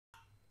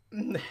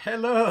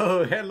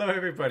Hello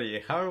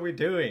everybody. How are we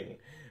doing?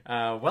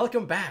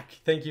 Welcome back.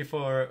 Thank you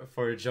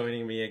for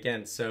joining me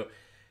again. So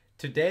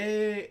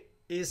today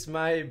is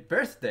my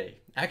birthday,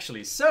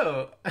 actually.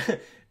 So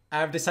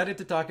I've decided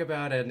to talk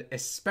about an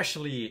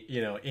especially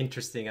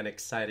interesting and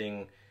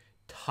exciting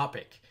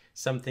topic,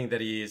 something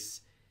that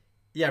is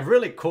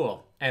really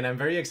cool, and I'm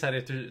very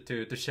excited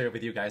to share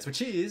with you guys,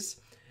 which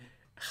is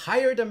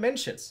higher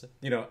dimensions.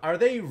 Are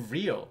they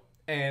real?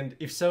 And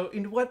if so,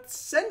 in what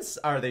sense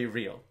are they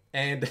real?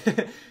 And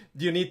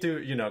do you need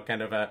to,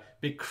 kind of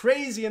be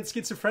crazy and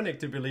schizophrenic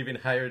to believe in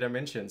higher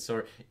dimensions?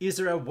 Or is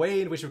there a way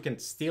in which we can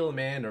steel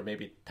man or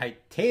maybe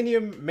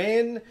titanium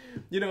man,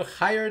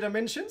 higher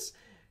dimensions?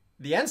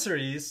 The answer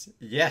is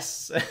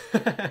yes.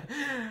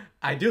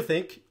 I do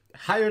think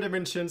higher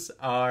dimensions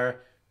are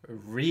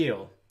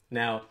real.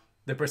 Now,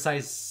 the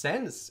precise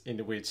sense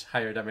in which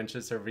higher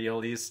dimensions are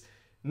real is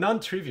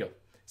non-trivial.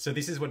 So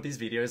this is what this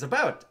video is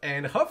about.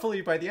 And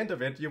hopefully by the end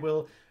of it, you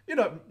will,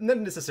 not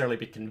necessarily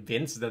be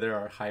convinced that there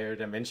are higher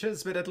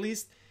dimensions, but at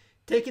least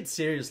take it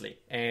seriously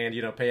and,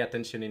 pay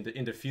attention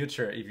in the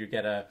future if you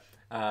get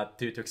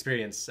to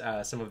experience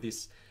some of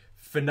these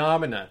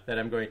phenomena that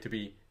I'm going to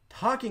be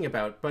talking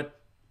about. But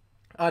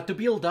to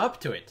build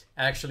up to it,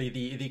 actually,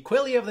 the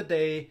query of the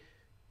day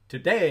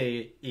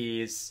today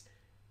is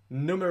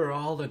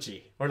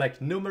numerology, or like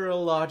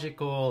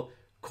numerological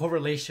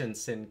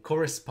correlations and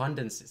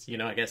correspondences.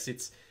 I guess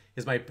it's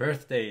my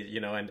birthday,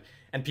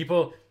 and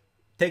people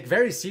take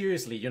very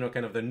seriously,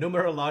 kind of the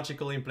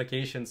numerological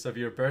implications of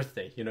your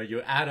birthday.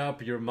 You add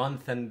up your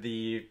month and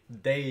the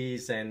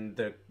days and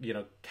the,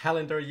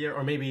 calendar year,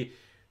 or maybe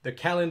the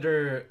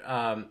calendar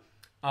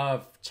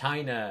of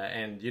China,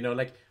 and,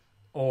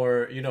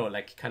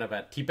 like kind of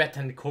a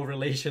Tibetan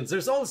correlations.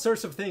 There's all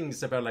sorts of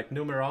things about like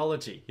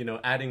numerology,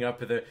 adding up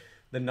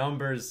the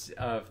numbers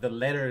of the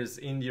letters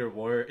in your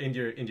word, in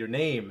your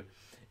name,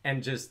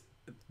 and just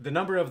the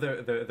number of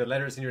the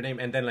letters in your name,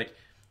 and then like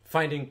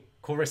finding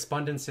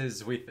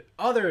correspondences with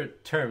other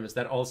terms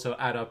that also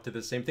add up to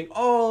the same thing,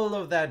 all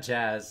of that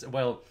jazz.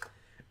 Well,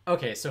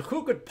 okay, so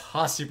who could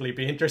possibly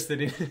be interested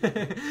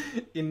in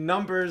in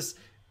numbers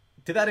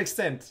to that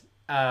extent?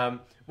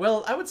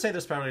 Well, I would say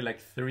there's probably like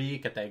three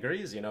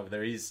categories.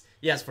 There is,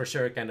 yes, for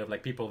sure, kind of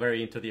like people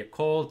very into the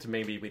occult,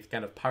 maybe with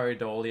kind of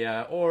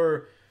pareidolia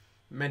or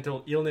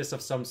mental illness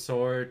of some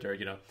sort, or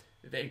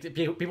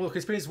people who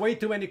experience way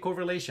too many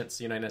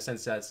correlations, in a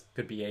sense that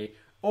could be a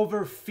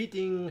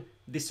overfitting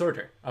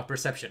disorder of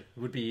perception,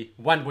 would be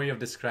one way of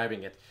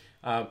describing it.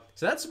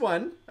 So that's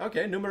one.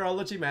 Okay,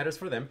 numerology matters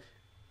for them.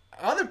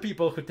 Other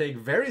people who take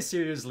very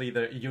seriously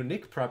the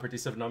unique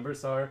properties of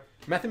numbers are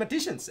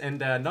mathematicians and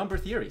number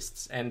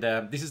theorists. And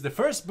this is the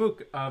first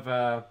book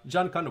of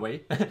John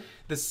Conway,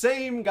 the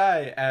same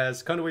guy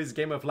as Conway's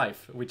Game of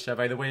Life, which,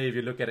 by the way, if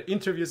you look at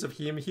interviews of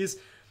him, he's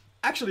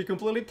actually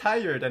completely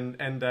tired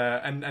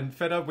and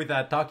fed up with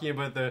talking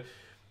about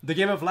the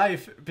Game of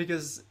Life,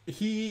 because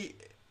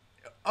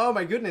oh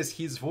my goodness,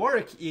 his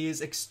work is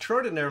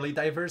extraordinarily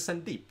diverse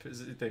and deep.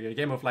 The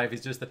Game of Life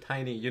is just a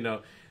tiny,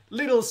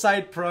 little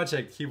side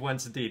project he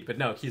once did, but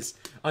no, he's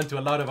onto a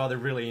lot of other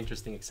really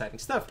interesting, exciting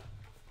stuff.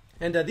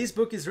 And this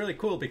book is really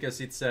cool because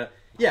it's,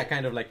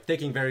 kind of like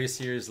taking very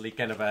seriously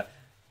kind of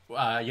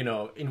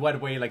in what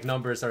way like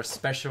numbers are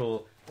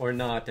special or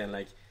not, and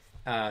like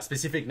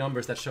specific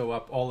numbers that show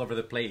up all over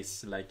the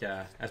place. Like,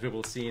 as we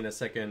will see in a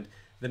second,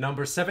 the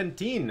number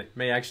 17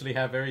 may actually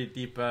have very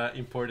deep,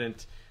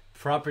 important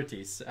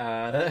properties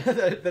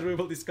that we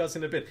will discuss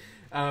in a bit.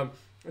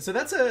 So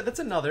that's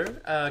another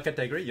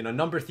category.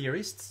 Number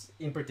theorists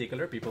in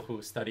particular, people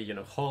who study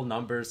whole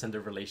numbers and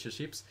their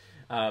relationships,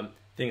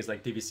 things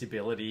like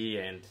divisibility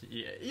and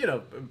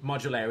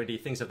modularity,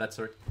 things of that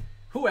sort.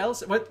 Who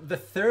else? What the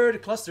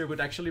third cluster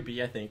would actually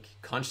be, I think,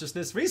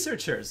 consciousness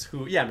researchers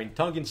who,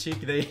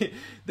 tongue-in-cheek,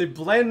 they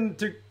blend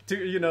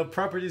to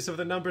properties of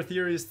the number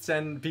theorists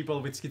and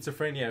people with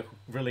schizophrenia who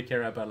really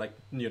care about like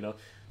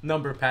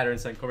number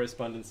patterns and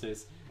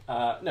correspondences.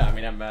 No, I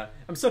mean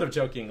I'm sort of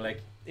joking. Like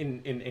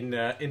in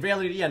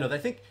reality, I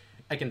think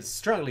I can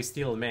strongly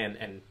steel man,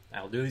 and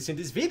I'll do this in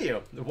this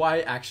video. Why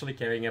actually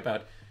caring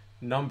about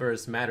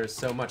numbers matters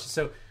so much.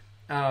 So.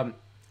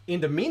 In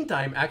the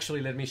meantime,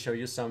 actually, let me show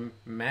you some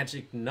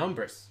magic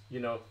numbers,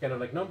 kind of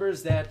like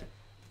numbers that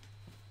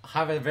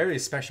have a very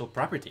special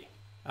property.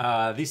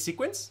 This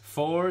sequence,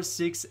 4,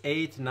 6,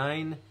 8,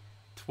 9,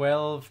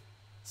 12,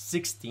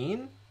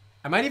 16.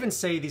 I might even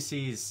say this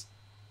is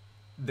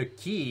the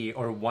key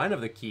or one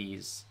of the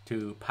keys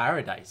to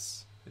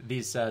paradise.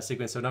 This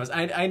sequence of numbers.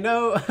 I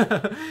know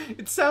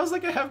it sounds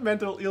like I have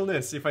mental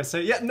illness if I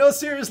say, no,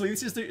 seriously,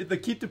 this is the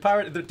key to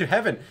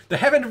heaven, the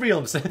heaven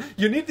realms.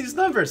 You need these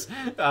numbers.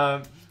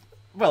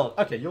 Well,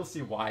 okay, you'll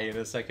see why in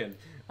a second.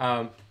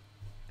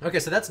 Okay,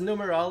 so that's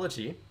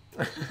numerology.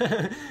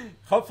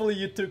 Hopefully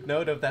you took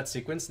note of that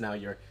sequence. Now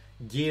your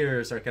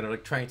gears are kind of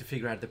like trying to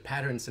figure out the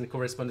patterns and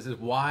correspondences,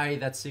 why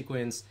that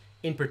sequence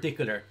in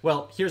particular.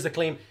 Well, here's the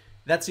claim.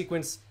 That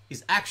sequence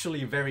is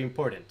actually very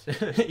important.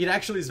 It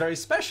actually is very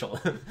special.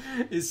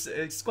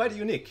 It's quite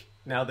unique.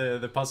 Now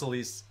the puzzle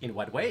is in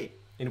what way?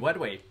 In what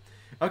way?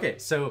 Okay,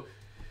 so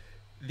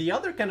the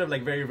other kind of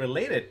like very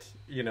related,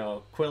 you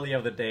know, quality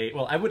of the day.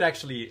 Well,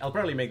 I'll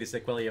probably make this a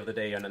quality of the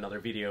day on another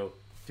video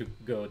to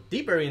go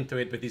deeper into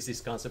it, but this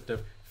concept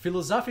of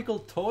philosophical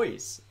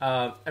toys.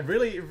 I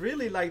really,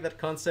 really like that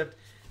concept.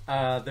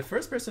 The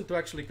first person to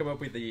actually come up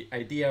with the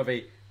idea of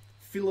a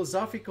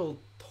philosophical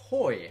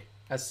toy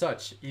as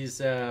such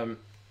is,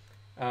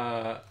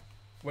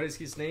 what is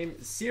his name?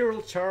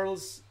 Cyril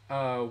Charles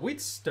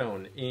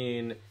Wheatstone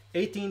in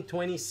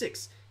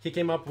 1826. He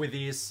came up with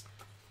this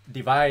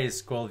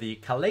device called the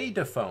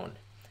kaleidophone.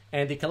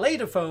 And the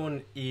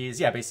kaleidophone is,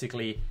 yeah,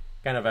 basically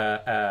kind of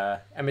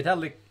a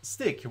metallic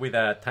stick with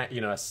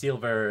a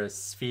silver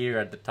sphere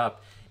at the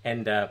top.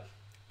 And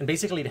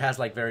basically it has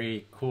like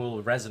very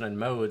cool resonant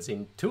modes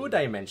in 2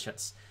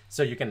 dimensions.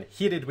 So you can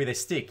hit it with a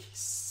stick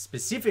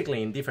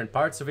specifically in different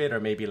parts of it, or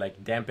maybe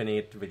like dampen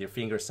it with your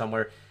finger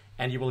somewhere,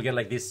 and you will get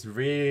like these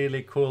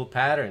really cool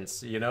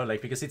patterns, you know,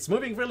 like because it's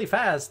moving really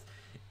fast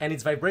and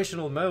its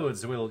vibrational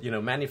modes will, you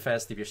know,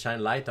 manifest if you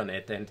shine light on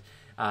it. And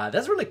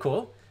that's really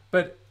cool.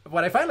 But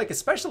what I find like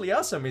especially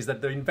awesome is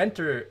that the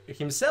inventor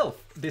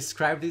himself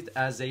described it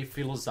as a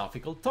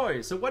philosophical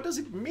toy. So what does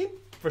it mean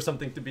for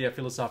something to be a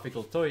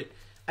philosophical toy?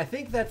 I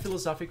think that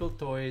philosophical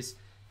toys,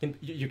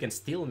 you can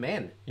still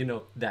man, you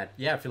know, that,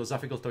 yeah,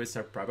 philosophical toys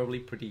are probably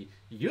pretty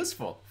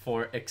useful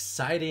for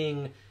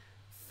exciting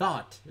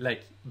thought,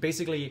 like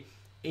basically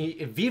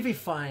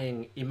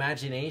vivifying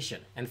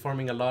imagination and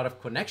forming a lot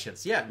of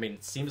connections. Yeah, I mean,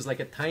 it seems like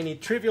a tiny,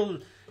 trivial,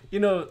 you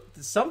know,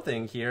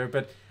 something here,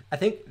 but I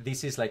think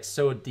this is like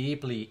so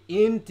deeply,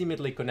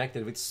 intimately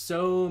connected with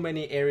so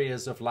many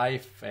areas of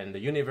life and the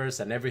universe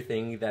and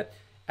everything that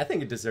I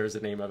think it deserves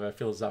the name of a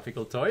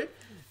philosophical toy.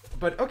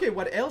 But okay,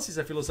 what else is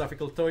a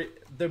philosophical toy?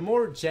 The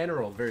more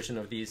general version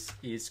of this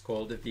is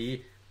called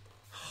the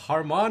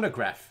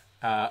harmonograph,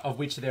 of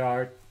which there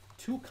are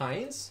 2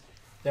 kinds.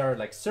 There are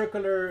like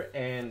circular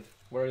and,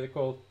 what are they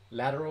called?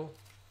 Lateral,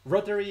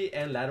 rotary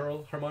and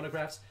lateral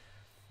harmonographs,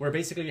 where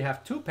basically you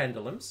have 2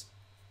 pendulums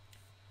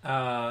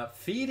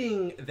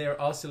feeding their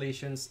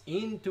oscillations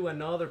into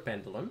another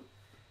pendulum,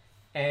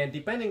 and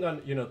depending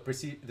on, you know,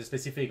 the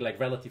specific like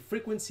relative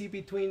frequency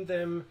between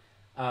them,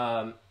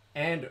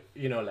 and,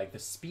 you know, like the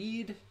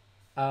speed,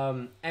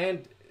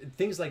 and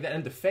things like that,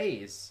 and the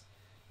phase,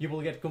 you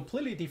will get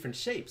completely different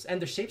shapes,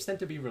 and the shapes tend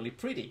to be really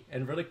pretty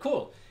and really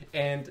cool.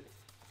 And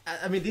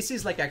I mean, this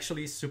is like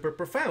actually super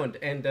profound,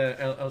 and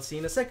I'll see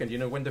in a second. You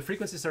know, when the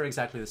frequencies are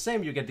exactly the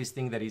same, you get this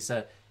thing that is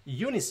a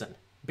unison.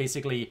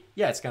 Basically,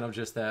 yeah, it's kind of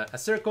just a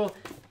circle,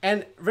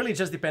 and really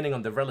just depending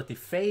on the relative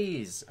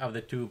phase of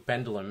the 2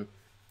 pendulum,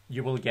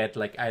 you will get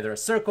like either a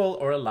circle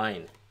or a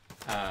line.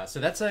 So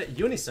that's a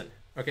unison.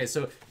 Okay,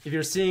 so if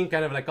you're seeing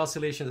kind of like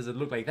oscillations that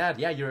look like that,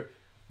 yeah,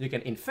 you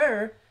can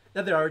infer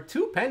that there are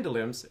 2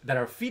 pendulums that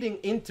are feeding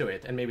into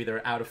it, and maybe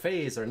they're out of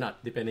phase or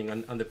not, depending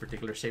on the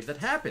particular shape that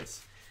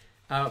happens.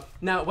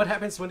 Now, what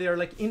happens when they are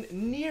like in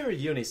near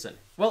unison?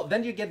 Well,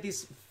 then you get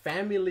this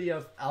family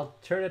of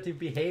alternative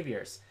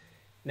behaviors.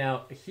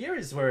 Now, here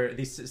is where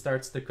this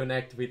starts to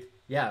connect with,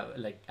 yeah,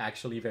 like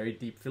actually very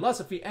deep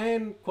philosophy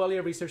and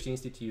Qualia Research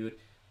Institute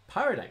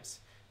paradigms.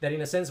 That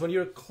in a sense, when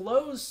you're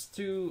close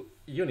to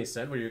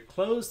unison, where you're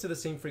close to the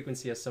same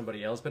frequency as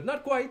somebody else, but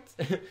not quite,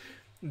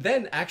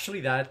 then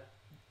actually that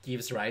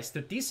gives rise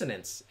to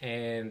dissonance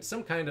and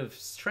some kind of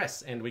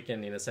stress. And we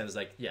can, in a sense,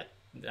 like, yeah,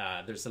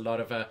 there's a lot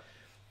of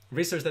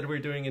research that we're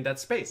doing in that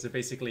space. So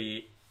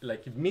basically,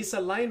 like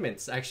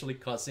misalignments actually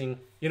causing,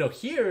 you know,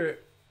 here,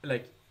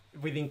 like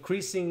with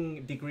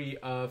increasing degree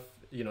of,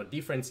 you know,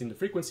 difference in the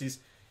frequencies,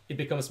 it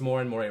becomes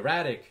more and more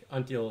erratic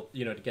until,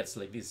 you know, it gets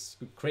like this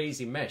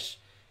crazy mesh,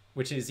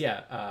 which is,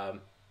 yeah,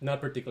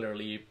 not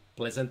particularly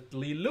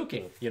pleasantly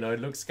looking. You know,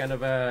 it looks kind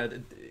of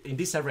in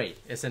disarray,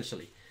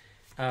 essentially.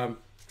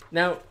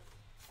 Now,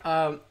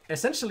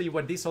 essentially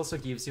what this also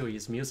gives you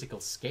is musical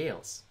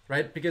scales,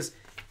 right? Because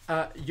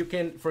you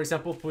can, for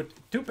example, put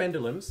 2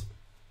 pendulums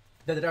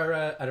that are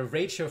at a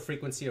ratio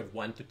frequency of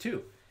 1 to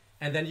 2.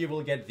 And then you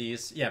will get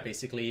these, yeah,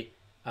 basically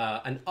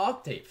an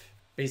octave,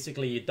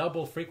 basically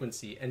double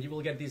frequency. And you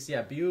will get these,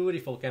 yeah,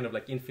 beautiful kind of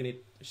like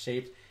infinite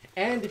shapes.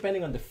 And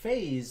depending on the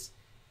phase,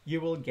 you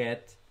will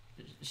get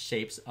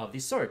shapes of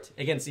this sort.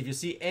 Again, so if you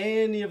see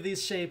any of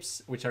these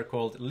shapes, which are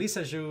called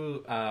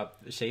Lissajous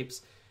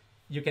shapes,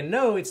 you can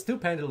know it's 2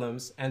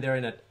 pendulums and they're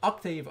in an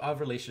octave of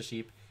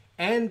relationship.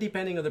 And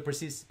depending on the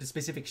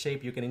specific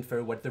shape, you can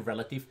infer what the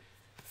relative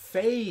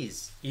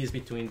phase is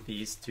between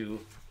these 2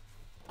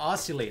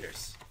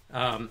 oscillators.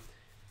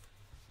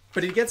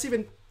 But it gets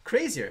even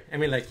crazier. I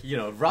mean, like, you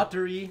know,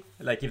 rotary,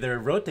 like if they're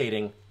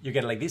rotating, you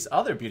get like these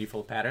other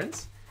beautiful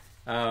patterns.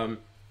 And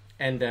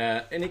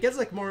it gets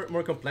like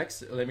more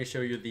complex. Let me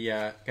show you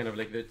the kind of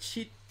like the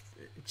cheat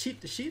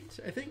sheet,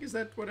 I think, is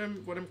that what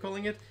I'm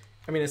calling it?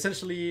 I mean,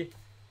 essentially,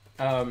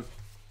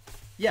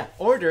 yeah,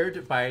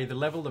 ordered by the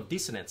level of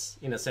dissonance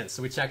in a sense,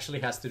 which actually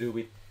has to do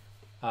with,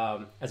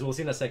 as we'll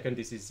see in a second,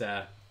 this is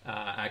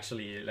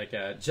actually like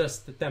a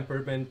just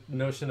temperament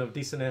notion of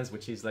dissonance,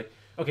 which is like,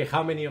 okay,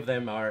 how many of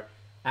them are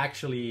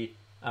actually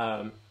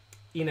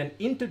in an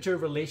integer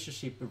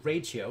relationship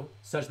ratio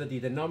such that the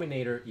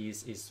denominator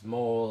is a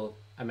small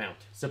amount.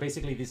 So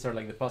basically these are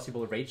like the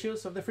possible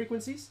ratios of the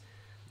frequencies.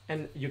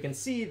 And you can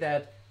see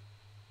that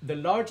the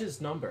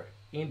largest number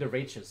in the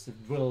ratios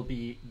will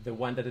be the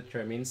one that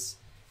determines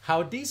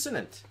how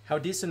dissonant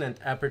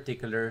a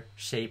particular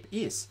shape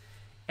is.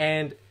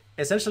 And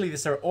essentially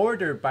these are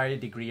ordered by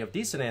degree of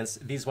dissonance,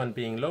 this one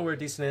being lower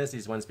dissonance,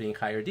 these ones being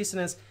higher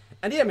dissonance.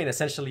 And yeah, I mean,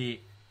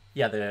 essentially,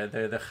 yeah,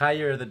 the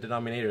higher the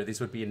denominator, this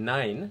would be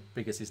 9,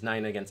 because it's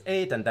 9 against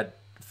 8, and that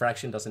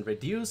fraction doesn't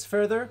reduce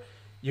further.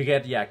 You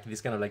get, yeah,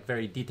 this kind of like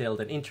very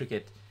detailed and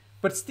intricate,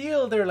 but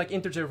still they're like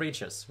integer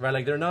ratios, right?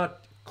 Like they're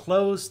not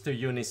close to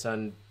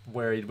unison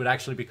where it would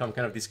actually become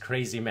kind of this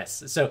crazy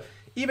mess. So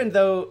even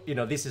though, you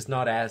know, this is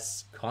not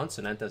as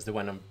consonant as the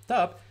one on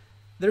top,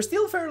 they're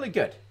still fairly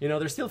good. You know,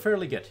 they're still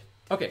fairly good.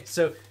 Okay,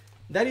 so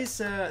that is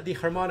the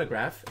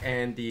harmonograph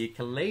and the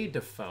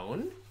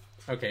kaleidophone.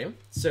 Okay,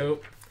 so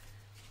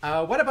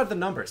what about the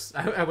numbers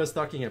I was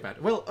talking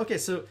about? Well, okay,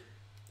 so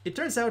it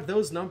turns out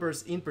those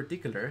numbers in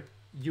particular,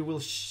 you will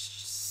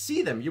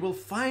see them, you will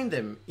find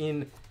them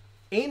in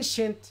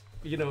ancient,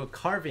 you know,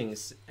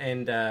 carvings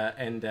and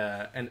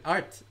artwork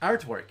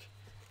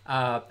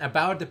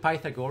about the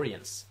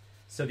Pythagoreans.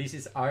 So this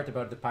is art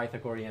about the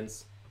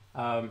Pythagoreans.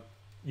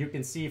 You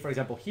can see, for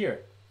example, here,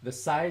 the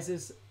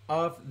sizes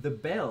of the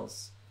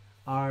bells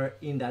are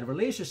in that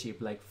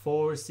relationship, like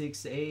 4,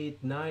 6,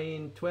 8,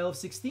 9, 12,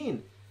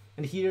 16.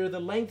 And here the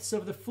lengths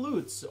of the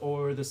flutes,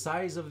 or the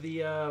size of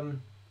the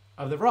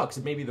rocks,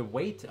 maybe the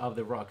weight of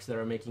the rocks that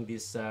are making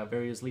these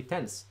variously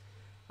tense,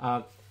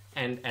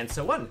 and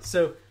so on.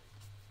 So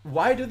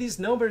why do these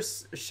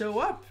numbers show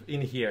up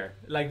in here?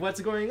 Like, what's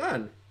going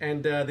on?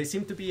 And they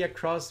seem to be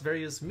across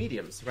various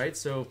mediums, right?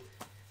 So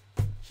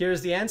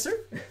here's the answer.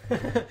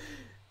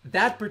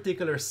 That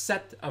particular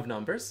set of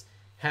numbers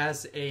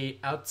has a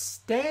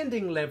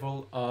outstanding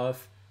level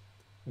of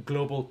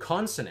global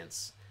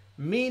consonance,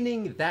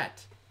 meaning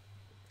that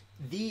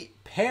the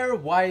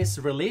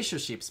pairwise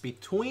relationships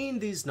between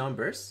these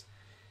numbers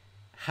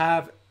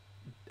have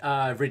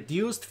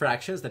reduced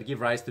fractions that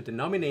give rise to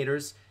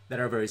denominators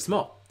that are very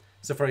small.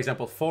 So for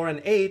example, 4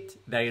 and 8,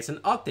 there is an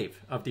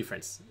octave of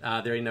difference.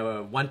 They're in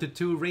a 1 to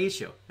 2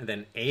 ratio. And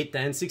then 8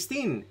 and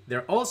 16,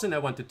 they're also in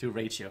a 1 to 2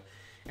 ratio.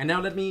 And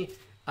now let me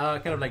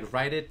kind of like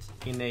write it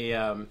in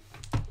a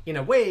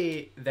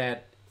way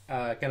that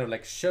kind of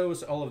like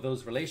shows all of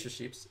those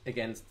relationships.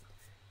 Again,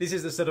 this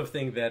is the sort of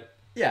thing that,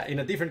 yeah, in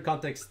a different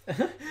context,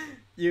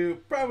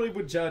 you probably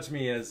would judge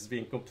me as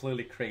being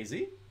completely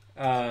crazy.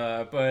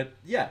 But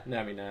yeah, no,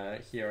 I mean,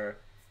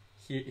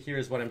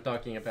 here's what I'm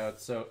talking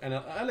about. So, and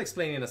I'll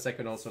explain in a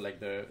second also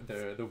like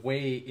the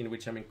way in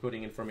which I'm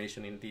encoding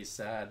information in this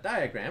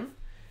diagram.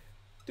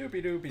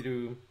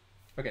 Doopy-doopy-doo.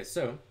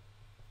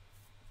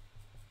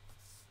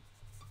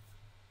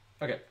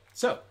 Okay,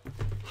 so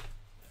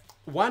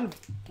one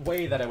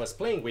way that I was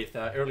playing with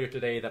earlier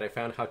today that I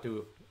found how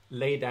to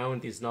lay down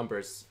these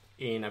numbers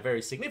in a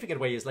very significant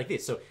way is like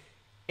this. So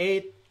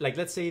 8, like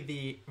let's say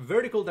the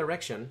vertical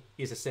direction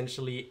is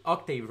essentially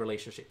octave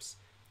relationships.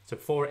 So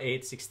 4,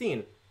 8,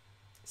 16.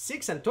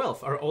 6 and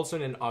 12 are also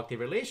in an octave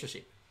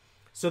relationship.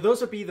 So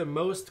those would be the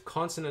most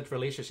consonant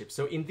relationships.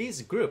 So in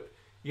this group,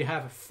 you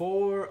have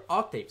 4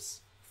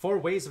 octaves, 4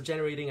 ways of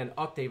generating an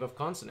octave of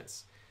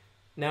consonants.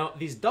 Now,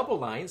 these double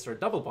lines or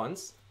double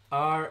bonds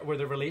are where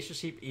the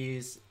relationship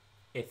is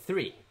a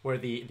 3, where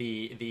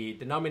the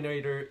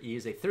denominator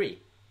is a 3,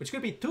 which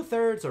could be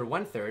 2/3 or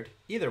 1/3,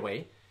 either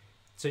way.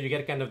 So you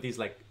get kind of these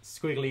like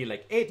squiggly,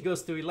 like 8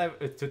 goes to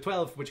 11 to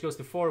 12, which goes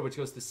to 4, which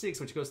goes to 6,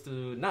 which goes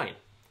to 9.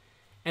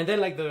 And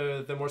then like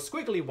the more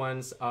squiggly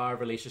ones are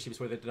relationships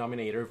where the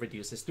denominator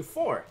reduces to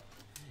 4.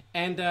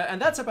 And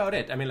that's about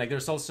it. I mean, like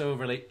there's also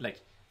like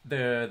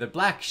the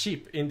black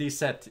sheep in this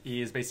set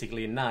is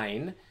basically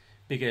 9,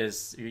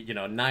 because you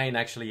know 9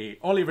 actually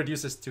only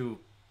reduces to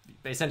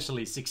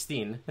essentially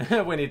 16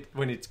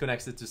 when it's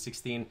connected to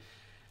 16.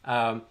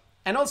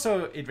 And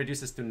also it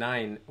reduces to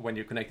 9 when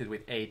you're connected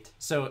with 8.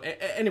 So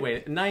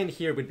anyway, 9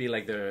 here would be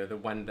like the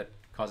one that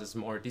causes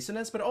more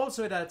dissonance, but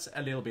also it adds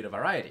a little bit of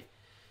variety.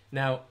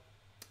 Now,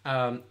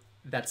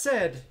 that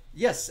said,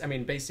 yes, I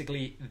mean,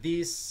 basically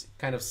this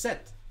kind of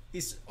set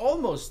is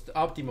almost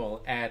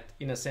optimal at,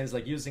 in a sense,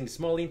 like using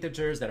small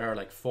integers that are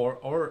like 4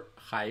 or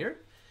higher,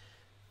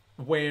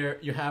 where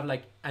you have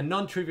like a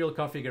non-trivial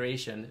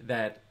configuration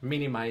that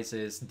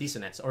minimizes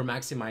dissonance or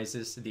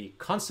maximizes the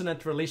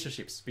consonant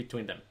relationships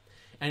between them.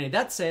 And in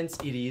that sense,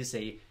 it is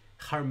a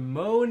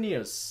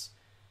harmonious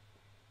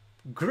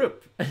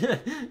group.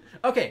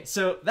 Okay,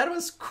 so that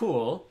was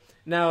cool.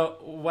 Now,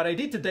 what I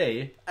did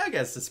today, I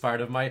guess it's part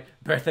of my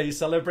birthday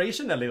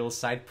celebration, a little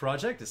side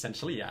project,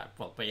 essentially, yeah,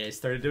 well, I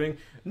started doing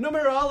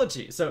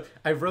numerology. So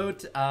I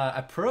wrote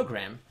a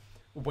program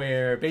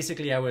where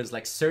basically I was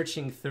like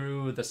searching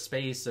through the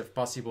space of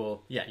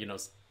possible, yeah, you know,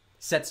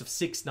 sets of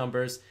 6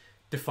 numbers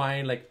to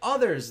find like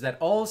others that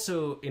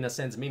also, in a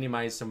sense,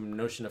 minimize some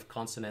notion of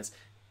consonance,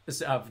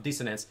 of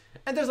dissonance.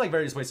 And there's like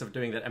various ways of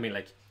doing that. I mean,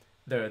 like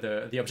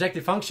the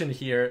objective function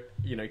here,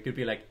 you know, it could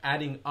be like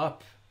adding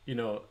up you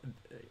know,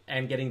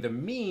 and getting the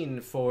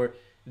mean for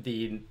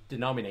the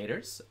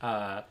denominators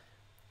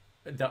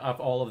of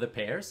all of the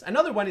pairs.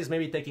 Another one is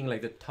maybe taking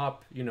like the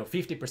top, you know,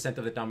 50%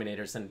 of the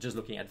denominators and just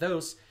looking at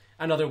those.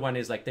 Another one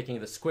is like taking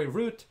the square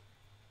root.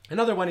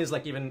 Another one is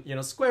like even, you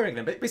know, squaring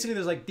them. But basically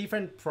there's like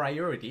different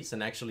priorities,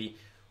 and actually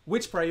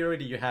which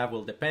priority you have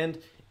will depend.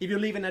 If you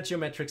live in a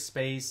geometric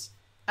space,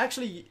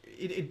 actually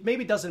it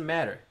maybe doesn't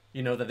matter,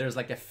 you know, that there's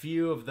like a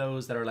few of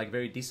those that are like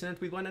very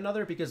dissonant with one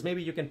another, because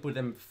maybe you can put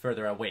them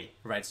further away,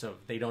 right? So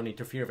they don't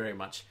interfere very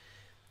much.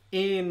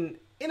 In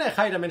a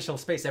high dimensional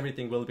space,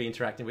 everything will be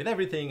interacting with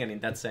everything, and in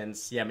that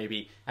sense, yeah,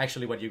 maybe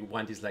actually what you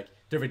want is like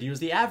to reduce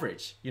the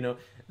average, you know.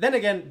 Then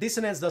again,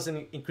 dissonance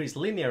doesn't increase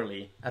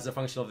linearly as a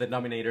function of the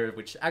denominator,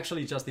 which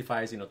actually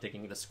justifies, you know,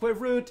 taking the square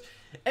root.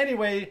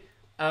 Anyway,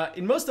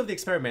 in most of the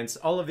experiments,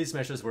 all of these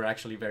measures were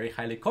actually very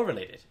highly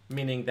correlated,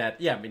 meaning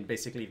that, yeah, I mean,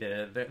 basically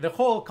the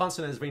whole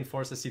consonance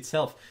reinforces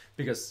itself,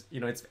 because, you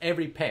know, it's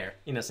every pair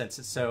in a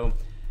sense. So,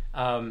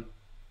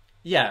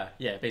 yeah,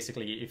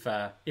 basically, if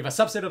a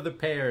subset of the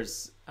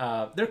pairs,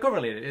 they're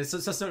correlated. It's a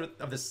subset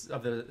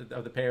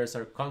of the pairs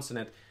are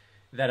consonant,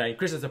 that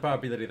increases the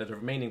probability that the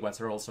remaining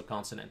ones are also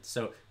consonant.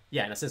 So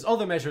yeah, in a sense, all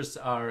the measures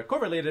are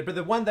correlated, but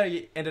the one that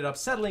I ended up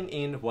settling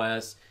in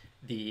was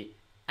the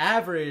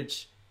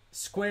average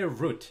square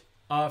root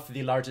of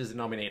the largest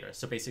denominator.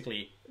 So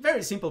basically,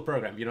 very simple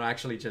program, you know,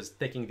 actually just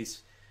taking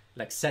these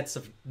like sets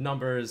of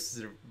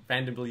numbers,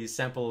 randomly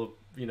sample,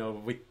 you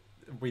know,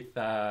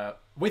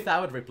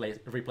 without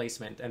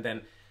replacement, and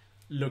then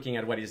looking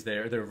at what is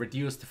the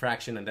reduced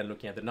fraction, and then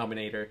looking at the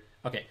denominator.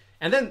 Okay,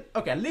 and then,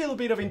 okay, a little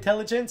bit of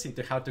intelligence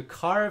into how to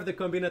carve the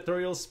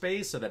combinatorial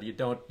space so that you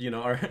don't, you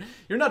know,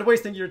 you're not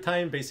wasting your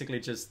time basically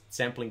just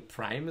sampling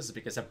primes,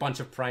 because a bunch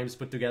of primes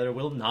put together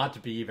will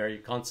not be very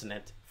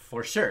consonant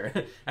for sure,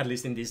 at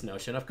least in this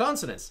notion of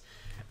consonance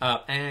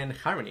and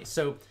harmony.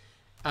 So,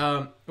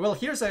 well,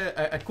 here's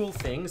a cool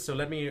thing. So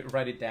let me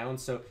write it down.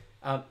 So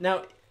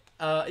now,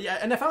 yeah,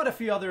 and I found a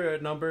few other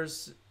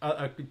numbers,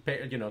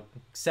 you know,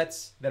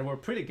 sets that were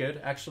pretty good,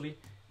 actually.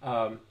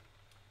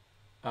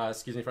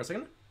 Excuse me for a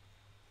second.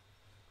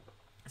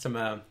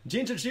 Some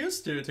ginger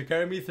juice to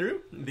carry me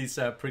through this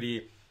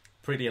pretty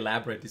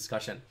elaborate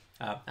discussion.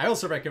 I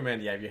also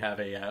recommend, yeah, if you have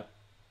a,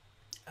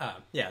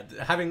 yeah,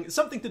 having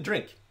something to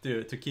drink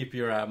to keep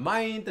your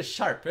mind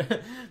sharp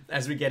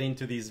as we get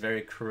into this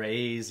very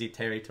crazy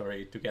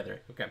territory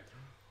together. Okay.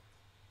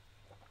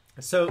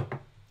 So,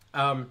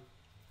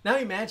 now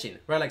imagine,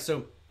 right, like,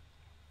 so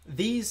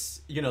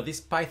these, you know,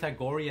 these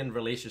Pythagorean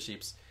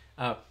relationships,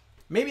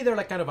 maybe they're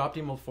like kind of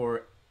optimal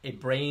for a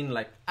brain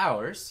like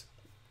ours,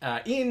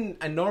 in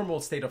a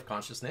normal state of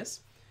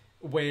consciousness,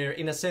 where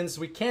in a sense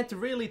we can't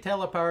really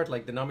tell apart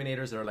like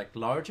denominators are like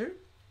larger,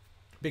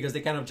 because they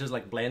kind of just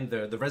like blend.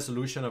 The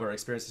resolution of our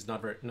experience is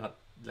not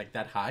like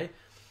that high.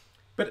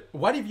 But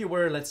what if you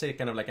were, let's say,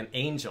 kind of like an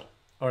angel,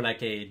 or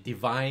like a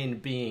divine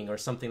being or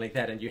something like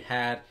that, and you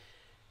had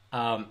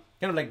kind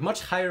of like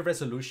much higher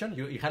resolution,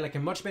 you had like a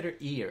much better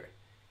ear,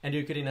 and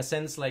you could in a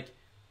sense like,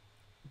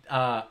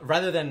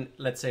 rather than,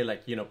 let's say,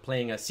 like, you know,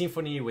 playing a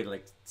symphony with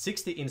like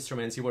 60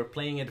 instruments, you were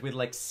playing it with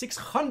like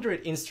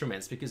 600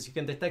 instruments, because you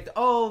can detect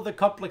all the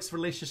complex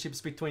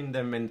relationships between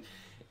them,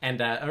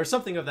 and or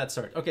something of that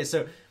sort. Okay,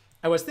 so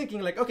I was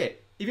thinking like, okay,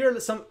 if you're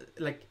some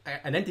like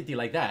an entity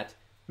like that,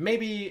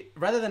 maybe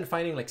rather than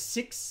finding like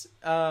 6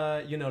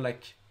 you know,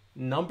 like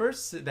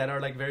numbers that are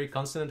like very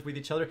consonant with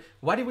each other,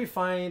 why did we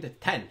find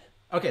 10?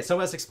 Okay, so I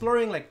was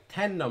exploring like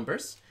 10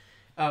 numbers,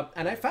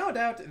 and I found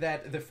out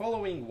that the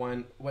following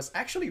one was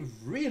actually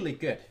really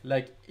good.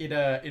 Like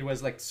it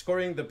was like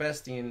scoring the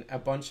best in a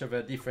bunch of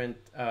different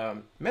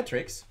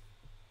metrics.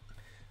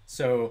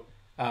 So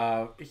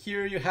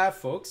here you have,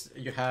 folks,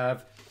 you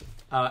have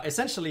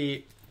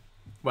essentially,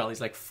 well,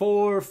 it's like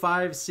 4,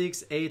 5,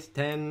 6, 8,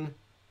 10,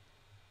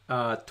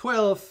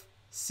 12,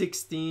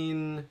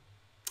 16,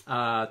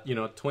 you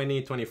know,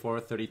 20, 24,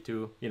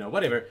 32, you know,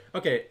 whatever.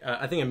 Okay,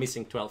 I think I'm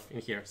missing 12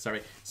 in here,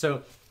 sorry.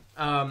 So,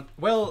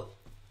 well,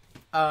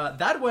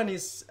 that one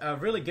is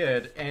really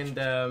good,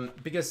 and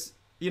because,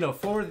 you know,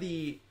 for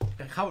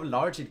how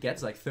large it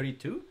gets, like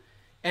 32,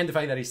 and the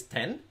fact that it's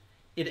 10,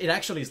 it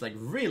actually is like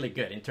really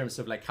good in terms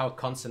of like how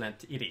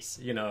consonant it is,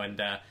 you know,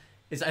 and I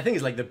think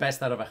it's like the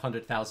best out of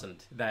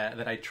 100,000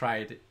 that I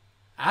tried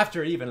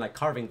after even like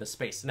carving the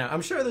space. Now,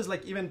 I'm sure there's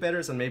like even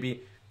betters, and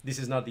maybe this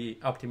is not the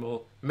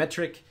optimal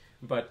metric,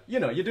 but, you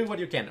know, you do what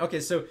you can. Okay,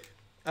 so,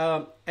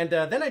 and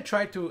then I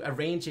tried to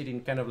arrange it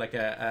in kind of like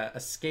a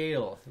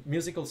scale,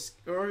 musical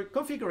or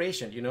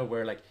configuration, you know,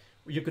 where like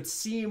you could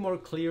see more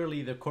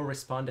clearly the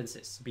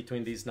correspondences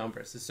between these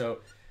numbers. So,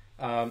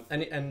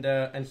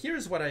 and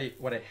here's what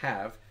I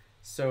have.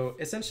 So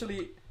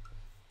essentially,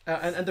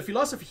 and the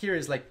philosophy here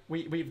is like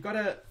we've got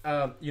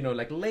to you know,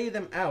 like lay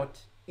them out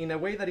in a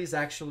way that is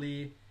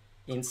actually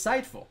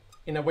insightful,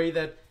 in a way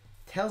that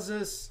tells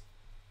us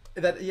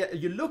that, yeah,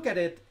 you look at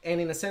it,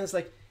 and in a sense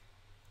like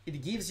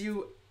it gives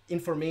you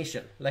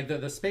information, like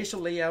the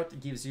spatial layout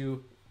gives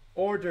you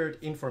ordered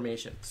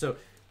information. So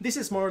this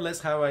is more or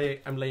less how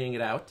I'm laying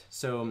it out.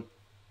 So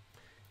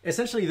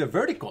essentially the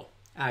vertical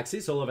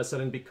axis all of a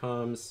sudden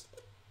becomes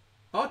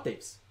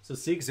octaves. So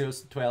 6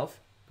 goes to 12,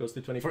 goes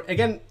to 24.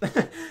 Again,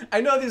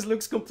 I know this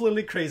looks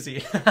completely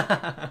crazy.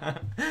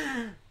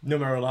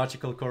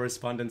 Numerological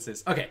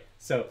correspondences. Okay,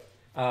 so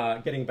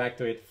getting back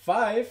to it,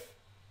 5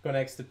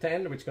 connects to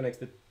 10, which connects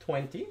to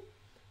 20.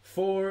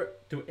 4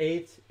 to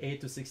 8,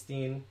 8 to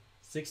 16,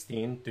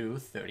 16 to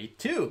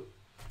 32.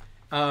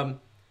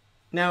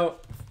 Now,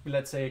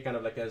 let's say kind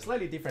of like a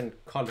slightly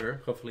different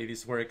color. Hopefully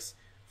this works.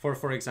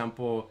 For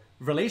example,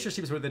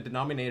 relationships where the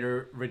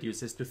denominator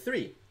reduces to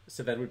 3.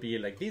 So that would be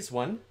like this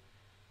one.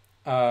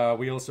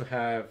 We also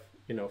have,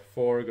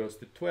 4 goes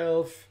to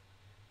 12.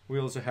 We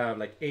also have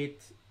like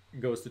 8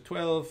 goes to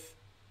 12.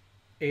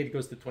 8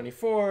 goes to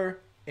 24.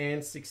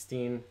 And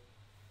 16,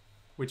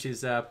 which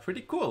is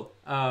pretty cool.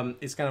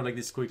 It's kind of like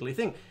this squiggly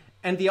thing.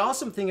 And the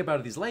awesome thing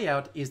about this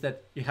layout is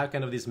that you have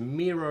kind of this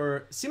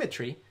mirror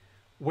symmetry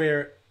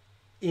where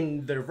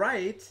in the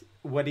right,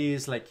 what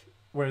is like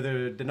where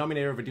the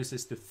denominator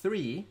reduces to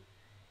 3,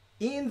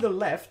 in the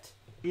left,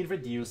 it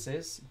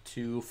reduces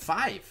to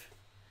 5.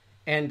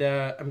 And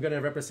I'm going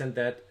to represent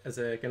that as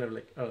a kind of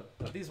like,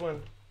 this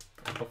one,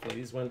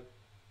 hopefully this one,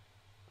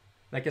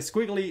 like a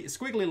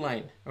squiggly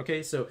line.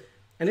 Okay, so,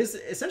 and it's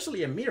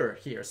essentially a mirror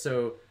here.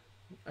 So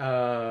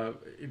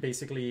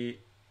basically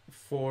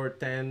 4,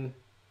 10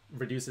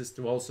 reduces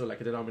to also like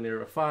a denominator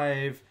of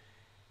 5.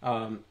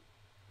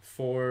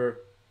 For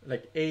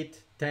like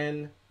 8,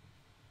 10,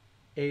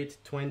 8,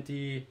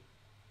 20,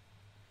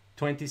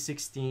 20,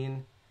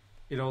 16.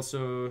 It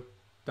also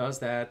does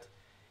that.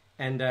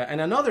 And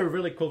another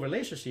really cool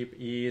relationship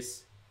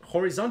is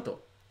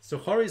horizontal. So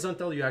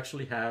horizontal you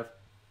actually have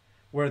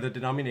where the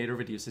denominator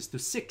reduces to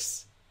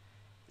 6.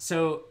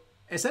 So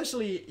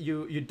essentially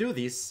you do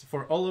this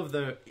for all of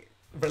the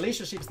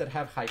relationships that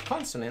have high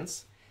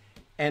consonants,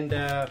 and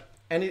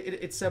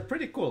it's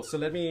pretty cool. So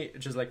let me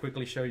just like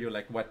quickly show you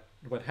like what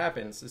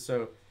happens.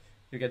 So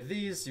you get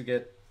these, you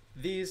get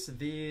these.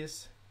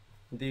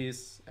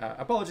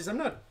 Apologies, I'm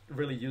not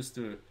really used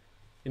to,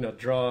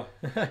 draw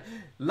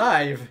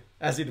live,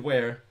 as it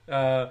were.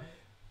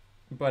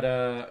 But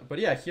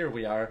yeah, here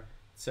we are.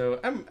 So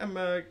I'm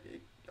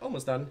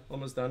almost done.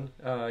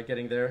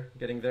 Getting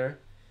there.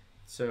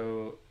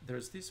 So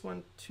there's this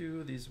one,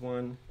 two, this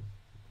one,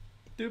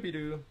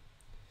 doobie-doo,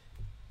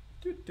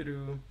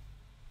 doo-doo-doo.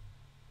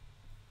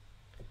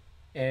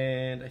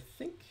 And I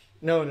think,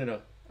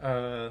 no.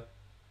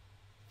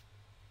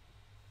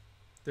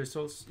 There's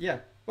also, yeah,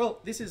 well,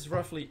 this is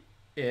roughly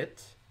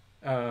it.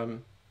 Oh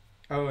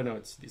no,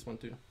 it's this one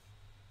too.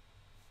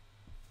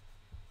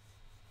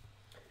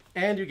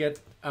 And you get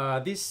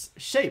this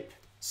shape.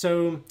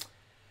 So,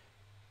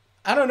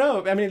 I don't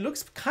know, I mean, it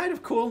looks kind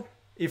of cool.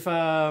 If,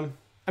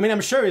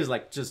 I'm sure it's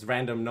like just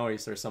random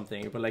noise or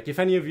something, but like if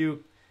any of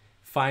you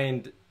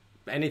find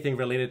anything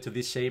related to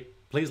this shape,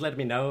 please let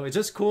me know. It's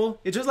just cool.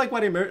 It's just like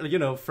what,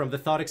 from the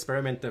thought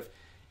experiment of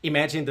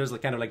imagine there's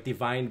like kind of like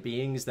divine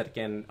beings that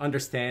can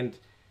understand,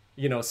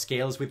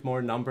 scales with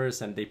more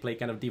numbers, and they play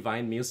kind of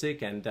divine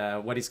music, and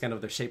what is kind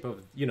of the shape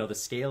of, the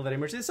scale that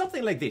emerges.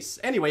 Something like this.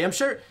 Anyway, I'm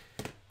sure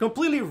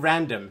completely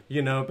random,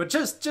 but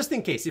just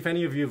in case, if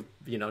any of you,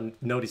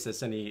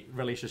 notices any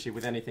relationship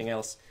with anything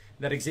else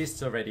that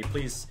exists already,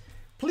 please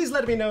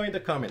let me know in the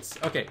comments.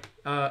 Okay,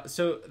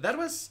 so that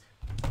was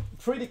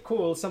pretty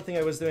cool, something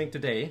I was doing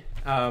today,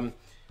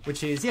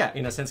 which is, yeah,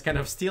 in a sense, kind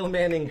of steel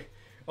manning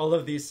all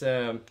of these,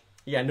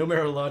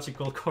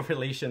 numerological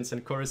correlations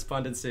and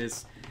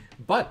correspondences,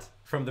 but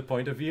from the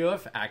point of view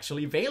of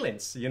actually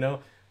valence,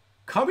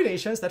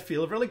 combinations that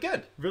feel really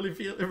good, really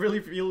feel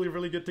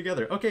really good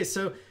together. Okay,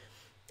 so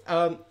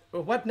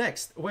what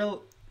next?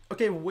 Well,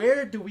 okay,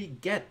 where do we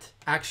get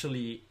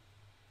actually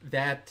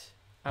that,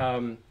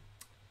 an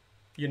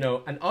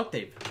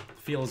octave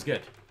feels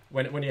good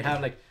when you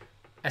have like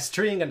a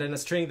string and then a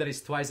string that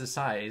is twice the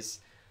size?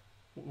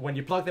 When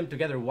you plug them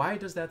together, why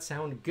does that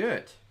sound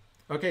good?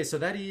 Okay, so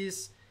that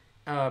is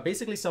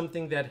basically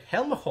something that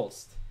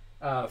Helmholtz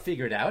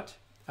figured out.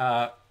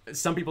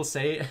 Some people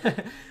say,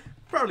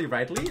 probably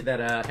rightly,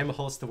 that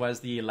Helmholtz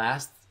was the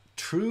last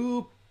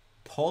true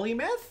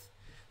polymath,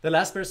 the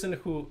last person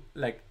who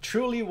like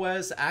truly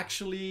was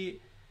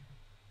actually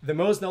the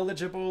most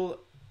knowledgeable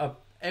of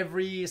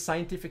every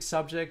scientific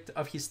subject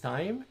of his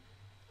time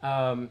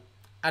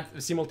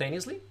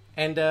simultaneously.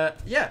 And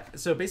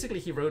so basically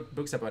he wrote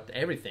books about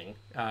everything.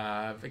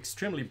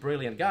 Extremely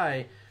brilliant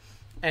guy.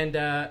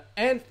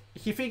 And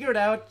he figured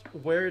out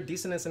where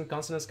dissonance and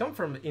consonance come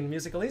from in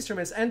musical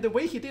instruments. And the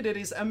way he did it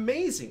is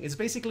amazing. It's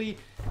basically,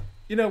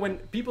 when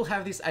people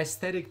have this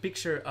aesthetic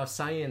picture of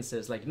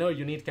sciences, like, no,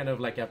 you need kind of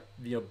like a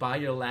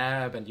bio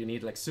lab, and you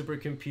need like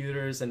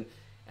supercomputers and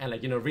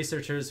like,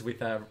 researchers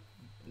with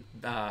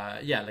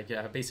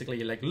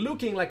basically like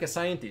looking like a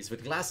scientist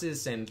with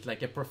glasses and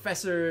like a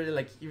professor,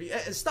 like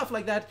stuff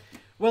like that.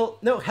 Well,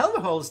 no,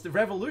 Helmholtz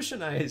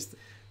revolutionized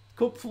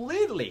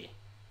completely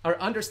our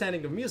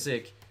understanding of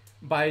music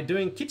by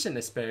doing kitchen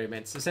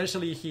experiments.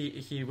 Essentially,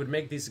 he would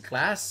make these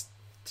glass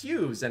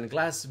tubes and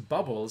glass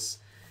bubbles,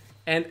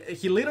 and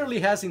he literally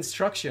has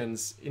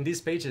instructions in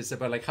these pages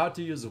about like how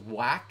to use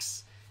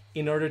wax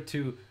in order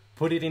to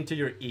put it into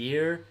your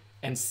ear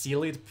and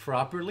seal it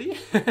properly.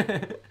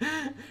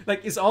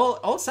 Like it's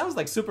all sounds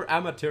like super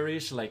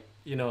amateurish, like,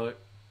 you know,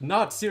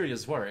 not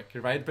serious work,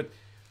 right?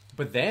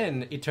 But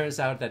then it turns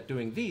out that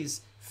doing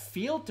these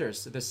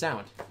filters the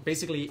sound.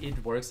 Basically,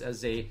 it works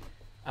as a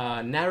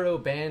narrow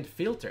band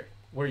filter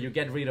where you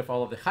get rid of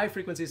all of the high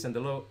frequencies and the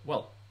low,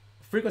 well,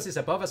 frequencies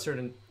above a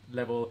certain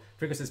level,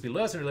 frequencies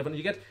below a certain level, and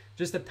you get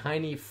just a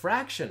tiny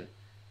fraction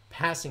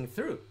passing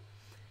through.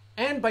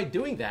 And by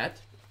doing that,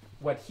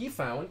 what he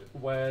found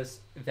was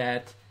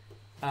that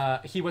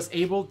he was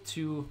able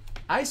to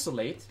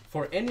isolate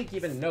for any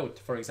given note.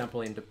 For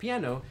example, in the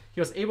piano,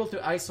 he was able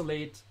to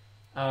isolate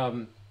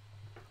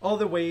all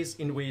the ways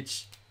in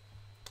which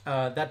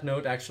that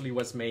note actually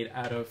was made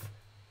out of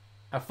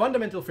a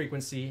fundamental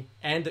frequency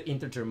and the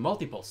integer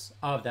multiples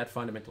of that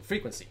fundamental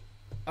frequency.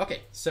 Okay,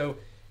 so,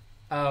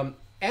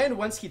 and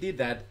once he did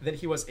that, then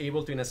he was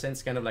able to, in a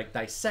sense, kind of like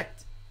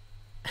dissect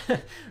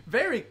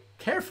very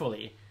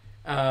carefully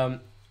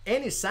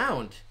any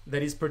sound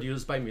that is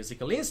produced by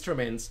musical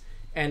instruments,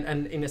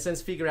 and in a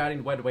sense figure out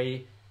in what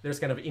way there's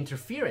kind of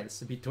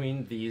interference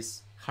between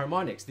these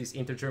harmonics, these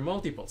integer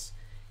multiples.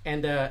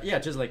 And yeah,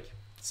 just like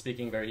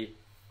speaking very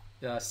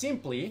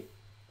simply,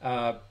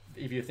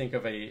 if you think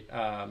of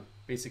a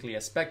basically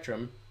a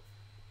spectrum,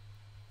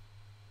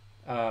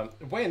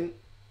 when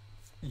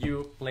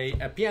you play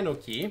a piano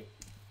key,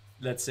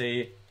 let's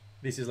say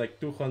this is like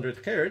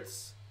 200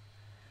 hertz,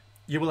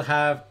 you will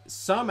have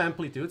some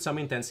amplitude, some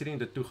intensity in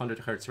the 200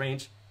 hertz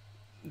range.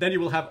 Then you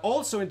will have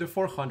also in the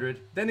 400,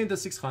 then in the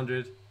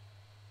 600,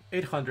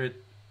 800,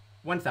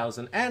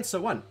 1000, and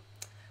so on.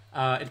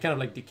 It kind of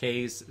like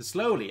decays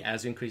slowly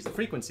as you increase the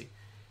frequency.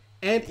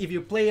 And if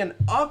you play an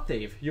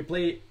octave, you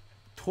play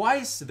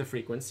twice the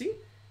frequency.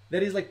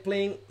 That is like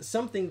playing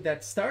something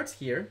that starts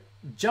here,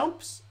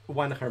 jumps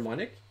one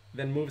harmonic,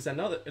 then moves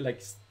another,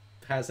 like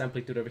has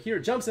amplitude over here,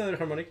 jumps another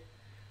harmonic.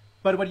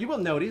 But what you will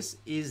notice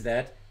is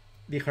that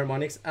the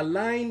harmonics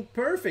align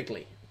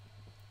perfectly.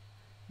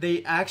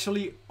 They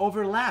actually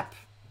overlap.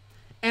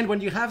 And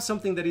when you have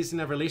something that is in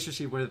a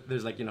relationship where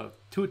there's like, you know,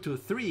 2 to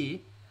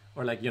 3,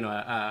 or like, you know,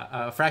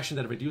 a fraction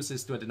that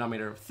reduces to a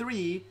denominator of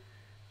 3,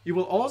 you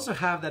will also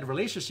have that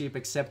relationship,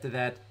 except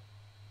that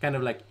kind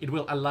of like it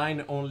will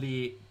align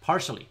only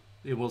partially.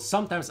 It will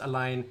sometimes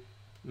align,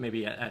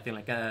 maybe I think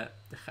like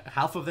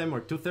half of them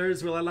or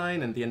 2/3 will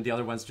align, and then the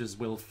other ones just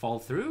will fall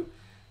through.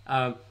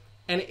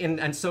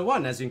 And so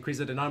on. As you increase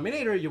the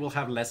denominator, you will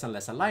have less and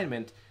less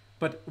alignment.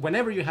 But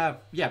whenever you have,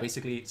 yeah,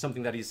 basically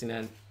something that is in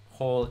a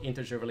whole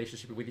integer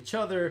relationship with each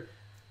other,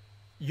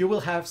 you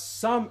will have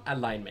some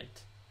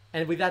alignment.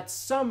 And with that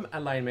some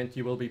alignment,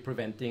 you will be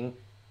preventing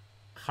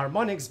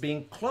harmonics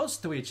being close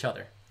to each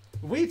other,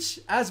 which,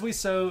 as we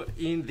saw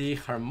in the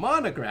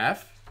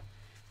harmonograph,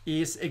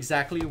 is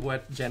exactly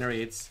what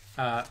generates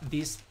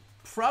these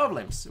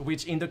problems,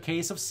 which in the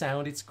case of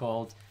sound, it's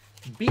called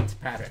beat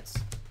patterns.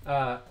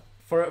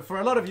 For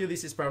a lot of you,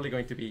 this is probably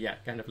going to be, yeah,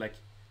 kind of like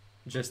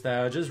just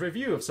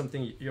review of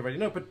something you already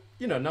know. But,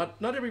 you know,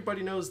 not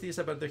everybody knows this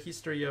about the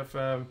history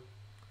of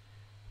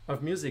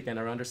music and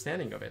our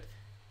understanding of it.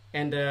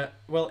 And,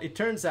 well, it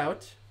turns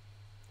out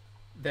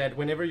that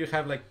whenever you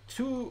have like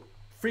two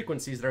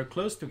frequencies that are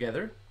close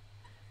together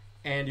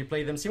and you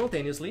play them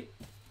simultaneously,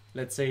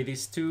 let's say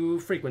these two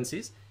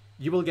frequencies,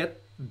 you will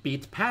get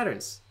beat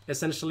patterns,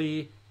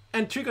 essentially,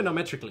 and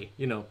trigonometrically,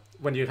 you know,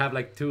 when you have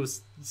like two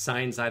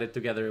sines added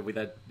together with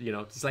a, you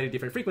know, slightly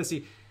different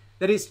frequency,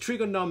 that is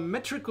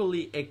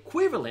trigonometrically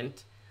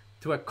equivalent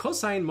to a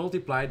cosine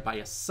multiplied by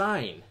a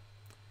sine.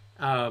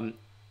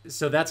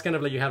 So that's kind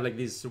of like you have like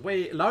this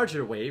way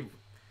larger wave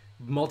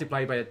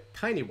multiplied by a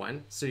tiny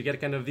one, so you get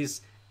kind of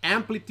this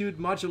amplitude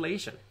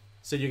modulation.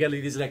 So you get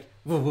like this like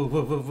woo, woo,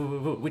 woo, woo, woo,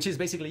 woo, which is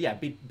basically, yeah,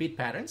 beat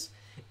patterns.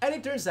 And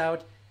it turns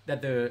out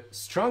that the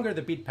stronger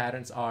the beat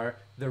patterns are,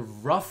 the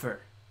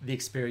rougher the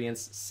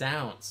experience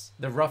sounds,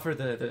 the rougher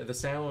the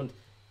sound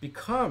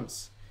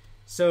becomes.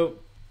 So,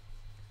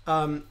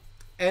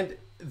 and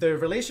the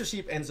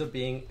relationship ends up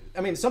being,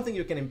 I mean, something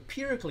you can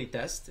empirically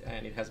test,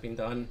 and it has been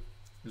done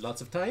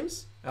lots of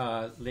times,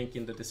 link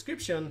in the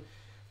description.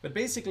 But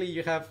basically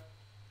you have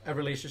a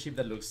relationship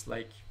that looks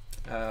like,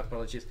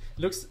 apologies,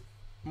 looks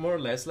more or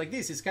less like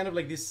this. It's kind of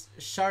like this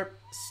sharp,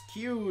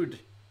 skewed,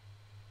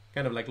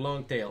 kind of like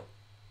long tail.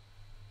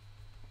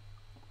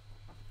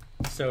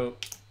 So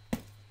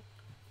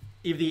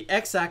if the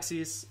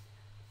x-axis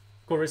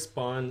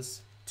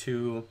corresponds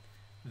to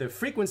the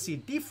frequency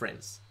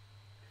difference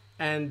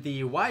and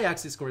the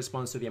y-axis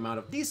corresponds to the amount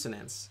of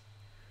dissonance,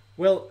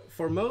 well,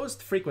 for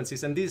most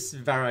frequencies, and this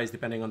varies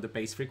depending on the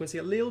base frequency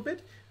a little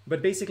bit,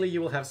 but basically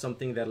you will have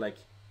something that like,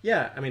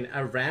 yeah, I mean,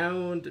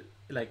 around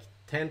like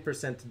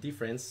 10%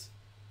 difference,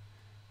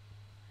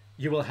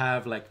 you will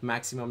have like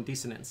maximum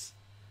dissonance.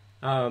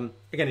 Again,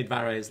 it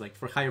varies, like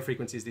for higher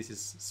frequencies, this is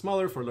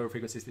smaller, for lower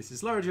frequencies, this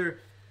is larger.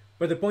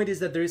 But the point is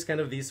that there is kind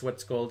of this,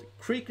 what's called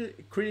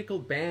critical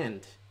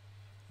band,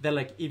 that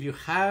like if you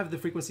have the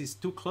frequencies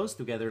too close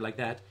together like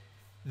that,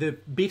 the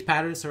beat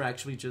patterns are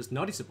actually just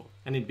noticeable,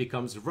 and it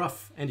becomes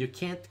rough, and you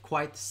can't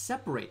quite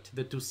separate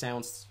the two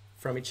sounds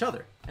from each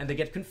other, and they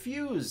get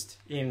confused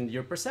in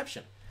your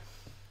perception.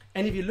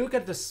 And if you look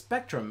at the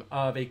spectrum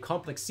of a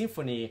complex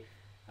symphony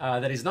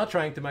that is not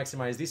trying to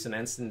maximize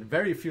dissonance, and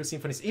very few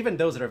symphonies, even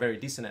those that are very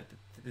dissonant,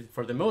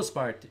 for the most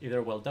part, if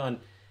they're well done,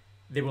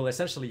 they will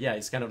essentially, yeah,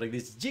 it's kind of like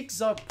this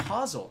jigsaw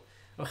puzzle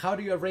of how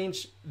do you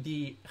arrange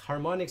the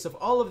harmonics of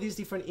all of these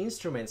different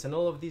instruments and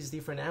all of these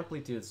different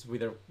amplitudes with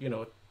their, you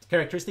know,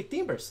 characteristic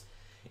timbres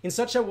in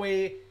such a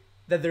way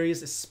that there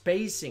is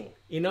spacing,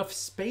 enough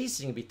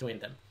spacing between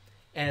them.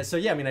 And so,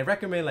 yeah, I mean, I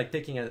recommend like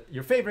taking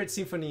your favorite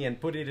symphony and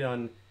put it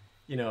on,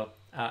 you know,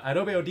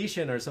 Adobe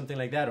Audition or something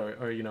like that,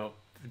 or you know,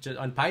 just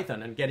on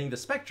Python and getting the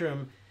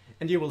spectrum,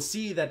 and you will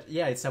see that,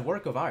 yeah, it's a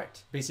work of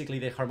art. Basically,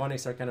 the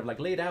harmonics are kind of like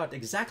laid out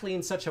exactly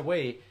in such a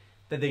way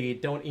that they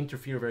don't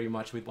interfere very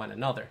much with one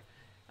another,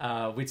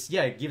 which,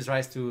 yeah, gives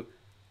rise to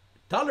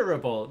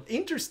tolerable,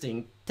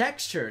 interesting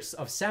textures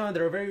of sound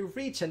that are very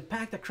rich and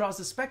packed across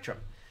the spectrum.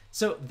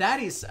 So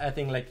that is, I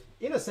think, like,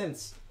 in a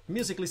sense,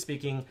 musically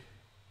speaking,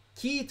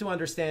 key to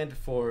understand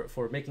for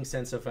making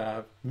sense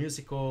of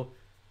musical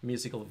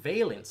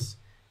valence.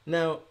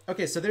 Now,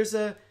 okay, so there's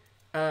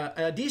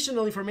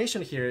additional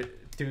information here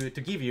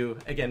to give you.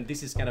 Again,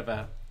 this is kind of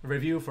a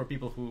review for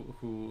people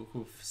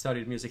who've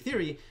studied music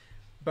theory.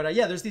 But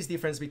yeah, there's this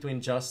difference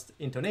between just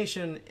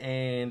intonation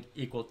and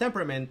equal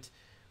temperament,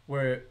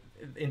 where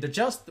in the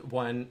just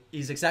one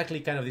is exactly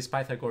kind of this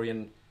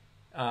Pythagorean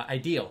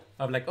ideal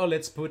of like, oh,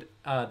 let's put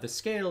the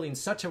scale in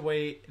such a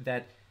way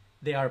that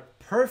they are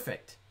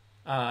perfect,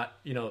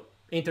 you know,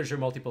 integer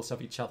multiples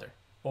of each other,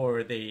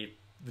 or the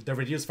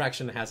reduced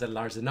fraction has a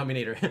large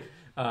denominator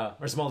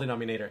or small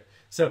denominator.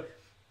 So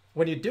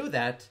when you do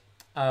that,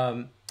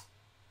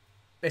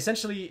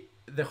 essentially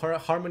the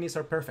harmonies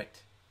are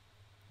perfect.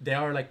 They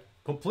are like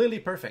completely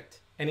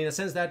perfect. And in a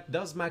sense that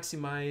does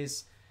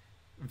maximize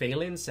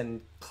valence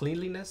and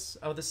cleanliness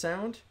of the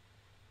sound,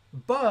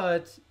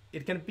 but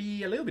it can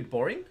be a little bit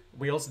boring.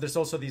 There's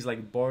also these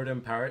like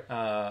boredom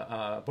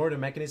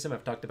mechanism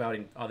I've talked about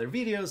in other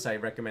videos. I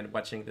recommend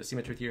watching the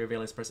symmetry theory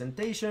valence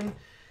presentation,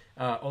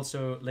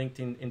 also linked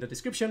in the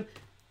description.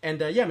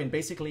 And yeah, I mean,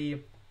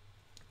 basically,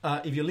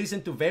 if you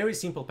listen to very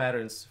simple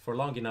patterns for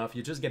long enough,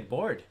 you just get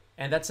bored,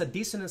 and that's a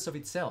dissonance of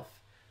itself.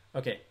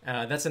 Okay,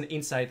 that's an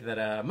insight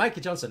that Mikey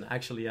Johnson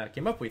actually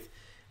came up with.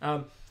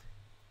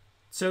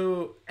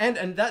 So,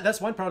 and that's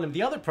one problem.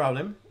 The other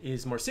problem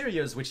is more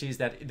serious, which is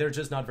that they're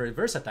just not very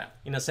versatile.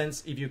 In a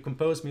sense, if you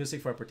compose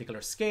music for a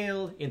particular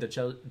scale in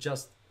the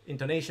just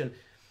intonation,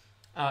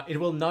 it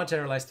will not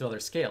generalize to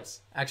other scales.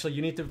 Actually,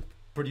 you need to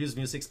produce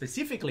music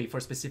specifically for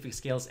specific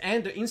scales,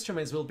 and the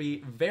instruments will be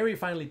very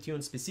finely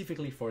tuned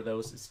specifically for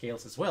those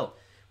scales as well.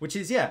 Which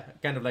is, yeah,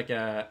 kind of like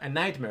a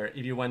nightmare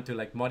if you want to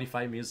like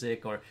modify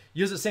music or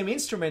use the same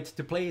instrument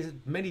to play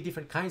many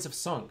different kinds of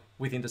song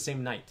within the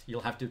same night.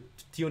 You'll have to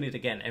tune it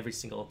again every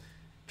single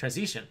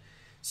transition.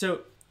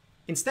 So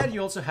instead,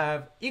 you also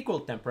have equal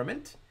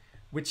temperament,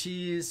 which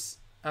is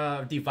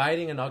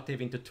dividing an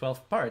octave into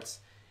 12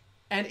 parts.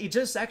 And it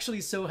just actually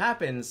so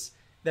happens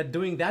that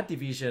doing that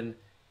division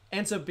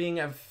ends up being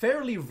a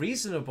fairly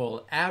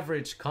reasonable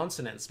average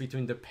consonance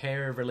between the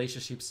pair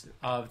relationships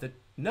of the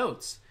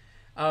notes.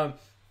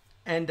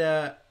 And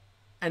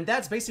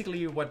that's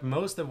basically what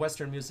most of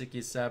Western music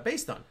is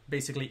based on.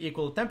 Basically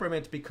equal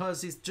temperament,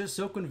 because it's just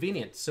so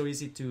convenient, so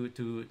easy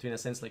to in a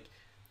sense like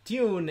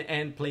tune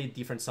and play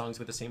different songs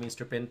with the same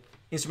instrument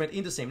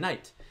in the same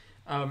night.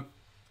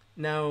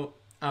 Now,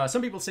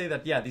 some people say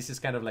that, yeah, this is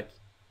kind of like,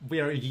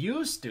 we are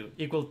used to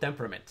equal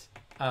temperament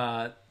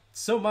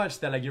so much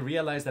that like you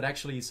realize that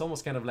actually it's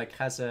almost kind of like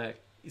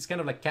it's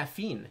kind of like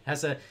caffeine,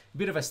 has a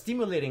bit of a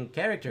stimulating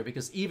character,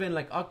 because even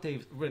like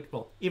octaves,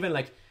 well, even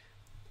like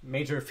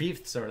major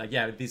fifths, or like,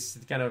 yeah, these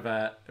kind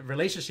of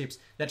relationships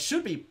that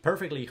should be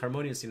perfectly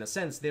harmonious in a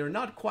sense, they're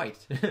not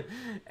quite.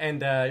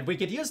 And we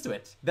get used to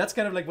it. That's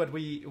kind of like what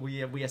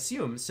we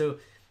assume. So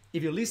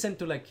if you listen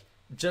to like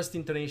just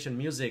intonation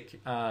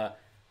music,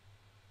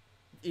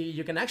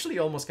 you can actually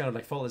almost kind of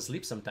like fall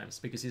asleep sometimes,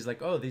 because it's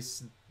like, oh,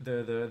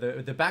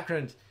 the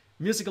background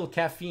musical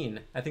caffeine,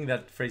 I think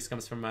that phrase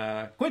comes from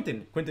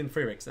Quentin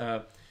Frerichs,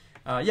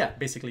 yeah,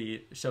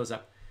 basically shows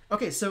up.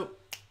 Okay, so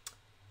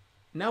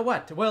now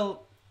what?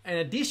 Well, an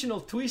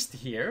additional twist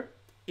here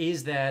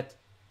is that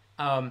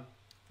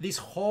this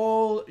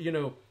whole, you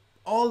know,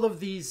 all of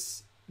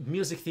these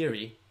music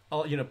theory,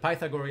 all, you know,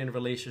 Pythagorean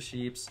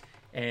relationships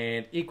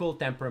and equal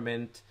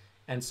temperament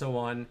and so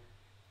on,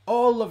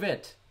 all of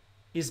it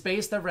is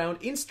based around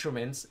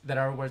instruments that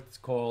are what's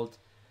called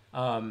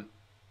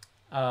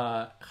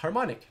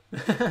harmonic,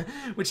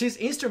 which is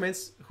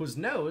instruments whose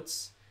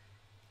notes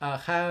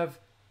have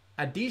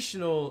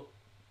additional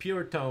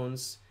pure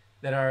tones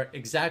that are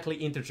exactly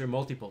integer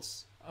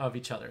multiples of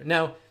each other.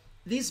 Now,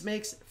 this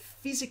makes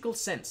physical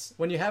sense.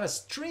 When you have a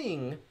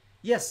string,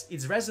 yes,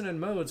 its resonant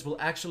modes will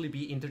actually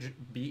be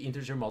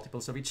integer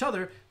multiples of each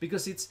other,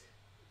 because it's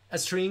a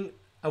string,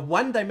 a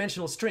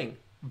one-dimensional string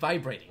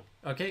vibrating.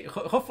 Okay,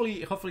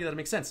 hopefully that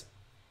makes sense.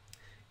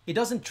 it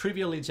doesn't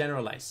trivially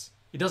generalize.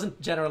 It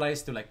doesn't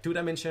generalize to like 2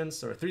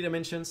 dimensions or 3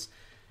 dimensions.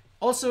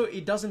 Also,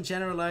 it doesn't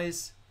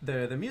generalize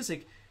the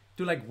music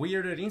to like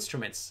weirder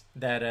instruments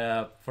that,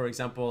 for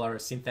example, are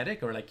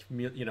synthetic, or like,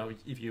 you know,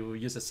 if you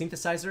use a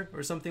synthesizer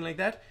or something like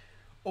that,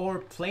 or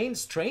plain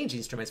strange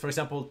instruments. For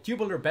example,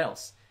 tubular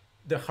bells.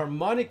 The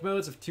harmonic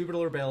modes of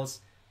tubular bells,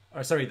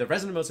 or sorry, the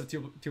resonant modes of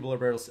tubular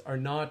bells are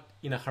not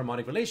in a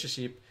harmonic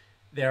relationship.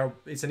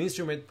 It's an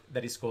instrument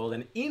that is called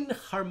an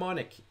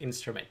inharmonic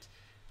instrument.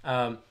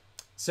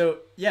 So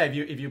yeah,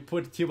 if you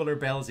put tubular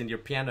bells in your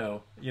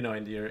piano, you know,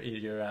 in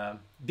your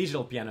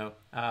digital piano,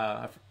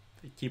 I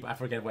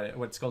forget what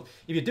it's called.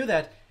 If you do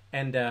that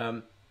and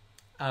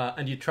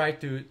you try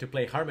to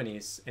play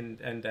harmonies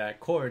and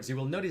chords, you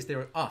will notice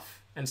they're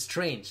off and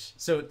strange.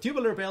 So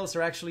tubular bells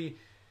are actually,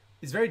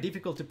 it's very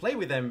difficult to play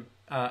with them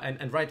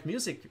and write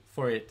music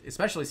for it,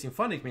 especially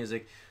symphonic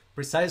music,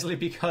 precisely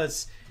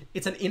because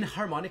it's an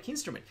inharmonic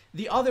instrument.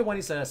 The other one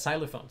is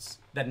xylophones,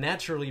 that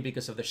naturally,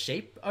 because of the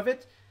shape of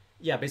it,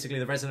 yeah, basically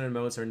the resonant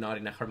modes are not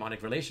in a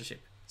harmonic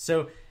relationship.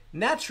 So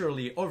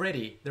naturally,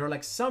 already, there are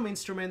like some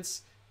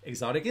instruments,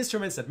 exotic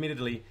instruments,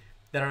 admittedly,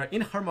 that are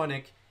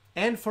inharmonic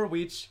and for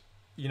which,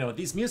 you know,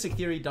 this music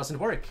theory doesn't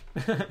work.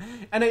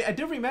 And I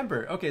do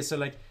remember, okay, so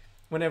like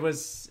when I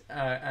was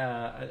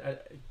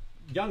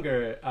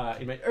younger,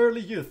 in my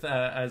early youth,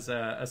 as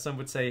some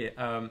would say,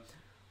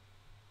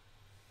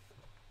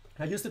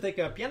 I used to take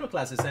piano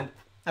classes, and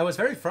I was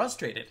very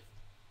frustrated,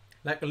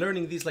 like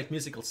learning these like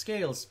musical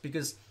scales,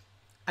 because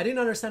I didn't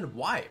understand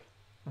why.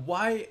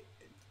 Why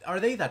are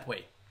they that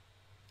way?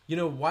 You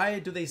know, why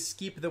do they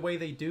skip the way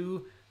they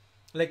do?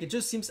 Like, it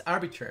just seems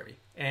arbitrary.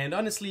 And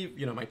honestly,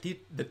 you know,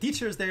 the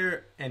teachers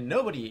there and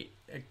nobody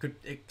could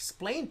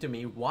explain to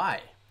me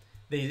why.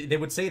 They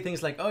would say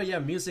things like, oh yeah,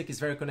 music is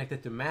very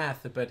connected to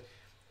math, but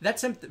that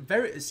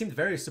seemed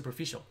very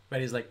superficial,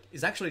 right?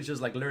 It's actually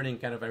just like learning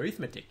kind of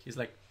arithmetic. It's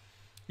like,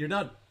 you're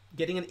not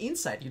getting an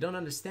insight. You don't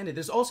understand it.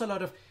 There's also a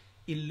lot of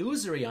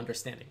illusory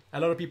understanding. A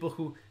lot of people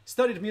who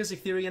studied music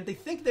theory and they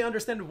think they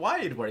understand why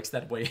it works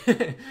that way.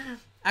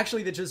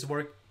 Actually, they just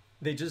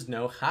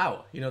know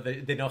how. You know,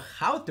 they know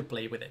how to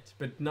play with it,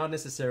 but not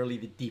necessarily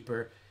the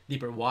deeper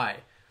why.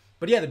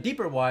 But yeah, the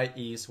deeper why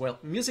is, well,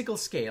 musical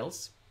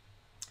scales.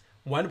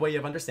 One way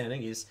of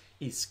understanding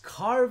is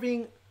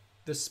carving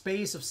the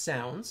space of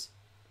sounds,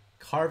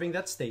 carving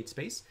that state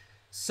space,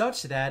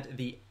 such that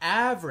the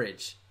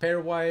average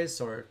pairwise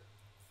or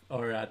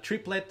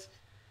triplet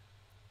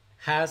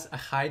has a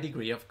high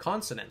degree of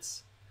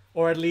consonance,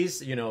 or at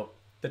least, you know,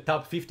 the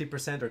top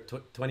 50% or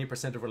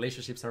 20% of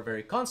relationships are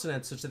very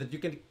consonant, such that you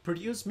can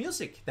produce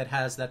music that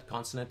has that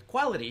consonant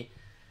quality.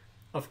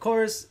 Of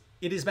course,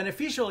 it is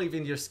beneficial if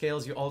in your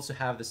scales you also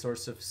have the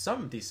source of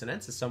some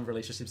dissonance, some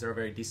relationships that are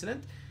very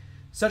dissonant,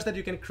 such that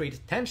you can create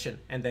tension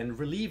and then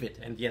relieve it.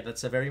 And yeah,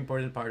 that's a very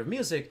important part of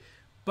music.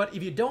 But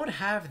if you don't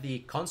have the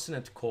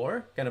consonant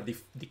core, kind of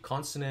the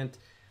consonant,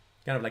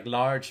 kind of like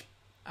large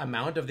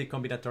amount of the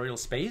combinatorial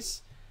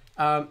space,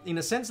 in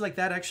a sense like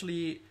that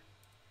actually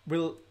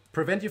will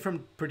prevent you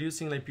from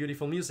producing like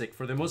beautiful music.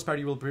 For the most part,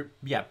 you will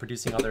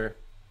producing other,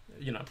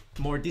 you know,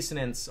 more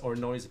dissonance or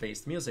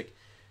noise-based music.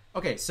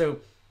 Okay, so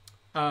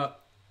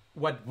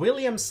what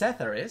William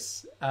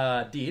Cetheris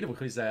did,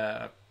 who is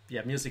a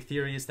music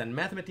theorist and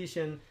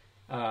mathematician,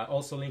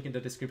 also link in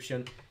the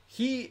description,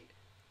 he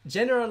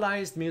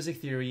generalized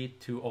music theory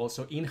to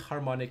also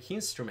inharmonic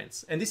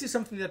instruments. And this is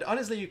something that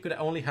honestly you could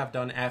only have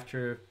done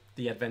after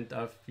the advent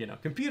of, you know,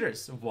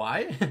 computers.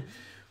 Why?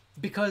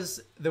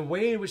 Because the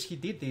way in which he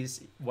did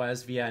this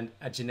was via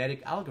a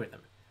genetic algorithm,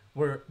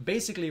 where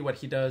basically what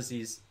he does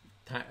is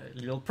a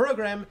little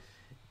program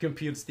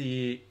computes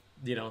the,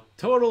 you know,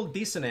 total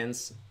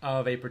dissonance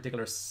of a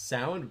particular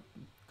sound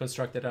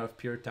constructed out of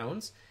pure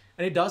tones.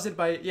 And it does it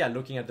by,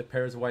 looking at the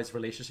pairwise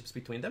relationships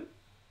between them.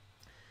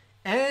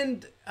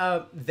 And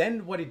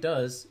then what it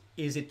does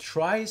is it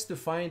tries to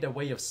find a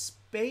way of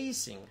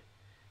spacing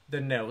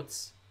the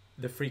notes,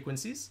 the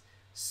frequencies,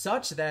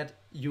 such that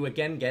you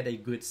again get a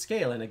good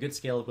scale. And a good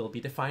scale will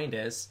be defined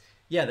as,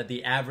 that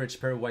the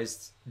average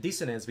pairwise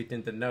dissonance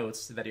between the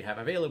notes that you have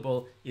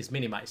available is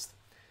minimized.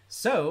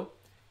 So,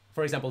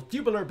 for example,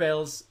 tubular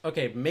bells,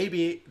 okay,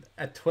 maybe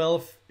a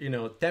 12,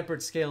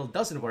 tempered scale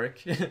doesn't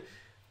work.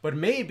 But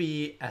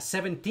maybe a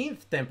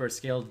 17th tempered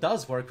scale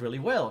does work really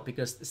well,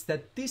 because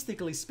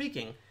statistically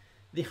speaking,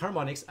 the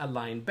harmonics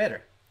align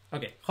better.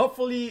 Okay,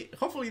 hopefully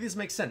this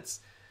makes sense.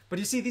 But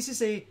you see, this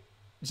is a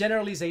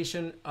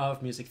generalization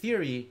of music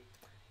theory.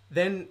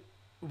 Then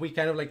we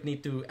kind of like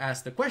need to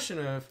ask the question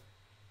of,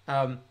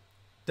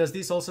 does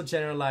this also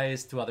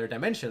generalize to other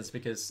dimensions?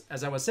 Because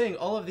as I was saying,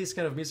 all of this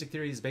kind of music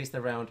theory is based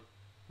around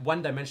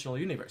one-dimensional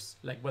universe,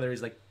 like whether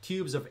it's like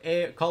tubes of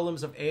air,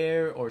 columns of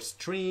air, or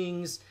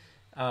strings,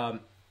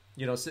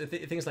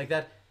 things like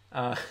that.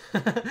 I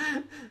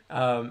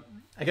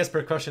guess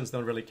percussions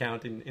don't really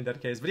count in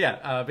that case.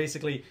 But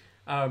basically,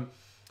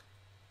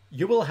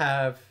 you will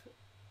have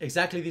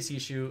exactly this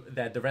issue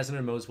that the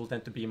resonant modes will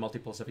tend to be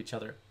multiples of each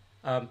other.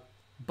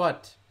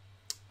 But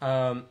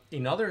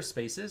in other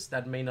spaces,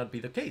 that may not be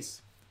the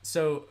case.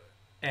 So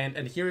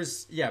And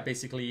here's, yeah,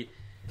 basically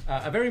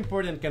a very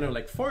important kind of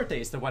like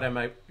foretaste of what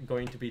I'm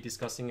going to be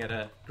discussing at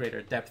a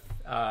greater depth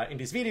in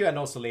this video and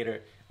also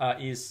later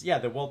is, yeah,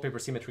 the wallpaper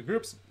symmetry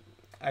groups.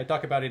 I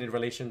talk about it in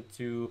relation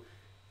to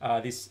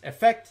this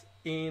effect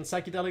in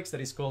psychedelics that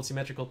is called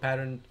symmetrical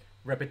pattern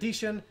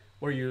repetition,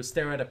 where you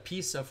stare at a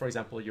piece of, for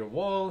example, your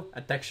wall,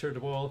 a textured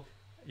wall,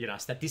 you know, a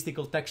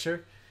statistical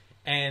texture,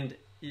 and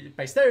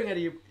by staring at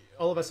it,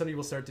 all of a sudden you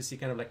will start to see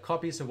kind of like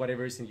copies of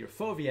whatever is in your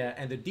fovea,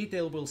 and the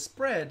detail will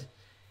spread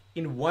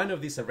in one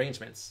of these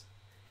arrangements.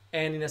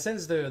 And in a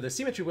sense, the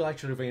symmetry will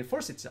actually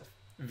reinforce itself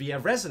via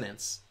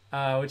resonance,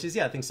 which is,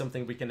 yeah, I think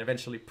something we can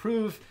eventually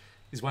prove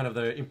is one of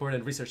the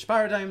important research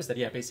paradigms that,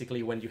 yeah,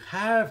 basically when you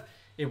have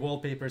a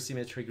wallpaper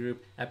symmetry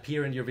group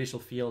appear in your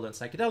visual field on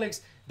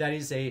psychedelics, that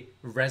is a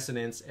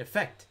resonance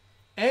effect.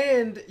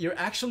 And you're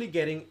actually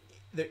getting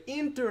the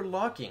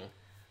interlocking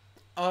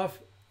of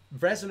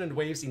resonant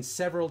waves in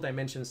several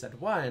dimensions at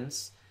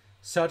once,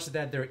 such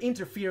that their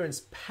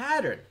interference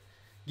pattern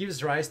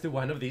gives rise to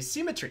one of these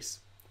symmetries.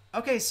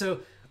 Okay,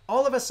 so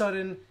all of a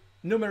sudden,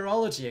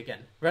 numerology again,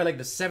 right? Like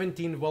the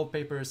 17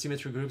 wallpaper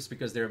symmetry groups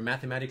because they're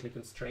mathematically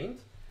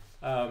constrained.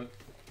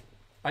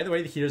 By the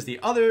way, here's the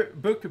other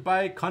book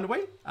by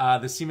Conway,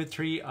 The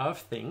Symmetry of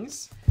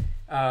Things,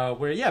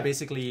 where, yeah,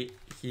 basically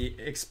he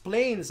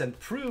explains and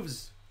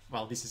proves,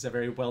 well, this is a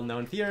very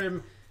well-known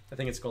theorem. I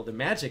think it's called the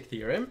magic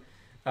theorem.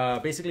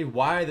 Basically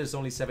why there's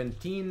only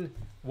 17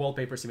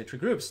 wallpaper symmetry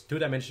groups,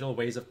 two-dimensional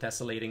ways of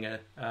tessellating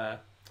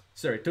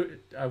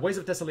ways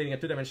of tessellating a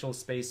two-dimensional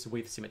space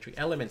with symmetry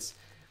elements.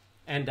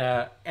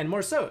 And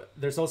more so,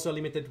 there's also a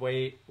limited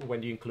way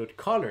when you include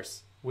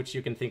colors, which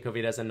you can think of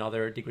it as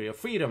another degree of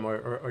freedom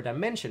or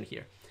dimension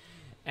here.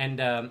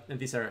 And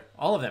these are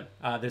all of them.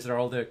 These are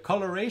all the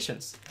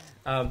colorations.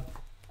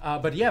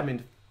 But yeah, I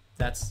mean,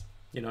 that's,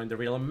 you know, in the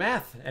realm of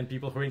math and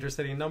people who are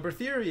interested in number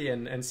theory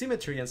and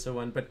symmetry and so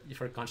on. But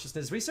for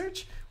consciousness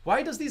research,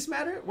 why does this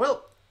matter?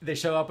 Well, they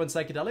show up on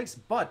psychedelics,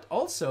 but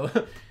also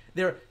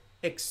they're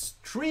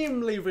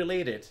extremely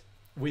related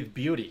with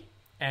beauty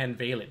and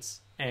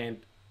valence. And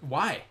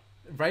why?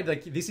 Right?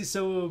 Like, this is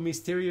so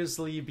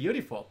mysteriously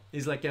beautiful.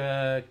 It's like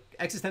a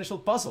existential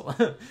puzzle.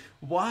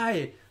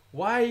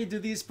 Why do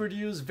these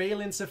produce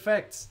valence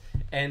effects?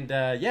 And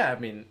yeah, I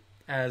mean,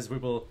 as we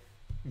will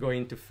go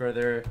into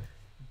further,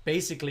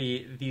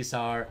 basically these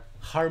are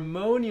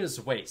harmonious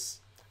ways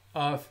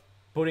of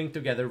putting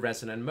together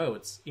resonant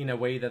modes in a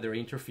way that their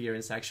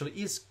interference actually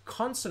is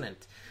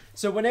consonant.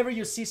 So whenever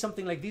you see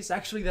something like this,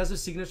 actually there's a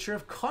signature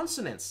of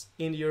consonance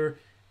in your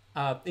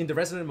in the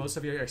resonant modes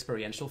of your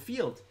experiential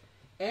field.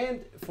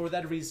 And for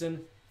that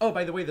reason, oh,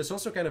 by the way, there's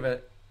also kind of a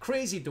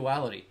crazy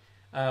duality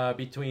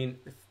between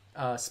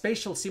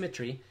spatial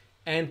symmetry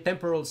and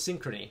temporal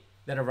synchrony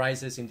that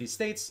arises in these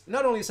states,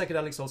 not only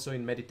psychedelics, also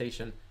in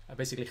meditation,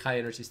 basically high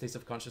energy states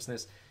of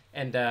consciousness.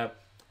 And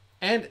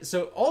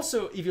so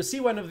also, if you see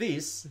one of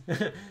these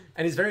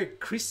and it's very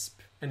crisp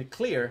and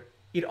clear,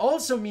 it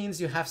also means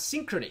you have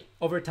synchrony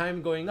over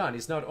time going on.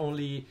 It's not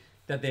only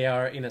that they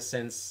are, in a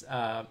sense,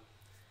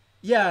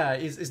 yeah,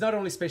 it's not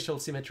only spatial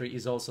symmetry,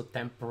 it's also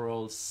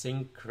temporal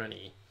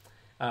synchrony.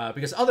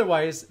 Because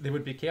otherwise they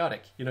would be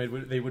chaotic. You know,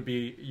 they would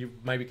be, you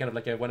might be kind of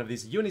like one of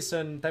these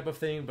unison type of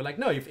thing. But like,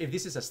 no, if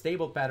this is a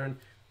stable pattern,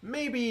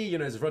 maybe, you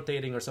know, it's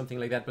rotating or something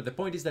like that. But the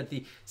point is that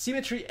the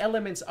symmetry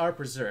elements are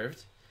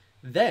preserved.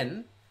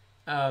 Then,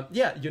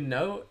 yeah, you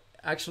know,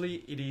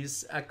 actually it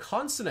is a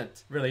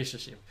consonant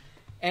relationship.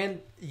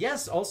 And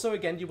yes, also,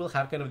 again, you will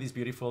have kind of these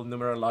beautiful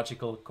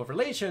numerological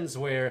correlations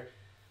where,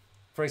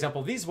 for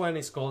example, this one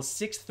is called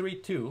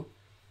 632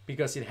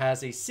 because it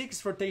has a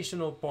 6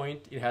 rotational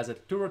point, it has a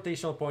 2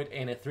 rotational point,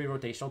 and a 3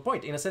 rotational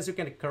point. In a sense, you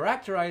can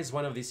characterize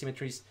one of these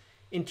symmetries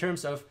in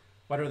terms of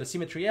what are the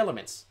symmetry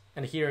elements.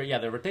 And here, yeah,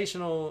 the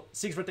rotational,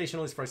 6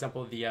 rotational is, for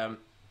example, the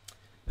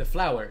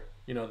flower,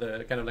 you know,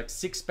 the kind of like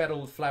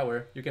 6-petaled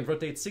flower. You can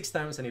rotate 6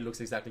 times and it looks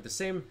exactly the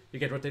same. You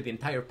can rotate the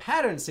entire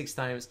pattern 6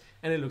 times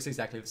and it looks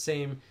exactly the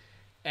same.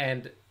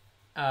 And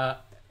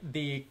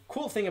the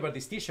cool thing about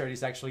this t-shirt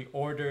is actually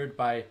ordered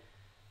by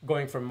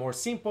going from more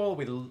simple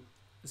with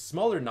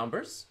smaller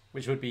numbers,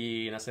 which would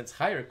be, in a sense,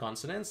 higher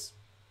consonants,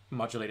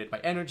 modulated by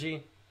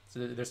energy.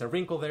 So there's a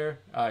wrinkle there.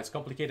 It's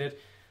complicated.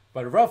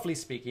 But roughly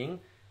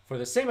speaking, for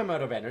the same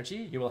amount of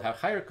energy, you will have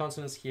higher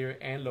consonants here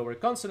and lower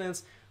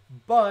consonants,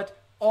 but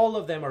all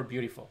of them are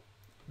beautiful.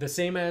 The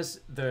same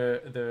as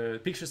the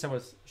pictures I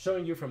was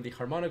showing you from the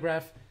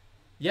harmonograph.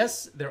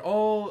 Yes, they're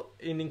all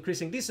in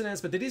increasing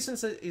dissonance, but the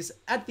dissonance is,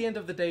 at the end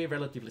of the day,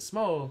 relatively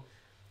small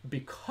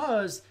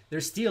because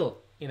they're still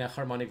in a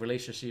harmonic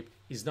relationship.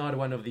 Is not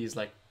one of these,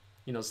 like,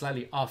 you know,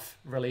 slightly off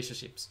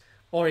relationships,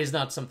 or is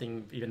not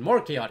something even more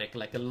chaotic,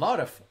 like a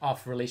lot of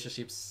off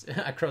relationships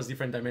across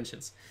different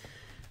dimensions.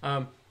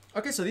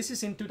 Okay, so this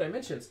is in 2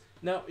 dimensions.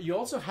 Now, you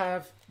also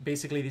have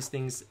basically these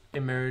things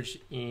emerge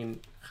in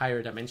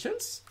higher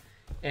dimensions.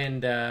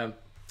 And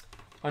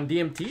on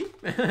DMT,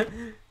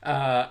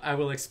 I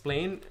will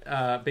explain,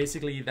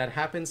 basically that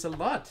happens a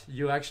lot.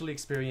 You actually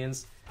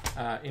experience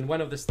in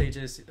one of the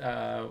stages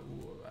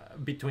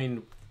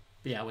between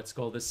yeah, what's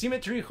called the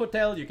Symmetry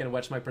Hotel. You can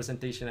watch my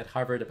presentation at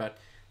Harvard about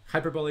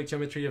hyperbolic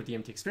geometry of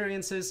DMT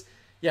experiences.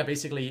 Yeah,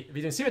 basically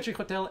between Symmetry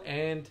Hotel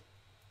and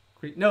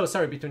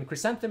between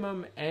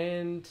Chrysanthemum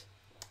and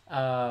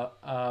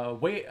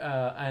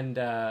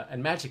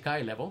Magic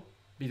Eye level.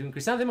 Between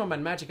Chrysanthemum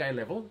and Magic Eye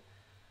level,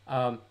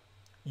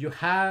 you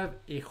have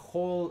a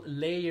whole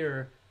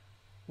layer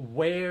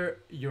where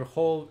your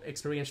whole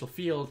experiential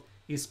field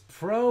is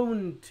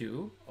prone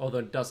to, although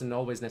it doesn't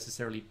always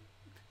necessarily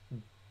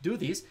do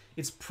this,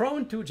 it's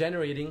prone to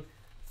generating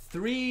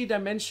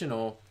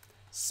three-dimensional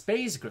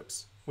space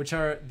groups, which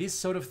are this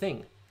sort of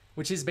thing,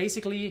 which is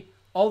basically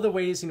all the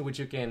ways in which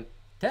you can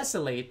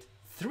tessellate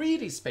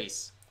 3D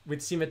space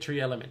with symmetry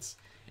elements.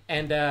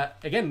 And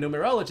again,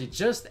 numerology,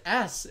 just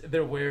as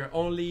there were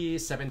only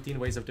 17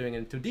 ways of doing it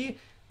in 2D,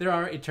 there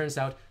are, it turns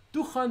out,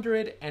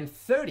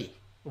 230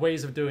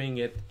 ways of doing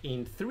it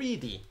in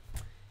 3D,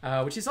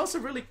 which is also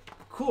really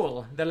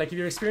cool. That like if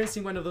you're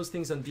experiencing one of those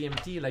things on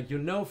DMT, like you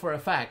know for a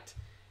fact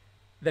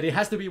that it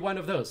has to be one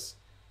of those.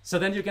 So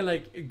then you can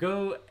like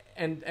go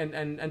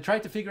and try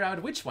to figure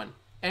out which one.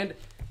 And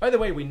by the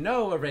way, we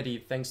know already,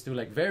 thanks to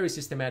like very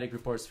systematic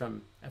reports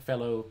from a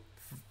fellow,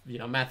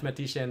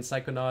 mathematician,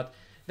 psychonaut,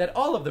 that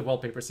all of the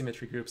wallpaper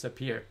symmetry groups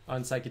appear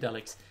on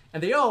psychedelics,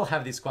 and they all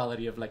have this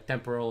quality of like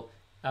temporal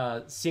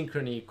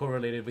synchrony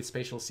correlated with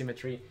spatial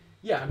symmetry.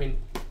 Yeah, I mean,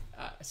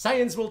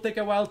 science will take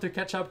a while to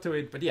catch up to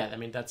it, but yeah, I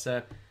mean that's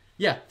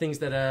things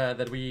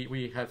that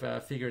we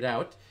have figured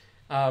out.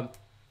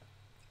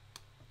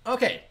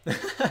 Okay,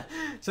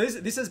 so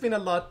this has been a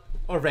lot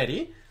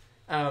already,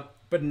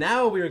 but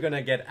now we're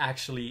gonna get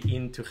actually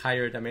into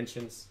higher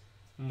dimensions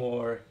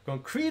more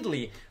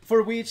concretely,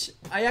 for which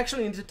I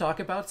actually need to talk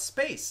about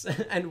space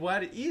and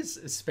what is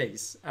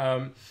space.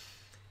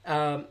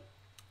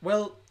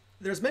 Well,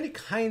 there's many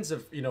kinds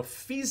of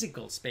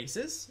physical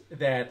spaces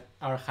that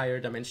are higher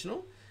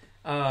dimensional.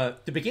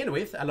 To begin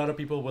with, a lot of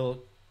people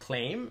will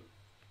claim,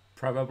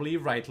 probably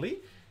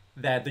rightly,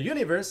 that the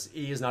universe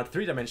is not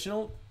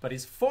three-dimensional but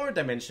is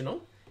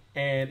four-dimensional,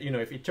 and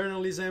if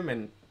eternalism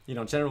and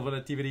general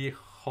relativity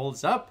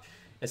holds up,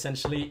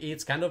 essentially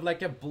it's kind of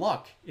like a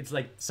block. It's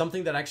like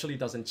something that actually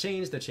doesn't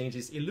change. The change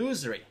is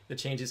illusory. The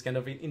change is kind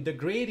of in the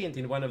gradient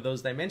in one of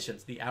those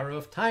dimensions, the arrow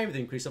of time, the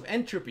increase of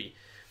entropy.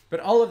 But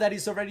all of that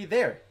is already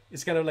there.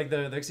 It's kind of like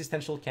the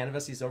existential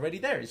canvas is already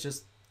there.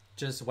 It's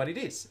just what it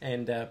is,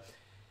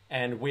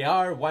 and we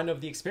are one of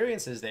the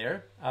experiences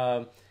there,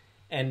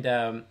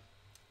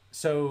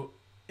 so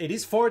it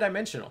is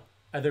four-dimensional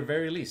at the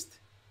very least,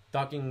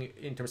 talking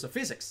in terms of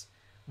physics.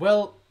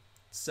 Well,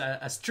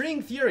 a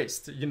string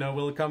theorist,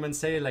 will come and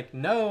say like,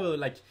 no,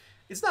 like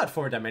it's not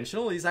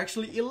four-dimensional. It's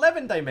actually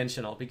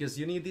 11-dimensional because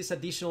you need these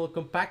additional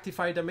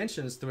compactified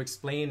dimensions to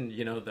explain,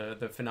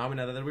 the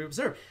phenomena that we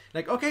observe.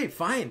 Like, okay,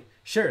 fine,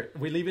 sure,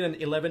 we live in an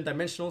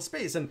 11-dimensional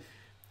space, and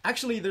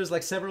actually there's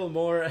like several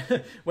more.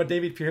 What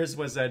David Pierce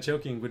was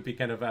joking would be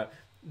kind of a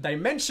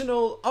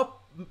dimensional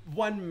up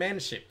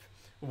one-manship,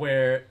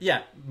 where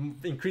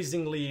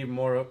increasingly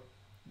more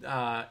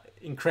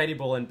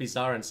incredible and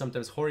bizarre and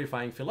sometimes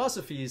horrifying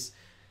philosophies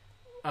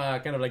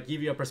kind of like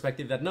give you a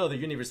perspective that no, the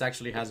universe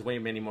actually has way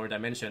many more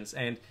dimensions,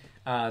 and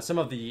some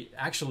of the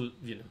actual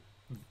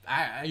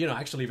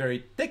actually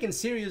very taken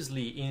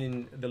seriously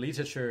in the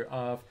literature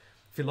of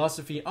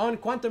philosophy on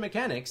quantum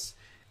mechanics.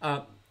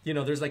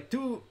 There's like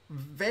two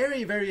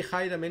very, very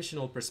high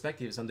dimensional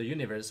perspectives on the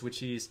universe,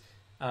 which is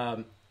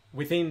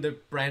within the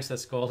branch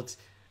that's called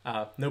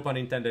no pun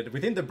intended,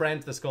 within the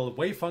branch that's called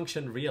wave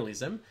function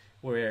realism,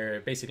 where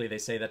basically they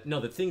say that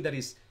no, the thing that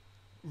is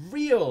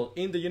real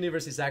in the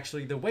universe is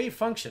actually the wave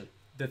function,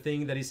 the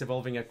thing that is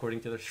evolving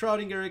according to the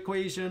Schrödinger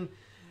equation.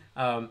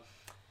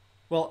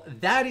 Well,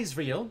 that is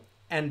real,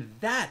 and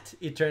that,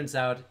 it turns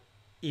out,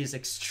 is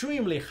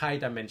extremely high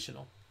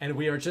dimensional, and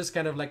we are just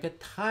kind of like a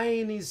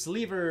tiny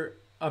sliver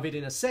of it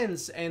in a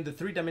sense, and the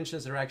three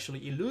dimensions are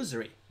actually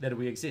illusory that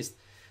we exist.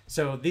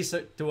 So these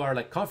two are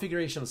like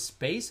configuration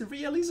space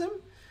realism.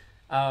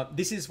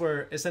 This is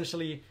where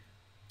essentially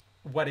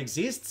what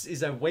exists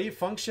is a wave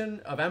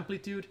function of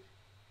amplitude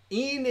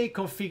in a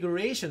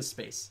configuration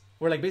space,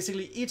 where like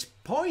basically each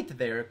point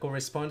there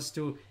corresponds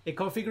to a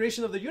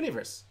configuration of the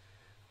universe.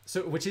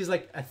 So which is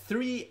like a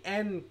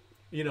 3n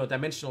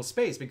dimensional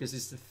space, because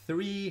it's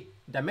 3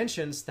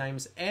 dimensions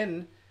times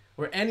n,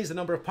 where n is the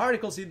number of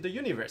particles in the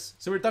universe.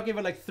 So we're talking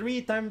about like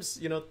 3 times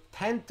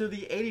 10 to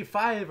the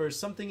 85 or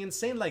something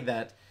insane like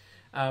that.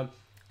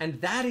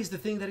 And that is the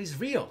thing that is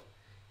real.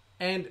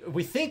 And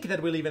we think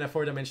that we live in a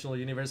 4-dimensional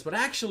universe, but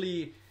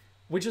actually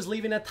we just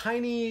live in a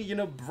tiny,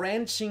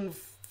 branching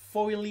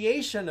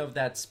foliation of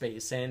that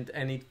space, and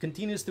it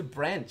continues to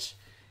branch.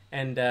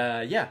 And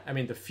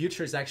the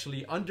future is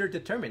actually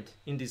underdetermined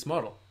in this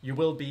model. You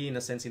will be, in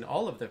a sense, in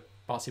all of the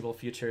possible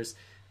futures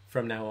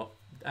from now,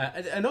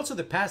 and also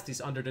the past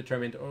is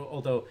underdetermined,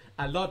 although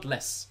a lot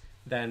less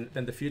than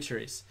the future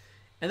is.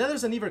 And then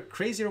there's an even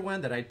crazier one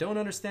that I don't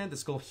understand.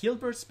 That's called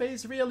Hilbert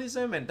space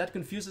realism, and that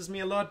confuses me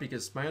a lot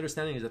because my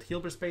understanding is that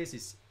Hilbert space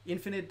is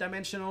infinite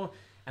dimensional,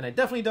 and I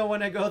definitely don't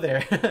want to go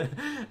there.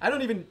 I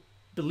don't even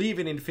believe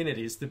in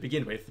infinities to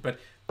begin with. But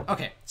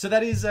okay, so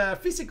that is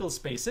physical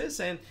spaces,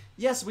 and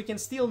yes, we can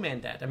still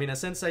man that. I mean, in a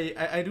sense,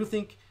 I do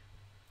think,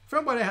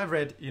 from what I have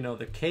read,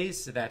 the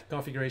case that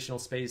configurational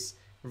space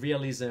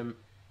realism,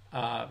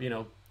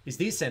 is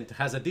decent,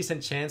 has a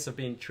decent chance of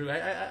being true.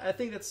 I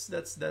think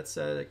that's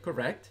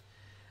correct.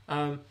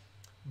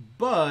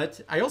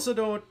 But I also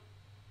don't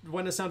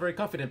want to sound very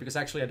confident, because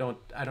actually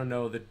I don't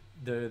know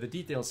the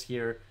details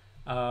here.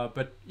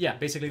 But yeah,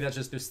 basically that's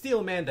just to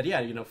still man that,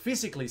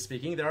 physically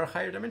speaking, there are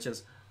higher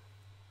dimensions.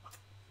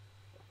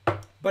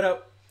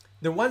 But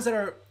the ones that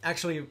are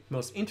actually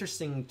most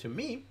interesting to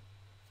me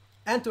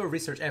and to our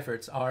research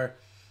efforts are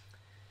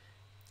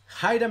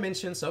high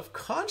dimensions of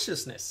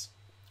consciousness.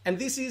 And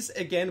this is,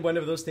 again, one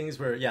of those things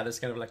where, there's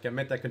kind of like a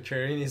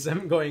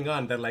meta-contrarianism going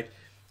on, that like,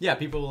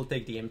 people will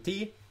take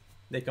DMT,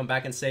 they come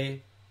back and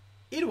say,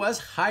 it was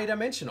high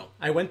dimensional.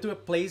 I went to a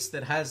place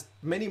that has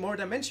many more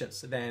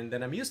dimensions than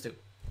I'm used to.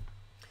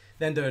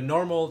 Then the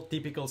normal,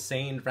 typical,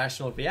 sane,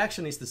 rational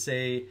reaction is to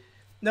say,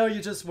 no,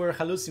 you just were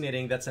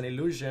hallucinating. That's an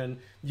illusion.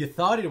 You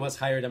thought it was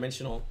higher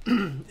dimensional.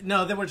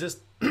 No, they were just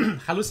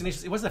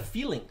hallucinations. It was a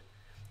feeling.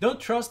 Don't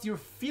trust your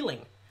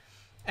feeling.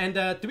 And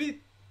to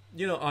be,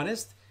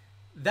 honest,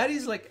 that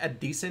is like a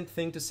decent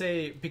thing to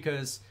say,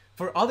 because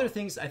for other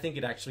things, I think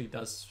it actually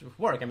does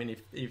work. I mean,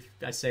 if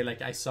I say,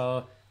 like, I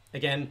saw,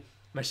 again,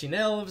 machine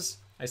elves,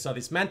 I saw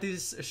this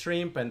mantis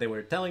shrimp, and they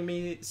were telling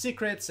me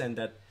secrets, and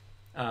that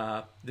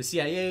the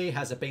CIA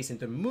has a base in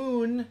the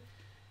moon,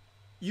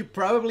 you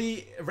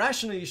probably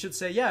rationally should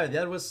say,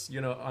 that was,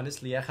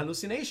 honestly a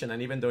hallucination.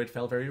 And even though it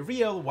felt very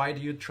real, why do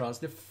you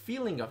trust the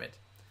feeling of it?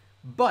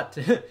 But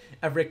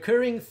a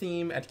recurring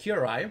theme at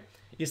QRI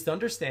is to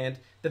understand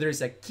that there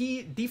is a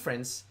key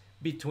difference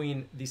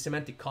between the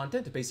semantic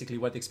content, basically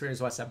what the experience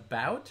was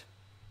about,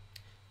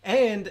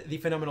 and the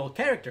phenomenal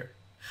character,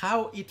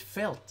 how it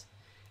felt.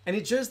 And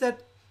it's just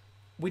that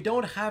we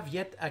don't have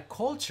yet a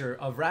culture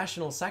of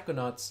rational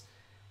psychonauts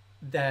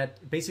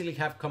that basically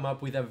have come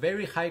up with a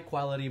very high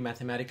quality,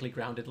 mathematically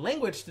grounded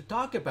language to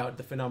talk about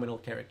the phenomenal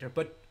character.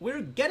 But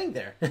we're getting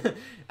there.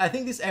 I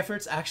think these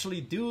efforts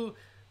actually do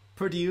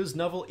produce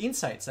novel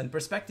insights and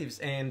perspectives.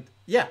 And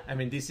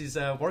this is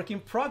a work in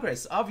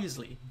progress,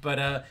 obviously.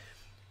 But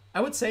I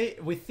would say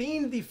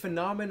within the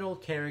phenomenal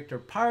character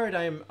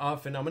paradigm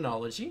of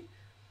phenomenology,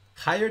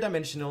 higher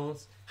dimensional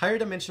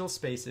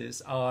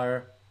spaces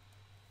are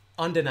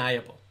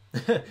undeniable.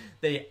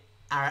 They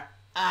are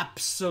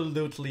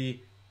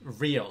absolutely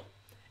real.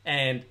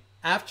 And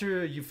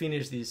after you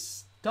finish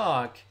this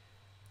talk,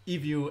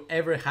 if you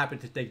ever happen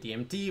to take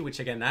DMT, which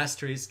again,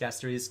 asterisk,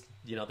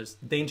 there's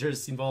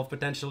dangers involved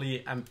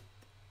potentially.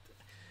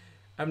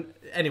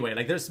 Anyway,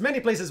 like there's many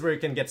places where you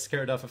can get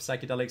scared off of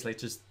psychedelics. Like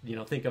just,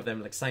 think of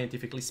them like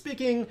scientifically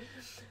speaking.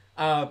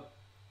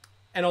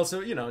 And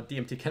also,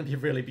 DMT can be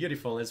really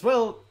beautiful as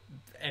well.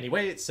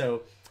 Anyway,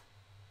 so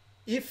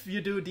if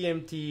you do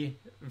DMT,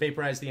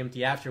 vaporize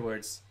DMT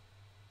afterwards,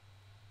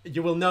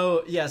 you will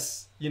know,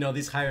 yes,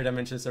 these higher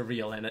dimensions are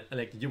real, and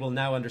like you will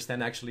now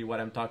understand actually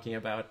what I'm talking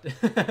about.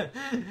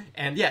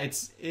 And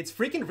it's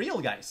freaking real,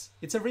 guys.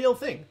 It's a real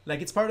thing.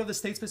 Like it's part of the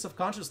state space of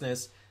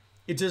consciousness.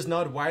 It's just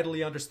not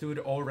widely understood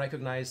or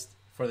recognized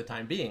for the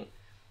time being.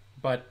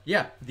 But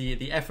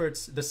the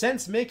efforts, the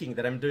sense making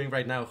that I'm doing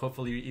right now,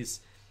 hopefully is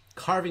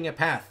carving a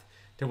path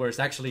towards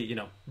actually,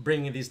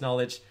 bringing this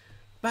knowledge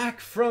back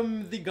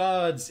from the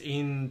gods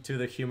into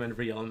the human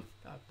realm.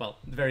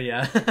 Very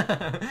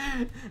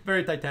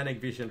very Titanic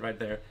vision right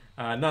there.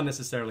 Not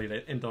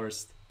necessarily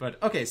endorsed,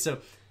 but okay. So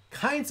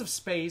kinds of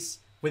space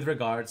with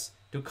regards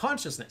to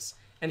consciousness,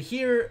 and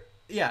here,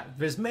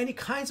 there's many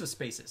kinds of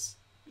spaces.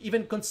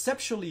 Even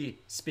conceptually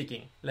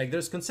speaking, like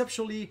there's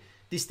conceptually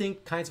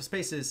distinct kinds of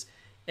spaces,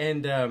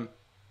 and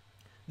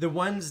the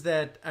ones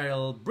that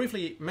I'll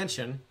briefly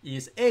mention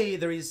is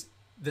there is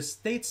the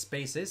state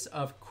spaces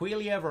of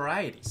qualia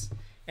varieties,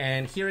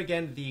 and here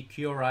again the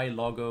QRI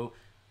logo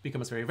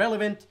becomes very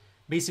relevant.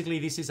 Basically,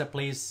 this is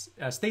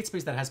a state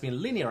space that has been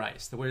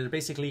linearized, where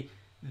basically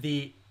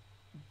the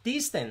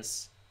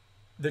distance,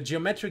 the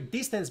geometric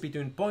distance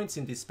between points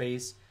in this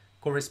space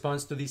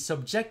corresponds to the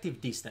subjective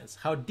distance,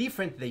 how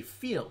different they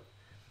feel.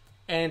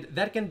 And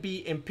that can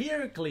be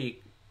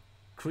empirically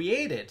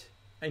created,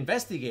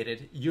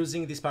 investigated,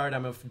 using this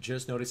paradigm of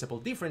just noticeable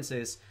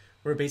differences,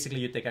 where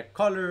basically you take a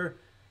color,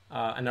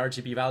 an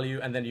RGB value,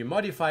 and then you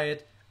modify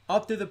it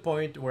up to the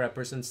point where a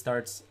person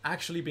starts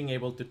actually being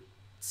able to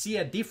see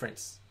a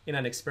difference in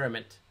an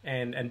experiment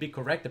and be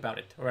correct about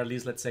it, or at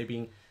least let's say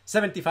being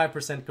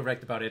 75%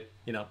 correct about it.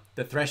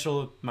 The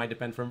threshold might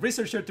depend from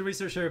researcher to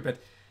researcher, but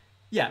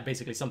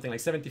basically something like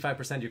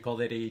 75%, you call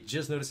that a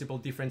just noticeable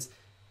difference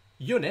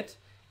unit,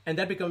 and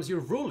that becomes your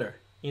ruler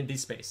in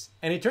this space.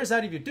 And it turns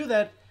out if you do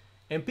that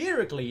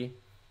empirically,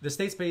 the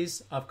state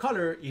space of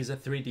color is a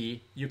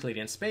 3D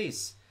Euclidean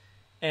space.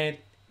 And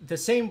the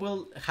same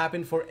will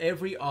happen for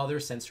every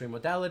other sensory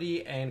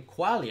modality and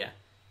qualia.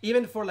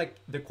 Even for like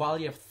the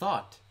quality of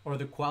thought or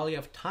the quality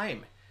of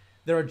time,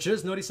 there are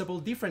just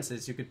noticeable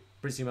differences you could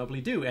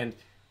presumably do. And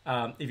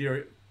if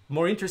you're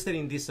more interested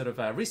in this sort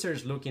of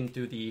research, look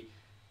into the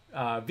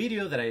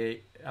video that I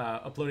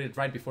uploaded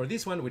right before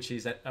this one, which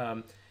is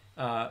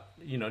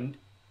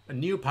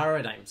new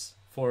paradigms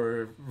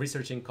for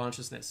researching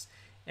consciousness.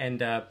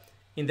 And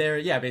in there,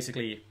 yeah,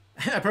 basically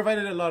I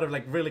provided a lot of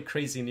like really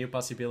crazy new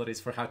possibilities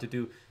for how to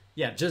do,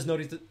 yeah, just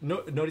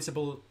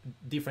noticeable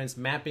difference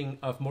mapping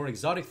of more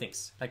exotic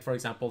things, like for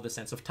example the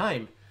sense of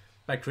time,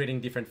 by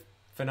creating different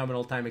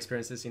phenomenal time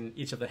experiences in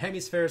each of the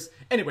hemispheres.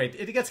 Anyway,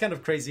 it gets kind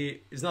of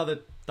crazy. It's not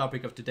the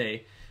topic of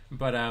today,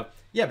 but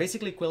yeah,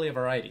 basically qualia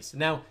varieties.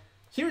 Now,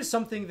 here's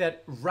something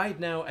that right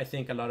now I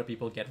think a lot of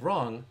people get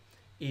wrong,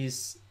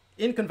 is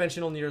in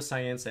conventional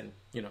neuroscience and,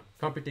 you know,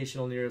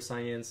 computational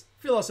neuroscience,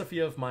 philosophy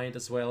of mind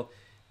as well,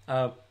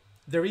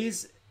 there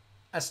is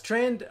a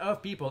strand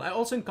of people,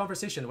 also in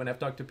conversation when I've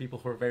talked to people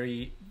who are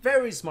very,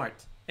 very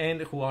smart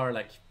and who are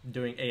like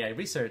doing AI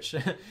research,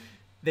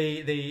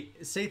 they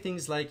say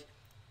things like,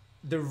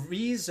 the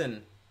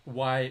reason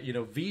why, you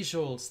know,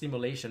 visual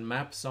stimulation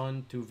maps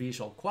on to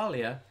visual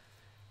qualia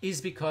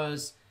is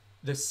because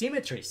the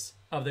symmetries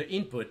of the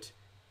input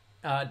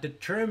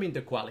determine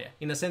the qualia.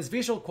 In a sense,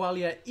 visual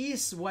qualia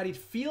is what it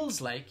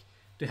feels like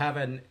to have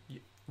an,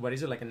 what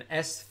is it, like an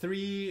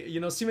S3, you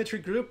know, symmetry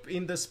group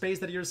in the space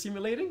that you're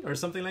simulating or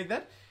something like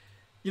that.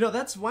 You know,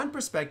 that's one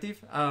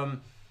perspective.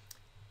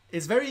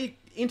 It's very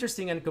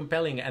interesting and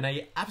compelling, and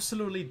I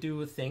absolutely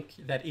do think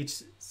that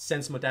each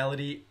sense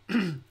modality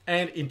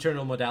and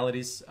internal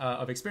modalities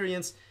of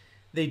experience,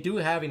 they do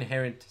have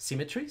inherent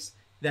symmetries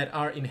that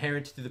are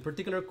inherent to the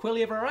particular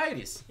qualia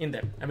varieties in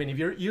them. I mean, if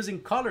you're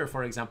using color,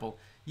 for example,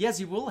 yes,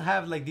 you will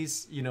have like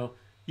this, you know,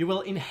 you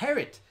will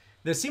inherit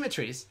the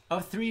symmetries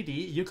of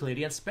 3D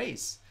Euclidean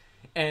space.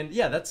 And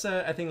yeah, that's,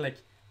 I think, like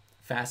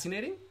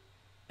fascinating.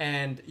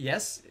 And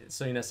yes,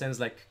 so in a sense,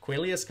 like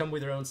qualias come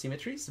with their own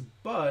symmetries,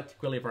 but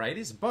qualia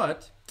varieties,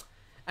 but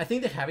I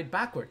think they have it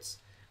backwards.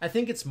 I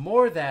think it's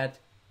more that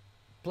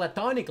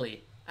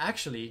platonically,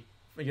 actually,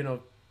 you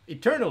know,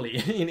 eternally,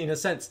 in a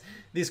sense,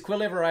 these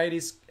qualia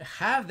varieties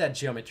have that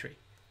geometry.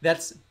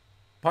 That's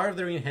part of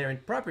their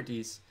inherent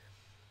properties.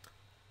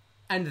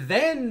 And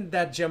then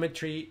that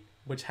geometry,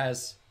 which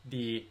has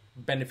the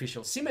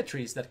beneficial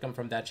symmetries that come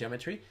from that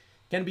geometry,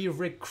 can be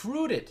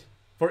recruited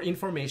for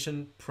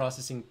information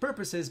processing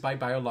purposes by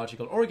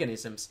biological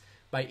organisms,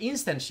 by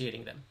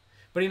instantiating them.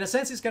 But in a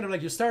sense, it's kind of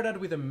like you start out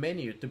with a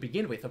menu to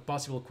begin with of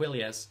possible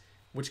qualias,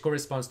 which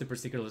corresponds to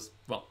particular,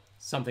 well,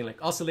 something like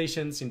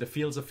oscillations in the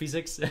fields of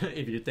physics,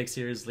 if you take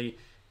seriously,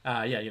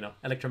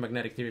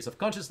 electromagnetic theories of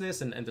consciousness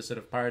and the sort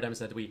of paradigms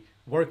that we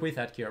work with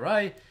at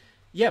QRI.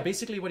 Yeah,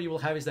 basically what you will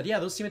have is that, yeah,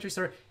 those symmetries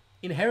are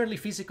inherently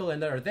physical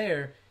and are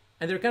there,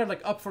 and they're kind of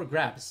like up for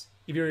grabs.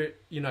 If you're,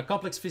 you know, a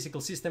complex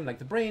physical system like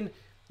the brain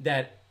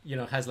that, you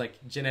know, has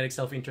like genetic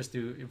self-interest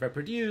to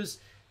reproduce,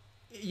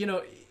 you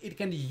know, it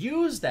can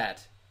use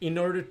that in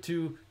order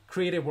to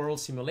create a world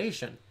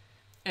simulation.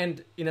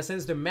 And in a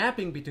sense, the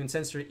mapping between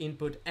sensory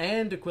input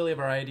and the qualia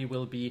variety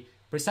will be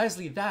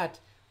precisely that,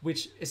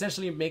 which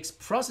essentially makes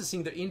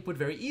processing the input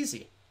very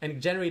easy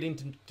and generating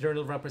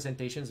internal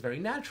representations very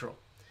natural.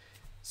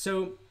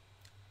 So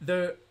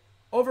the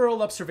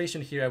overall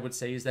observation here, I would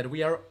say, is that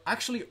we are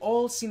actually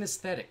all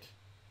synesthetic.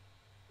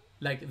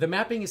 Like, the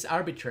mapping is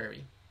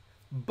arbitrary,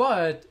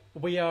 but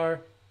we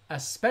are a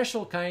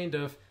special kind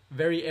of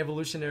very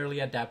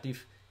evolutionarily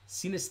adaptive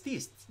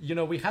synesthete. You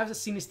know, we have a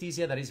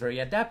synesthesia that is very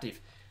adaptive.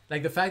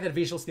 Like the fact that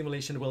visual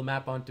stimulation will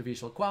map onto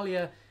visual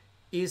qualia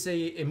is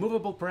a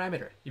movable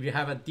parameter. If you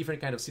have a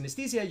different kind of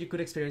synesthesia, you could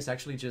experience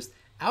actually just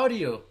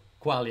audio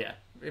qualia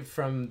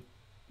from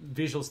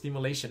visual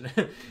stimulation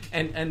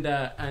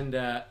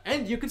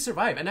and you could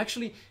survive. And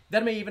actually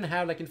that may even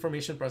have like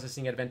information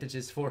processing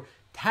advantages for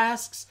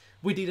tasks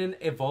we didn't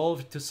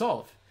evolve to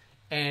solve.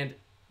 And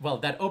well,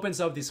 that opens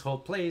up this whole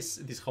place,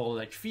 this whole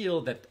like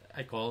field that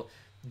I call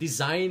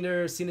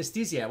designer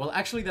synesthesia. Well,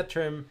 actually that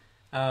term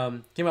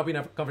came up in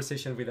a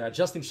conversation with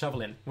Justin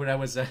Chauvelin, where I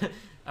was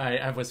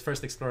I was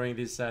first exploring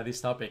this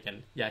topic,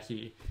 and yeah,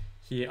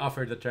 he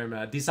offered the term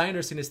designer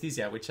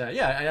synesthesia, which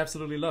yeah, I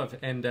absolutely love.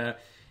 And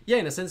yeah,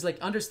 in a sense, like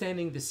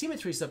understanding the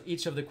symmetries of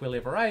each of the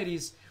qualia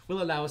varieties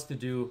will allow us to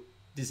do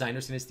designer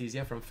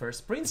synesthesia from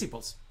first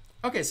principles.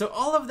 Okay, so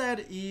all of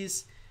that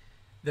is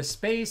the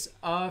space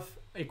of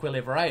a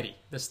qualia variety,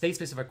 the state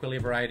space of a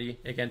qualia variety.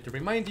 Again, to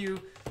remind you,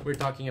 we're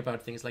talking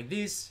about things like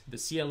this, the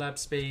CLAB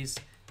space,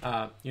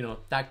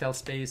 tactile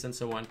space, and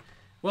so on.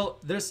 Well,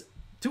 there's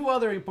two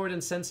other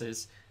important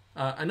senses.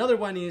 Another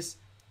one is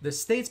the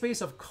state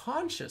space of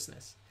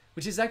consciousness,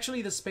 which is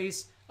actually the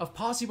space of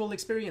possible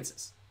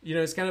experiences. You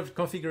know, it's kind of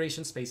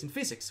configuration space in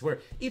physics, where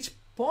each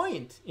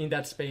point in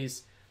that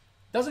space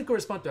doesn't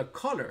correspond to a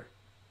color.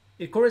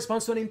 It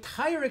corresponds to an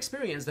entire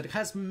experience that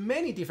has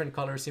many different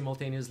colors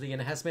simultaneously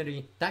and has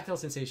many tactile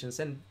sensations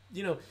and,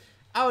 you know,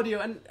 audio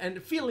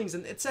and feelings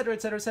and et cetera,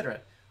 et cetera, et cetera.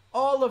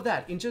 All of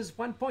that in just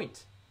one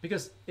point.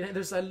 Because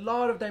there's a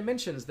lot of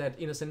dimensions that,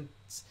 in a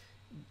sense,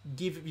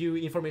 give you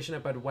information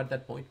about what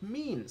that point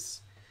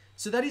means.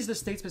 So that is the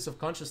state space of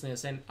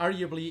consciousness, and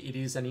arguably it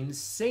is an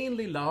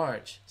insanely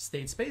large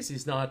state space.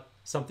 It's not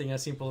something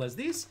as simple as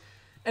this.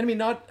 And I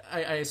mean,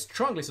 I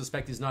strongly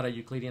suspect it's not a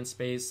Euclidean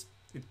space.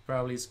 it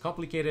probably is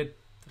complicated,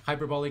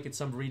 hyperbolic in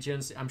some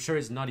regions. I'm sure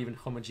it's not even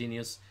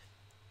homogeneous.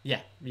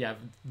 Yeah,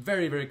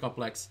 very, very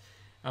complex.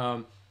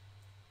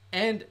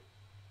 And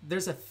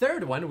there's a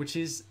third one, which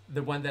is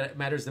the one that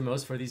matters the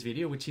most for this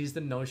video, which is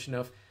the notion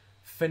of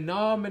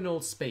phenomenal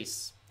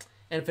space.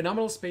 And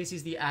phenomenal space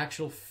is the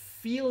actual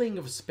feeling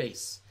of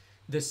space,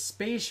 the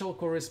spatial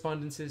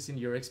correspondences in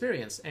your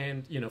experience.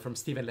 And, you know, from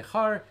Stephen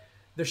Lehar,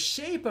 the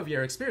shape of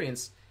your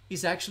experience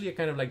is actually a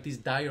kind of like this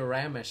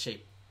diorama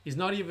shape. It's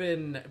not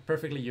even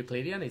perfectly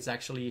Euclidean. It's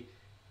actually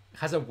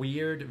has a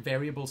weird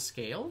variable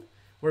scale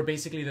where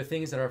basically the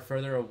things that are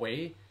further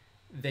away,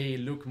 they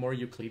look more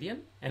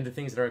Euclidean, and the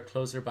things that are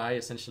closer by,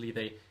 essentially,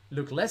 they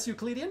look less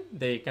Euclidean.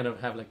 They kind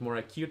of have like more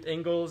acute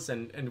angles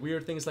and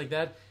weird things like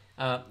that.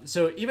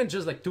 So even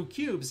just like two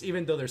cubes,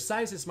 even though their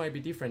sizes might be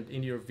different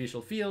in your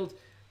visual field,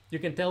 you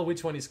can tell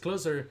which one is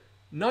closer,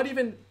 not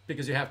even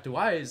because you have two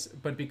eyes,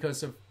 but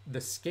because of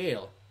the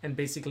scale and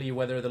basically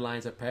whether the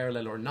lines are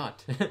parallel or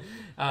not,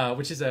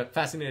 which is a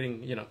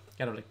fascinating, you know,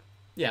 kind of like,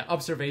 yeah,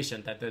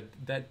 observation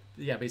that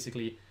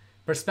basically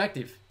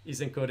perspective is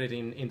encoded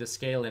in the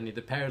scale and in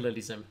the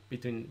parallelism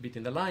between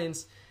the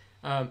lines.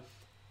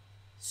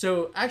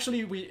 So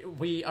actually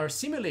we are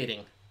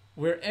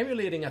we're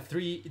emulating a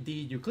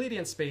 3D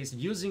Euclidean space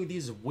using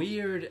this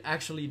weird,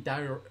 actually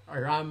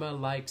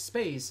diorama-like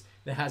space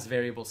that has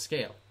variable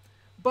scale.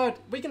 But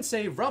we can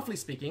say, roughly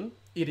speaking,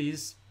 it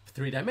is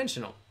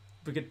 3-dimensional.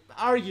 We could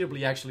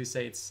arguably actually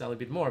say it's a little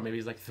bit more. Maybe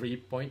it's like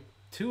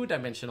 3.2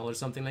 dimensional or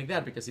something like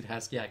that, because it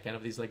has, yeah, kind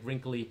of this like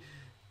wrinkly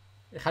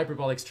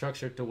hyperbolic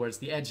structure towards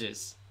the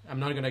edges. I'm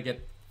not going to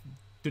get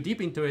too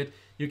deep into it.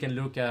 You can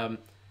look,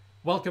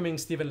 Welcoming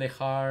Stephen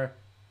Lehar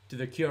to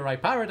the QRI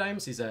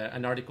Paradigms is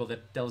an article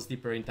that delves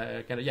deeper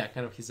into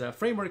kind of his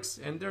frameworks,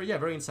 and they're, yeah,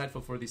 very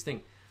insightful for this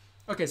thing.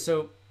 Okay,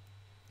 so,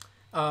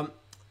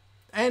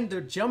 and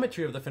the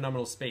geometry of the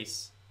phenomenal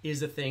space is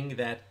the thing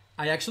that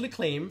I actually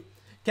claim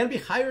can be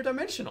higher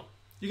dimensional.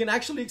 You can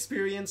actually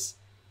experience,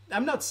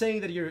 I'm not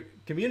saying that you're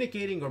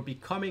communicating or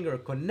becoming or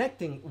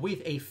connecting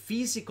with a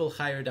physical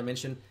higher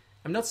dimension.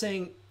 I'm not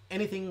saying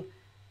anything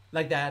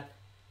like that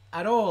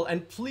at all.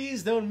 And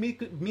please don't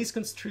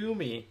misconstrue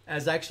me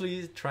as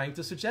actually trying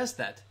to suggest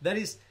that. That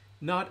is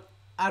not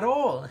at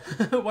all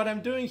what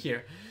I'm doing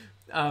here.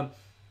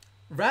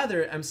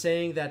 Rather, I'm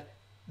saying that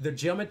the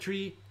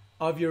geometry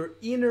of your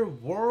inner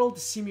world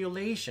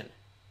simulation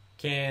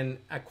can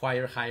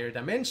acquire higher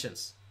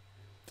dimensions,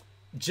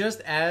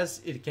 just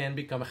as it can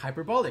become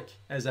hyperbolic,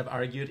 as I've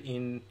argued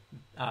in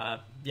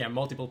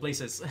multiple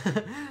places.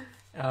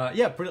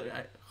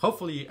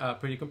 Hopefully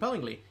pretty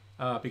compellingly,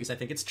 because I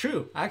think it's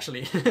true,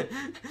 actually.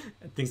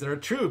 Things that are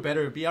true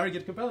better be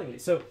argued compellingly.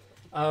 So,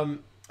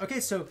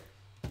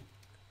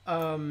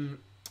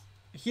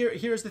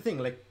 here's the thing,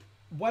 like,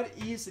 what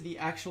is the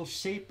actual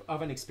shape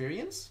of an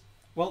experience?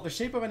 Well, the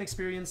shape of an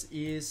experience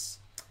is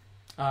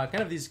kind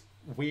of this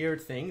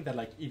weird thing that,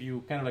 like, if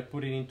you kind of like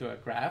put it into a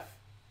graph,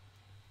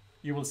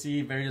 you will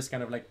see various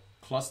kind of like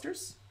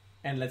clusters.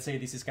 And let's say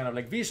this is kind of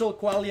like visual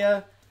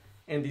qualia,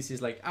 and this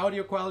is like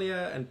audio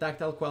qualia and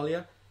tactile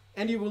qualia.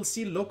 And you will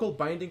see local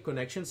binding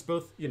connections,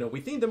 both, you know,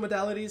 within the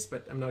modalities,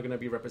 but I'm not going to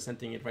be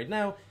representing it right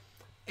now,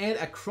 and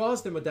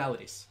across the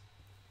modalities.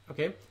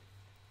 Okay.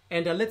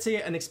 And let's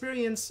say an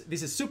experience,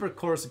 this is super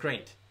coarse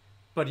grained,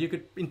 but you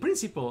could, in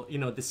principle, you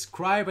know,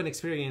 describe an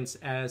experience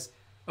as,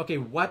 okay,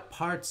 what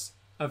parts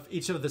of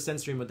each of the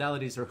sensory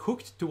modalities are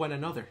hooked to one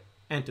another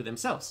and to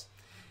themselves.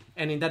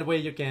 And in that way,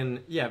 you can,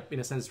 yeah, in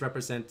a sense,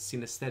 represent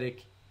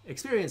synesthetic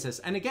experiences.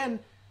 And again,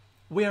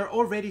 we are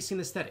already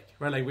synesthetic,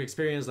 right? Like we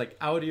experience like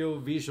audio,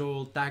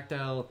 visual,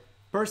 tactile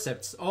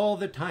percepts all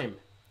the time,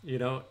 you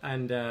know,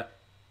 and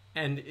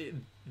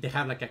they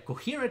have like a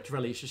coherent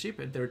relationship,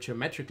 and they're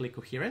geometrically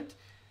coherent.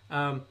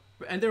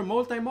 And they're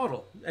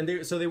multimodal,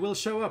 and so they will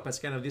show up as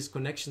kind of these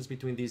connections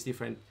between these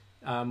different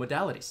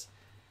modalities.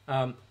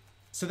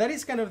 So that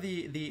is kind of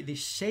the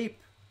shape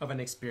of an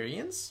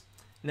experience.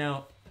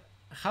 Now,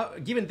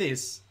 given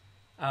this,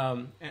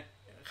 how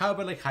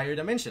about like higher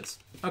dimensions?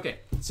 Okay,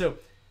 so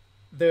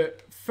the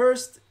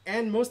first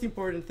and most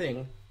important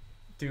thing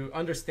to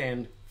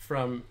understand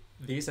from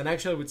this, and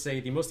actually I would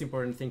say the most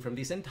important thing from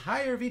this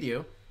entire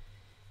video,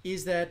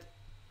 is that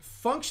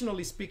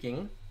functionally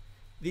speaking,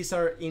 these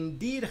are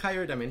indeed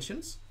higher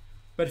dimensions,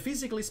 but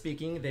physically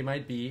speaking, they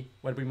might be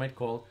what we might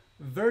call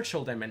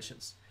virtual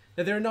dimensions.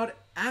 That they're not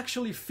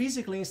actually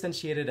physically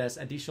instantiated as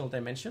additional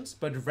dimensions,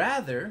 but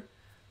rather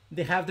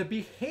they have the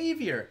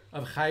behavior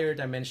of higher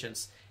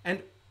dimensions.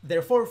 And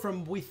therefore,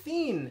 from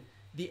within,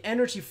 the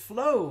energy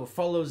flow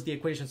follows the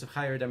equations of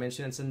higher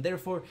dimensions, and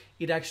therefore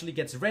it actually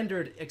gets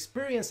rendered,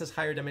 experienced as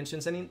higher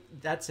dimensions. And in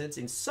that sense,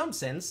 in some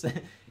sense,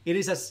 it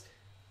is as,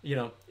 you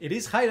know, it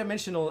is high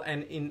dimensional,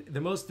 and in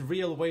the most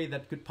real way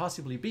that could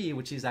possibly be,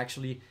 which is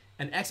actually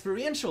an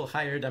experiential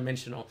higher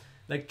dimensional,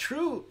 like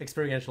true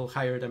experiential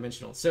higher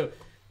dimensional. So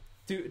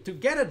to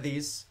get at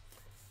this,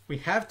 we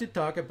have to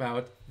talk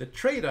about the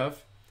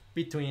trade-off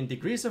between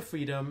degrees of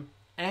freedom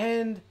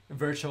and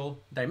virtual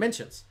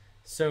dimensions.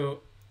 So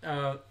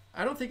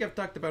I don't think I've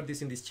talked about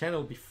this in this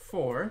channel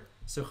before,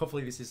 so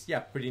hopefully this is, yeah,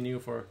 pretty new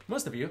for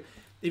most of you.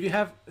 If you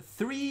have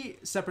 3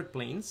 separate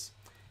planes,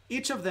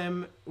 each of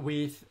them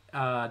with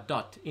a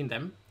dot in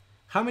them,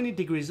 how many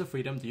degrees of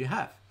freedom do you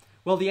have?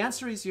 Well, the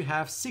answer is you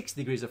have 6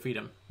 degrees of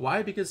freedom.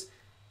 Why? Because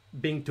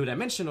being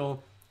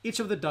 2-dimensional, each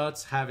of the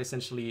dots have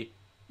essentially,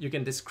 you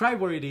can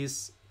describe where it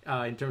is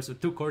in terms of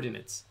 2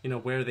 coordinates,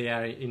 where they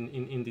are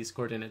in these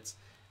coordinates.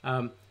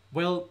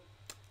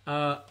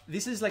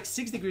 This is like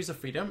 6 degrees of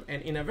freedom,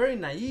 and in a very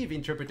naive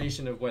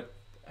interpretation of what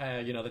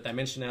the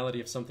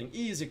dimensionality of something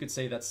is, you could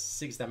say that's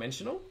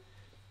 6-dimensional,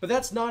 but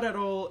that's not at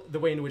all the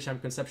way in which I'm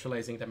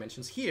conceptualizing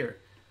dimensions here.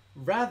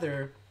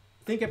 Rather,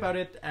 think about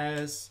it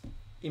as,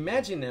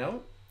 imagine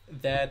now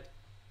that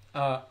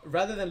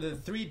rather than the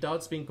 3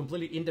 dots being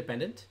completely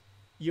independent,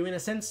 you in a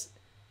sense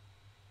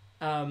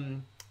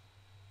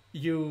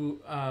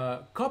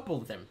couple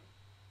them,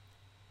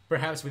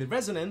 perhaps with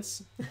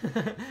resonance.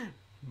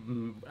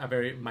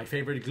 My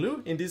favorite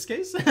glue in this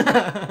case.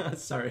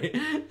 Sorry,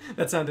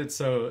 that sounded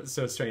so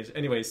strange.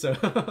 Anyway, so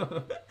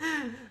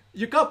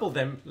you couple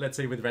them, let's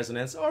say with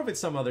resonance or with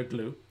some other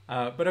glue.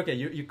 But okay,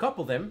 you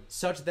couple them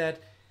such that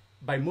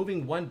by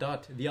moving one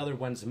dot, the other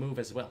ones move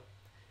as well.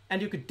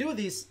 And you could do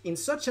this in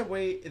such a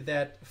way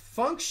that,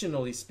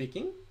 functionally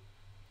speaking,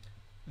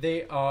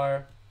 the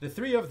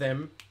 3 of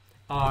them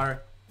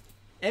are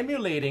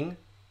emulating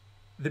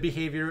the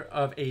behavior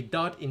of a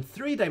dot in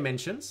 3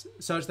 dimensions,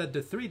 such that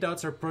the 3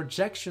 dots are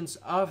projections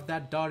of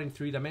that dot in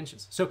 3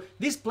 dimensions. So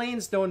these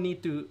planes don't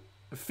need to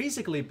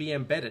physically be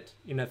embedded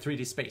in a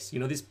 3D space.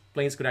 These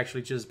planes could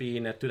actually just be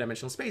in a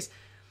 2-dimensional space.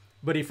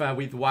 But if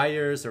with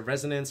wires or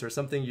resonance or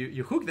something,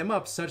 you hook them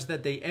up such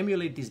that they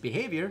emulate this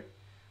behavior,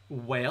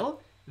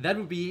 well, that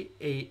would be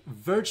a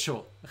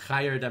virtual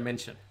higher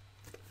dimension.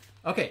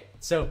 Okay,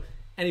 so,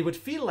 and it would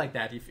feel like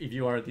that if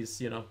you are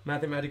this,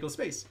 mathematical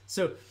space.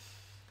 So,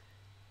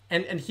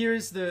 and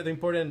here's the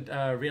important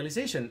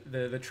realization.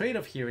 The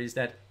trade-off here is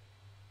that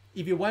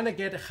if you want to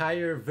get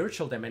higher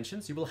virtual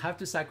dimensions, you will have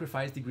to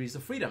sacrifice degrees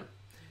of freedom.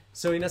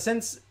 So in a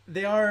sense,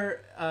 they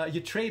are,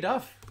 you trade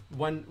off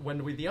one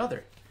with the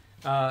other.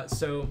 As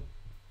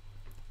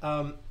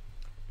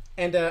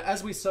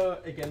we saw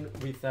again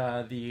with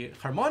the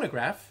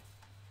harmonograph,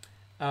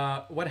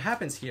 what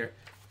happens here?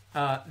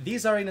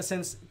 These are in a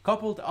sense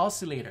coupled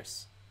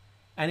oscillators.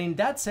 And in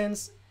that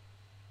sense,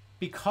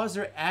 because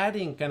they're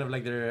adding kind of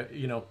like their,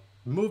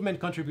 movement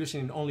contribution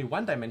in only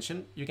one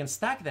dimension, you can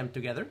stack them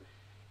together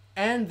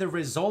and the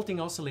resulting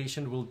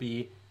oscillation will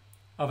be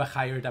of a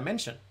higher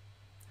dimension.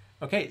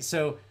 Okay,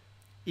 so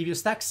if you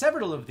stack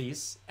several of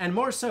these, and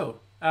more so,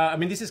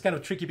 this is kind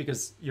of tricky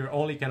because you're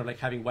only kind of like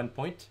having one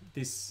point.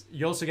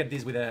 You also get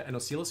this with an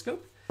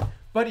oscilloscope.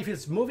 But if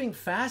it's moving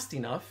fast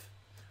enough,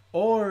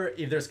 or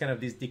if there's kind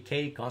of this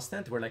decay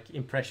constant where like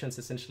impressions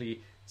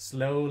essentially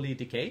slowly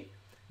decay,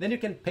 then you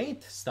can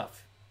paint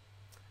stuff.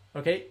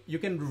 Okay, you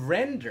can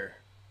render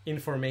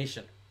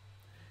information.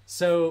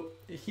 So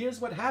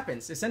here's what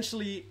happens.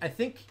 Essentially, I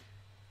think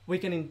we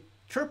can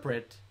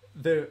interpret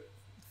the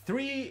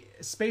 3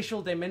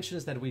 spatial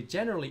dimensions that we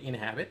generally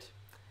inhabit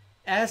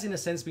as, in a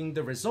sense, being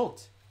the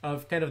result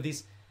of kind of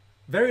this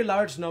very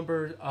large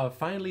number of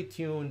finely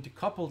tuned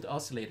coupled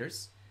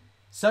oscillators,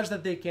 such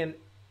that they can,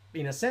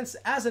 in a sense,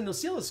 as an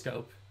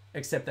oscilloscope,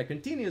 except a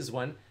continuous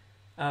one,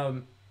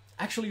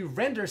 actually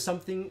render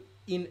something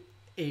in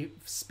a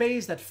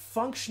space that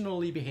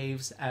functionally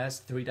behaves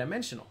as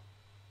 3-dimensional.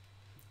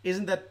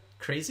 Isn't that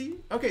crazy?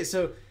 Okay,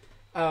 so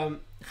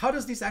how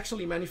does this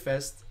actually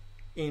manifest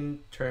in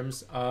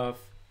terms of,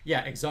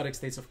 exotic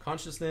states of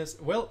consciousness?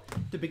 Well,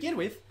 to begin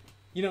with,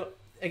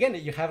 again,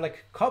 you have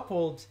like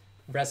coupled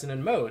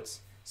resonant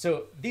modes.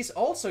 So these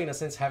also, in a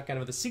sense, have kind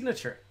of the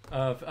signature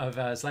of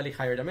a slightly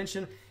higher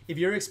dimension. If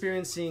you're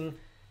experiencing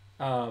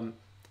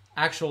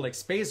actual like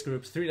space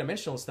groups,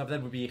 3-dimensional stuff,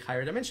 that would be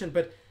higher dimension.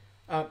 But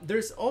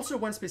there's also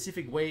one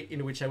specific way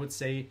in which I would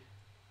say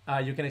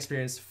you can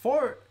experience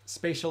 4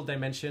 spatial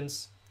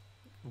dimensions,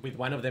 with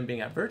one of them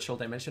being a virtual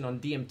dimension on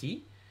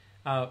DMT,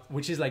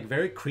 which is like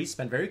very crisp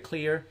and very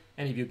clear.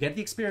 And if you get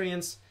the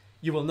experience,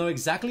 you will know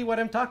exactly what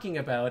I'm talking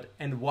about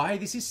and why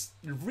this is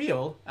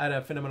real at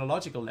a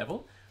phenomenological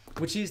level,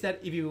 which is that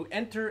if you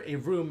enter a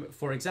room,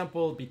 for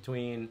example,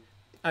 between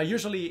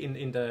usually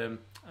in the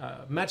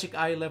magic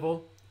eye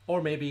level,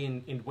 or maybe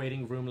in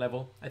waiting room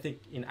level. I think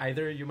in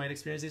either you might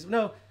experience this.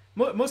 No,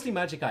 mostly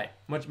magic eye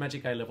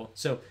level.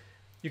 So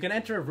you can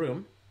enter a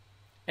room,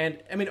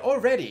 and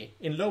already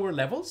in lower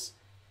levels,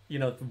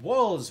 the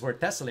walls were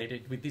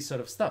tessellated with this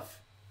sort of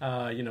stuff,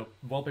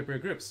 wallpaper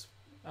groups.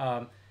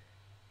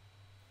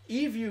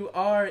 If you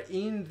are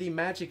in the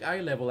magic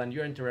eye level and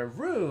you enter a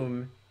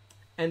room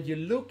and you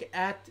look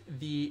at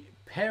the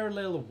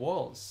parallel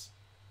walls,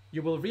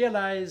 you will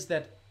realize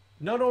that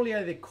not only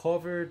are they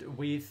covered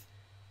with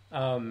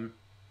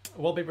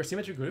wallpaper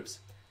symmetry groups,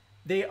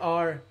 they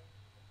are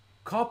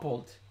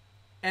coupled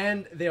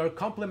and they are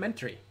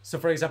complementary. So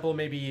for example,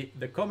 maybe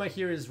the comma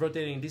here is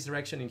rotating in this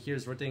direction and here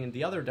is rotating in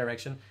the other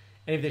direction.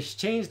 And if they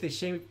change,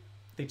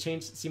 they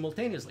change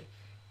simultaneously.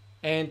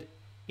 And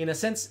in a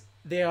sense,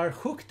 they are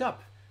hooked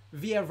up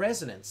via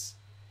resonance.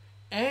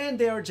 and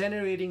they are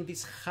generating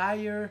this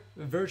higher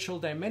virtual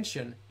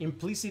dimension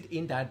implicit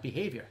in that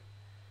behavior.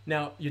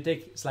 Now, you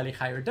take slightly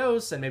higher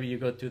dose and maybe you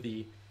go to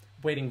the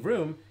waiting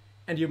room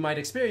and you might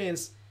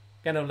experience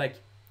kind of like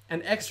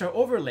an extra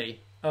overlay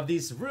of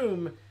this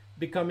room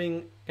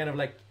becoming kind of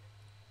like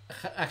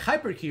a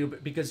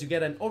hypercube, because you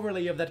get an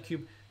overlay of that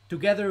cube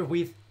together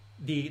with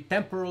the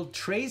temporal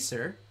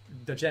tracer,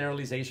 the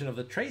generalization of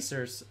the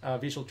tracers,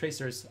 visual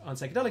tracers on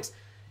psychedelics,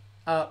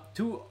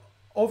 to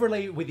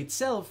overlay with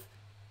itself,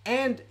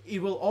 and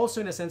it will also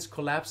in a sense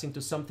collapse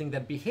into something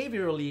that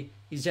behaviorally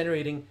is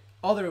generating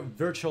other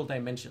virtual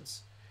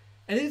dimensions.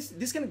 And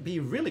this can be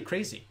really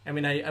crazy. I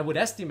mean, I would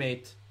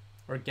estimate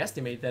or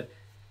guesstimate that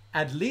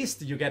at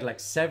least you get like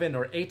 7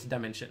 or 8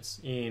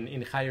 dimensions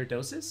in higher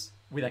doses,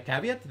 with a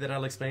caveat that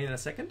I'll explain in a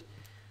second.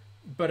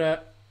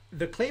 But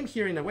the claim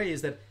here in a way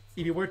is that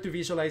if you were to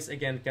visualize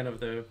again kind of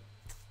the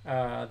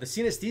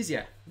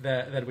synesthesia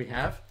that we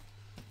have,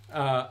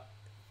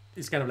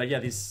 it's kind of like, yeah,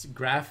 this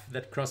graph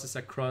that crosses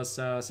across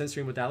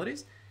sensory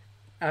modalities.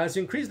 As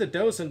you increase the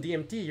dose on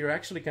DMT, you're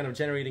actually kind of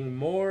generating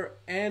more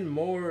and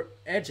more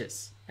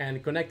edges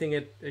and connecting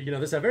it. You know,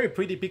 there's a very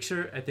pretty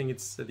picture. I think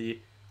it's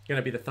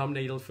gonna be the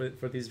thumbnail for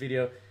this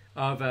video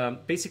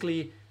of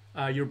basically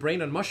your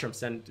brain on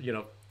mushrooms, and you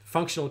know,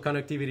 functional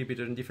connectivity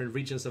between different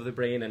regions of the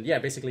brain, and yeah,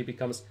 basically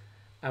becomes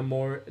a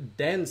more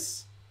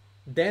dense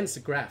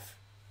graph.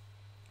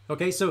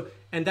 Okay, so,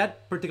 and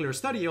that particular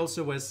study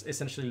also was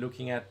essentially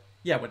looking at,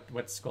 yeah,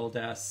 what's called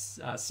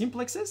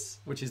simplexes,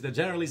 which is the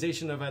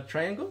generalization of a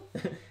triangle,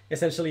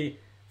 essentially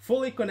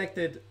fully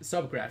connected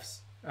subgraphs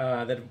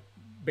that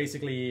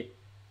basically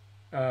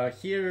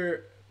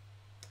here,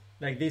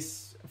 like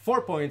these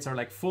 4 points are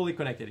like fully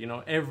connected, you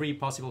know, every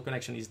possible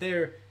connection is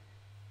there.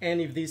 And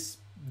if this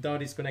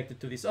dot is connected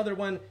to this other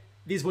one,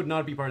 this would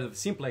not be part of the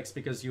simplex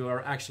because you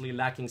are actually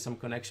lacking some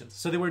connections.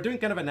 So they were doing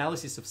kind of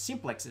analysis of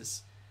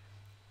simplexes.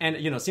 And,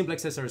 you know,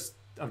 simplexes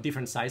are of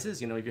different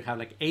sizes. You know, if you have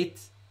like 8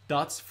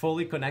 dots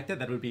fully connected,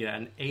 that would be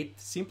an 8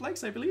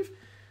 simplex, I believe.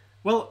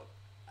 Well,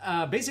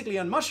 basically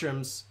on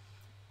mushrooms,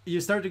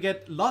 you start to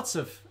get lots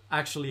of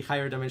actually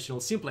higher dimensional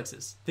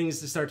simplexes.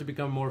 Things start to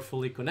become more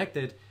fully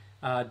connected.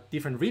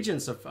 Different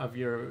regions of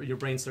your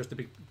brain starts to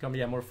become,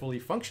 yeah, more fully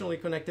functionally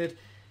connected.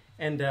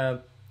 And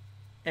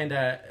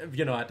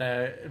you know, at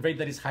a rate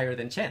that is higher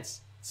than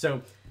chance.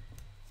 So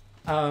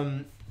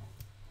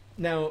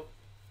now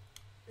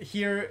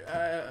here,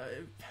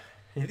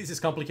 this is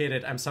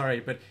complicated, I'm sorry,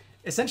 but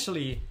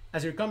essentially,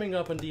 as you're coming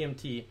up on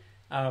DMT,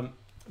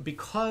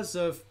 because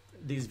of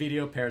these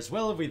video pairs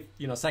well with,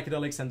 you know,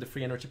 psychedelics and the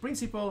free energy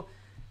principle,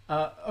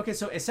 okay,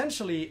 so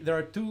essentially there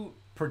are 2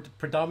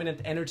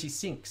 predominant energy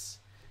sinks.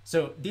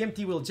 So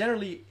DMT will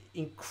generally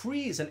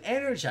increase and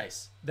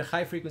energize the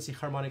high frequency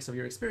harmonics of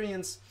your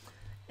experience,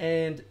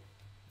 and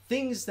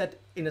things that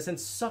in a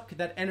sense suck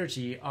that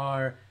energy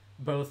are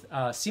both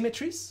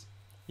symmetries,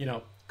 you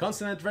know,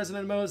 consonant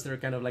resonant modes. They're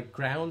kind of like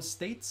ground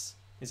states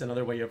is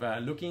another way of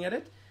looking at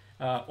it,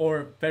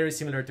 or very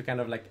similar to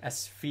kind of like a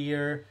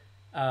sphere,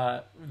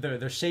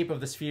 the shape of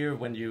the sphere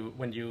when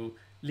you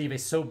leave a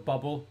soap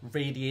bubble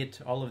radiate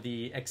all of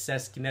the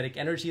excess kinetic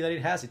energy that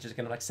it has. It just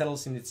kind of like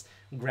settles in its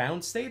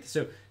ground state.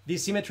 So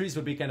these symmetries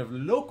would be kind of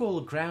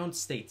local ground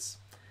states.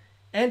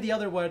 And the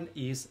other one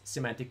is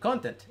semantic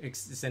content.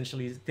 It's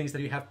essentially things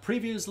that you have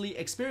previously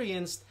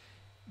experienced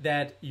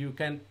that you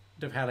kind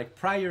of have like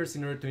priors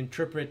in order to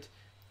interpret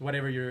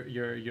whatever your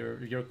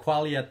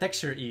qualia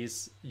texture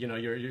is. You know,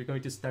 you're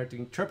going to start to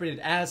interpret it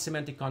as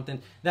semantic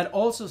content that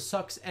also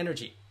sucks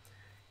energy.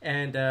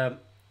 And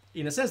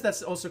in a sense,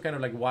 that's also kind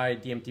of like why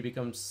DMT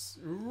becomes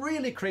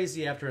really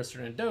crazy after a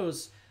certain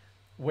dose,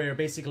 where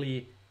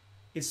basically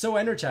it's so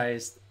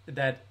energized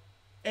that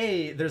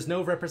A, there's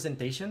no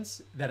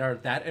representations that are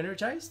that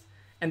energized,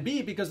 and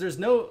B, because there's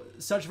no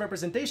such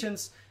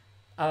representations,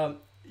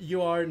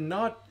 you are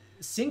not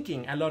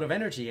sinking a lot of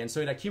energy, and so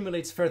it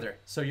accumulates further.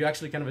 So you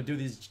actually kind of do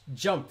this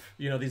jump,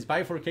 you know, this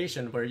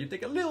bifurcation where you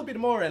take a little bit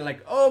more and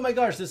like, oh my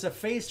gosh, there's a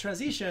phase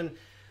transition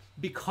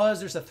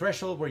because there's a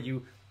threshold where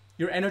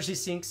your energy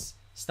sinks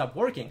stop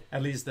working,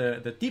 at least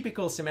the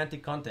typical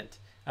semantic content.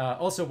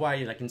 Also why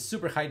like in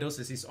super high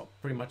doses is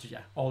pretty much,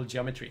 yeah, all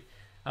geometry.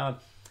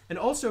 And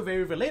also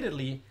very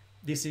relatedly,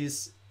 this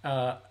is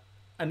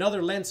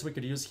another lens we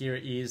could use here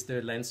is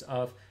the lens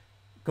of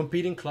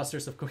competing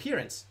clusters of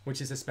coherence, which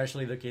is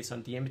especially the case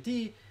on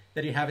DMT,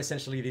 that you have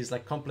essentially these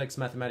like complex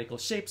mathematical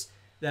shapes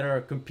that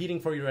are competing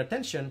for your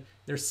attention.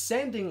 They're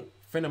sending,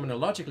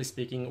 phenomenologically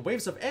speaking,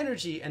 waves of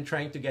energy and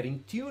trying to get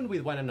in tune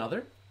with one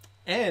another.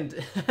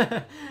 And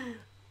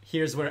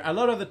here's where a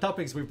lot of the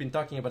topics we've been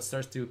talking about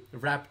starts to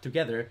wrap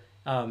together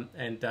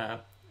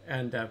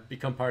and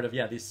become part of,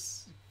 yeah,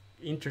 this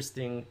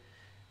interesting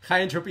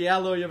high entropy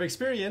alloy of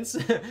experience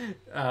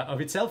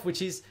of itself,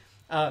 which is,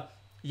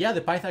 yeah,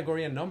 the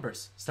Pythagorean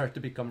numbers start to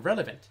become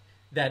relevant.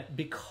 That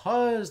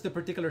because the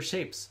particular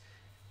shapes,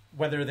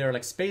 whether they're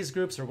like space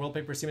groups or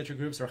wallpaper symmetry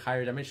groups or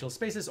higher dimensional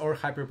spaces or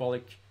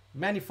hyperbolic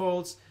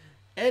manifolds,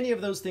 any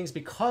of those things,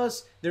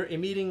 because they're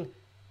emitting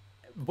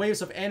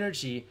waves of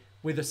energy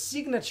with the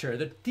signature,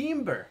 the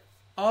timbre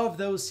of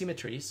those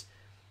symmetries,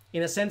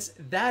 in a sense,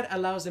 that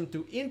allows them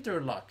to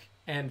interlock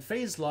and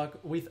phase lock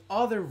with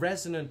other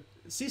resonant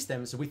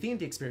systems within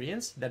the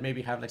experience that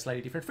maybe have like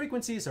slightly different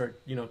frequencies, or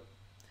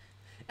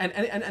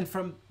and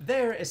from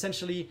there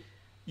essentially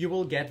you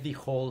will get the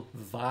whole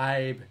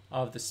vibe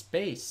of the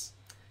space.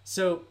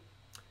 So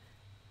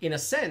in a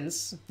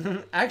sense,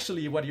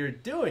 actually what you're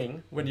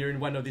doing when you're in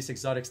one of these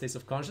exotic states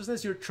of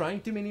consciousness, you're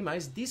trying to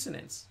minimize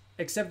dissonance,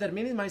 except that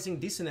minimizing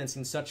dissonance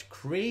in such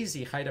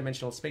crazy high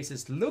dimensional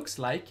spaces looks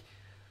like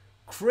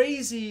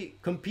crazy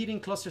competing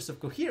clusters of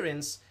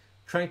coherence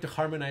trying to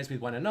harmonize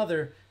with one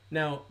another.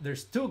 Now,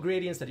 there's two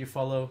gradients that you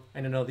follow.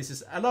 And I know this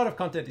is a lot of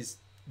content, is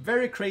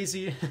very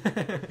crazy.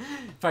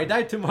 If I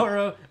die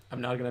tomorrow,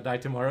 I'm not gonna die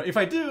tomorrow. If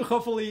I do,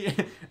 hopefully,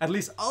 at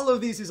least all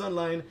of this is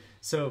online.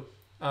 So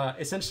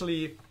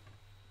essentially,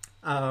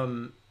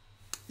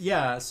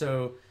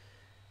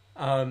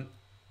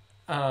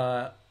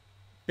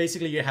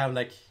 basically you have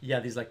like,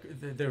 these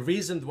like, the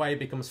reason why it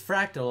becomes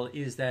fractal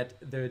is that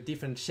the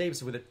different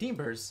shapes with the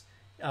timbers,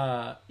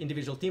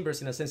 individual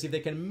timbers in a sense, if they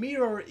can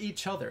mirror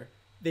each other,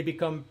 they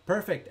become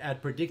perfect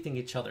at predicting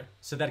each other.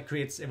 So that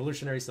creates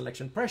evolutionary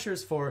selection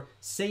pressures for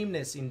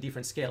sameness in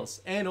different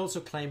scales, and also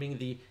climbing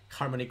the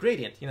harmonic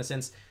gradient, in a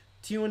sense,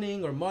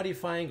 tuning or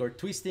modifying or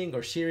twisting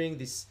or shearing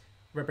these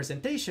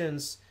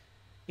representations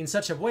in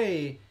such a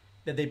way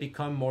that they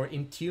become more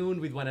in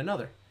tune with one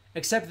another.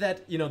 Except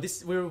that,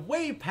 we're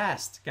way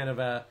past kind of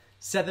a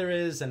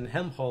Cetheris and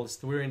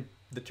Helmholtz. We're in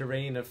the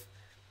terrain of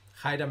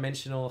high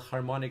dimensional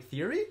harmonic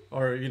theory,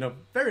 or,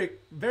 very,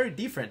 very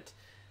different,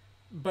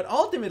 but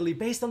ultimately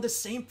based on the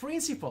same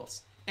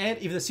principles. And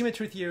if the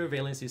symmetry theory of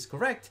valence is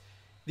correct,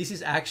 this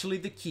is actually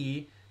the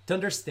key to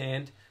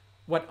understand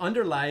what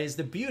underlies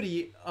the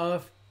beauty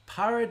of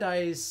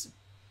paradise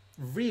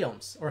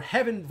realms or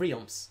heaven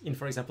realms in,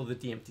 for example, the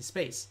DMT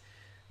space.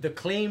 The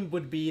claim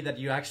would be that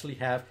you actually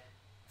have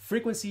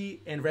frequency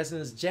and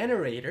resonance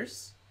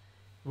generators,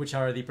 which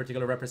are the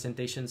particular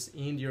representations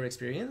in your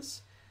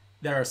experience,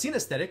 that are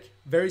synesthetic,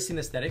 very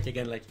synesthetic.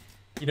 Again, like,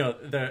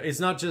 it's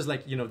not just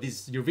like,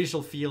 this, your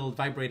visual field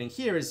vibrating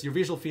here is your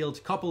visual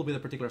field coupled with a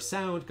particular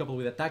sound, coupled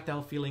with a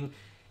tactile feeling.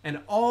 And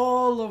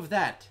all of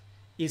that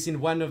is in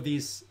one of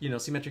these,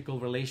 symmetrical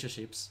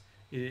relationships.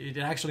 It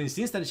actually is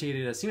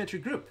instantiated as a symmetry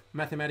group,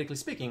 mathematically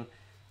speaking.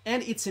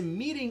 And it's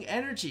emitting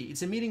energy.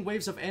 It's emitting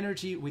waves of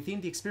energy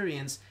within the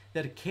experience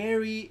that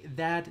carry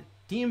that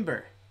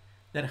timbre,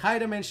 that high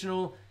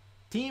dimensional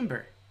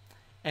timbre.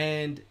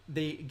 And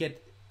they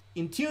get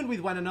in tune with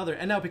one another.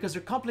 And now, because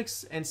they're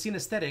complex and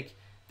synesthetic,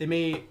 they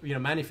may,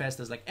 manifest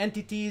as like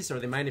entities, or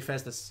they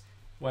manifest as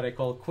what I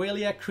call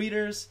qualia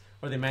creatures,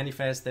 or they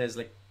manifest as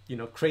like,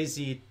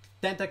 crazy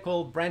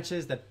tentacle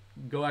branches that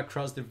go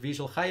across the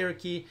visual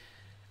hierarchy.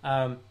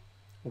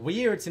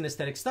 Weird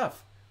synesthetic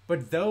stuff.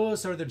 But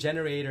those are the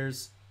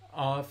generators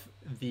of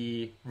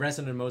the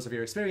resonant modes of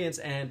your experience.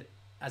 And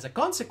as a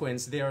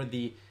consequence, they are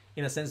the,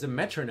 in a sense, the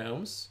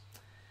metronomes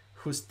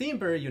whose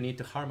timbre you need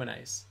to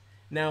harmonize.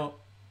 Now,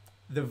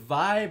 the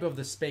vibe of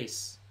the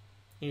space,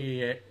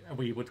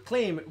 we would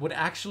claim, would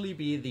actually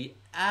be the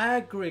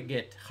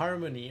aggregate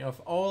harmony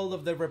of all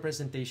of the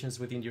representations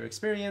within your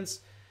experience.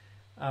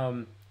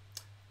 Mike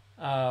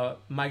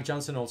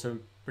Johnson also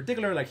in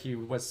particular, like he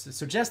was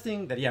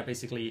suggesting that,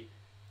 basically,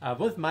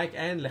 both Mike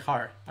and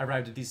Lehar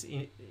arrived at this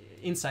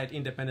insight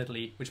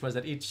independently, which was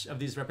that each of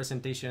these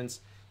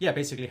representations,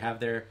 basically have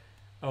their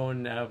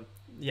own,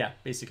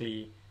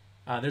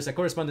 there's a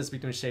correspondence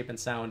between shape and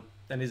sound,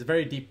 and is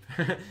very deep,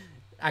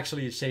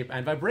 actually, shape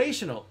and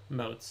vibrational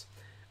modes.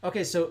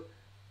 Okay, so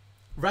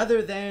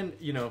rather than,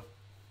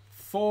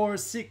 4,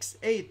 6,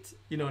 8,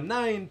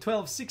 9,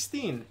 12,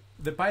 16,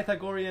 the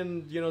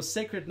Pythagorean,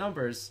 sacred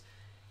numbers,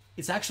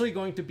 it's actually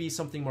going to be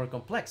something more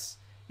complex.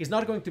 It's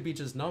not going to be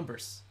just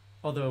numbers.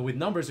 Although with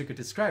numbers you could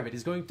describe it,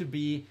 is going to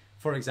be,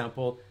 for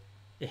example,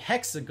 a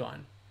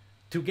hexagon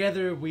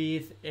together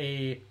with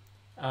a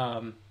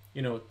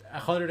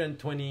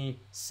 120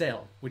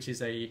 cell, which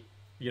is a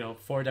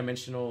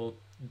 4-dimensional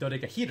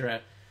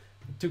dodecahedra,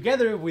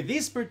 together with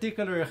this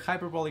particular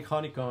hyperbolic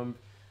honeycomb,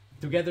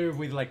 together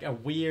with like a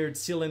weird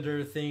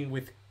cylinder thing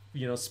with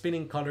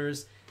spinning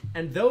colors,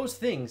 and those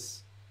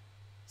things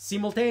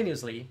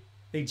simultaneously,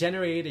 they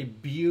generate a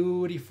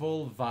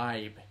beautiful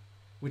vibe,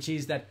 which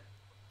is that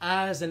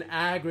as an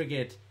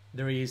aggregate,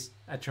 there is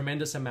a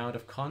tremendous amount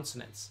of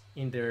consonance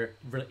in their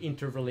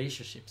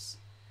interrelationships.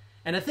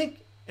 And I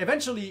think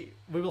eventually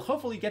we will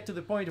hopefully get to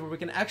the point where we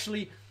can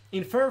actually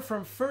infer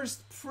from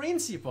first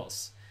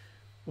principles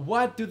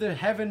what do the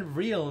heaven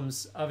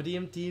realms of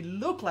DMT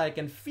look like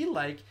and feel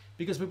like,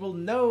 because we will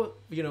know,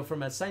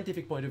 from a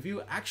scientific point of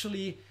view,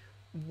 actually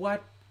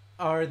what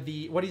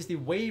is the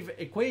wave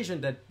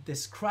equation that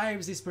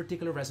describes these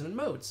particular resonant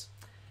modes.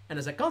 And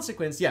as a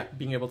consequence,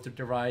 being able to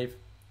derive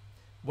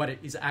what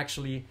is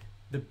actually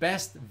the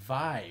best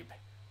vibe,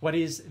 what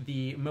is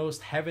the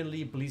most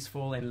heavenly,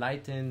 blissful,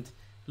 enlightened,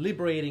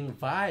 liberating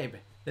vibe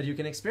that you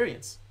can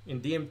experience in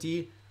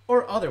DMT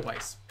or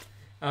otherwise.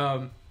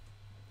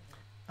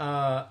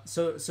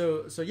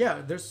 So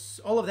yeah, there's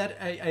all of that.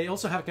 I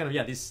also have kind of,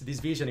 yeah, this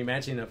vision,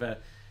 imagine of a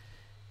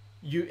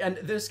you, and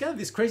there's kind of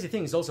these crazy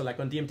things also, like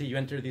on DMT you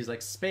enter these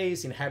like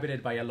space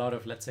inhabited by a lot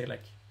of, let's say,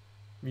 like,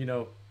 you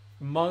know,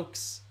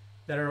 monks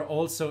that are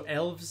also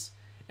elves,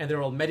 and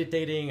they're all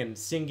meditating and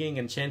singing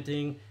and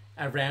chanting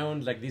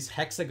around like this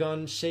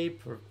hexagon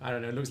shape, or I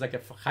don't know, it looks like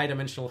a high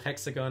dimensional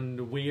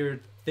hexagon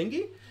weird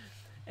thingy,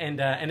 and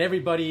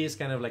everybody is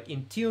kind of like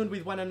in tune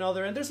with one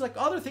another, and there's like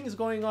other things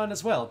going on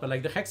as well, but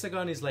like the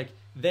hexagon is like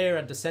there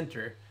at the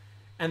center,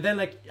 and then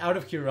like out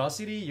of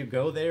curiosity you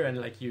go there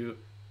and like you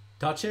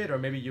touch it, or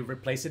maybe you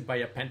replace it by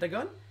a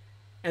pentagon,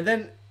 and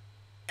then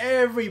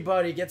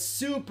everybody gets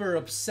super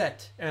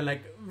upset and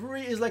like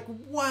is like,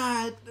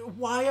 what,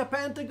 why a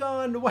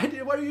pentagon, what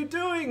are you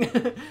doing?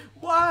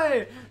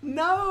 Why,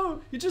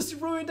 no, you just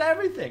ruined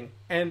everything.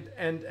 And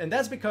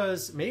that's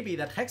because maybe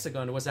that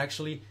hexagon was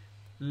actually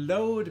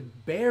load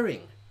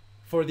bearing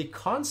for the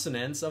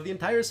consonance of the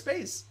entire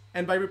space,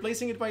 and by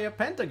replacing it by a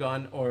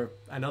pentagon or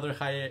another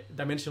high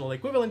dimensional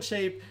equivalent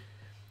shape,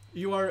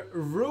 you are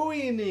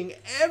ruining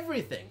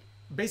everything.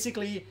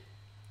 Basically,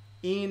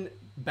 in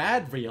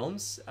bad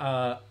realms,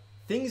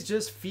 things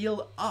just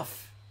feel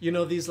off. You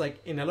know, these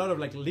like in a lot of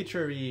like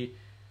literary,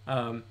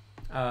 you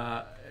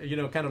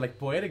know, kind of like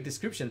poetic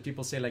description,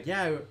 people say like,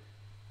 yeah,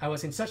 I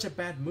was in such a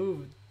bad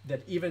mood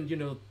that even, you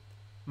know,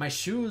 my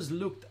shoes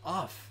looked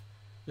off.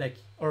 Like,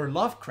 or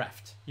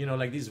Lovecraft, you know,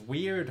 like these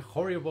weird,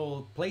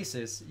 horrible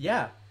places.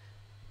 Yeah,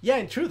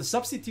 in truth,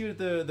 substitute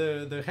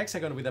the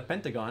hexagon with a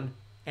pentagon,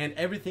 and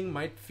everything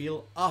might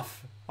feel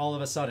off all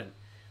of a sudden.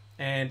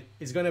 And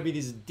it's going to be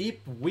this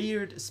deep,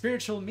 weird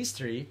spiritual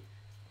mystery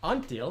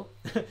until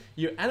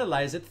you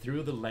analyze it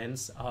through the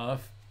lens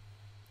of,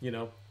 you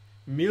know,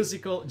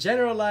 musical,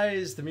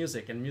 generalized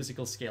music and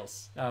musical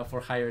scales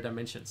for higher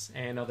dimensions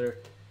and other,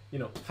 you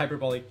know,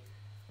 hyperbolic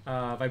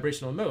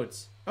vibrational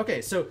modes.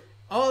 Okay, so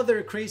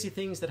other crazy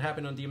things that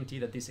happen on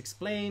DMT that this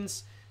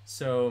explains.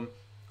 So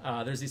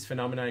there's this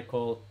phenomenon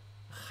called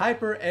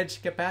hyper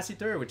edge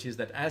capacitor, which is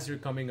that as you're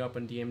coming up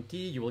on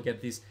DMT, you will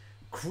get this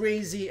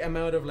crazy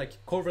amount of like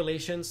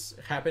correlations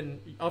happen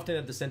often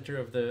at the center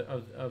of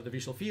the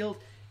visual field,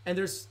 and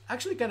there's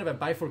actually kind of a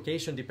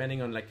bifurcation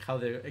depending on like how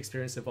the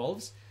experience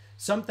evolves.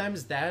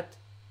 Sometimes that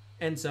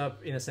ends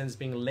up in a sense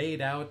being laid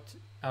out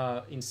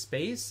in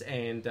space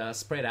and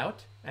spread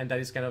out, and that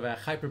is kind of a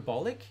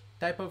hyperbolic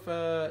type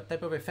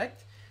of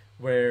effect,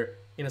 where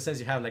in a sense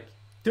you have like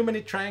too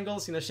many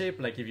triangles in a shape.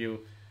 Like if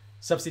you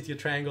substitute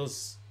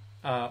triangles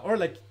or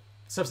like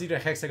substitute a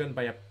hexagon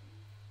by a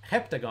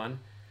heptagon,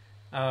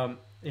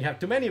 you have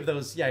too many of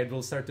those, yeah, it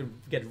will start to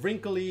get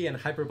wrinkly and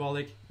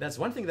hyperbolic. That's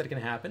one thing that can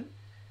happen.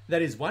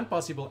 That is one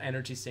possible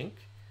energy sink.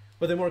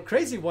 But the more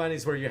crazy one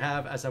is where you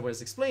have, as I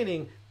was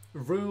explaining,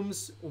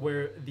 rooms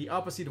where the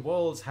opposite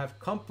walls have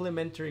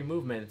complementary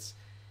movements,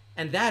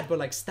 and that, but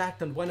like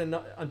stacked on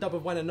on top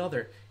of one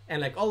another,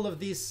 and like all of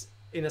these,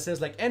 in a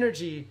sense, like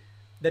energy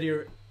that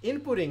you're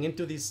inputting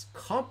into this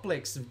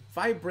complex,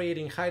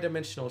 vibrating,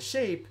 high-dimensional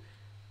shape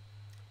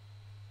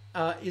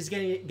is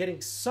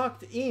getting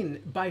sucked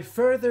in by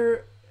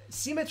further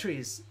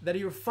symmetries that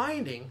you're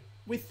finding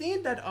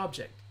within that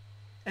object.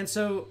 And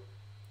so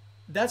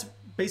that's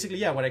basically,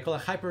 yeah, what I call a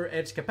hyper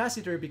edge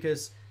capacitor,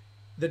 because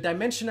the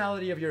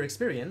dimensionality of your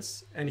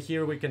experience, and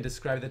here we can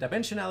describe the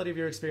dimensionality of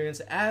your experience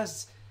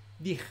as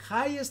the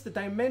highest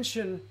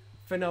dimension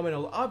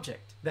phenomenal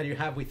object that you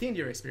have within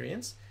your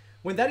experience.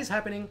 When that is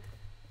happening,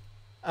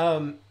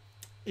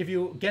 if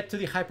you get to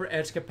the hyper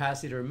edge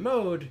capacitor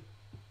mode,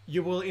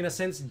 you will, in a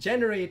sense,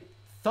 generate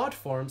thought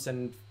forms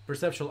and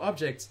perceptual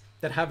objects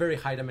that have very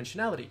high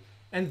dimensionality.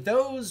 And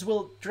those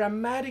will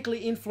dramatically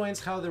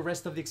influence how the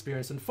rest of the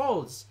experience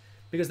unfolds.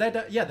 Because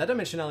that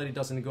dimensionality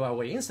doesn't go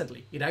away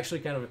instantly. It actually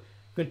kind of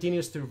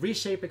continues to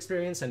reshape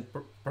experience and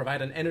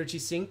provide an energy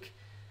sink.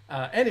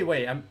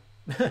 Anyway,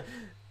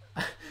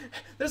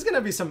 there's going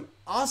to be some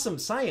awesome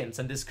science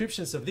and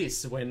descriptions of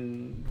this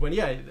when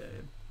we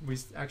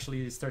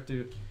actually start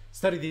to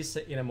study this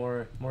in a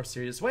more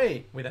serious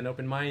way with an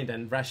open mind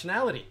and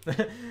rationality.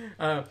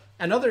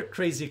 Another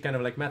crazy kind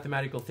of like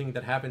mathematical thing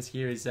that happens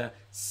here is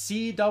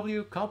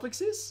CW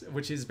complexes,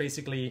 which is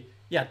basically,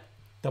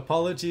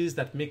 topologies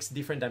that mix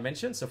different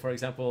dimensions. So for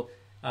example,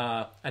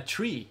 a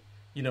tree,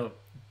 you know,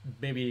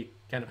 maybe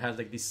kind of has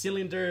like this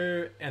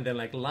cylinder and then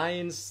like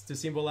lines to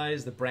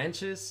symbolize the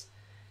branches.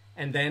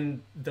 And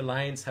then the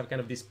lines have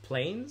kind of these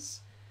planes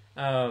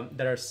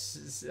that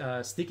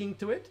are sticking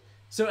to it.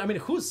 So, I mean,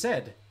 who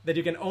said that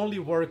you can only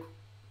work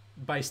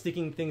by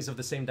sticking things of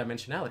the same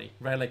dimensionality,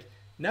 right? Like,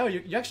 no,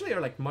 you actually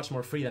are like much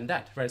more free than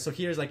that, right? So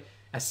here's like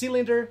a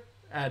cylinder,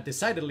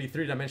 decidedly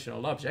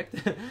three-dimensional object.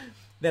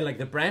 Then like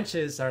the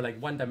branches are like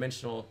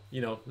one-dimensional,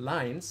 you know,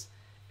 lines.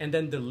 And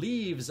then the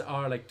leaves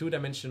are like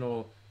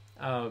two-dimensional,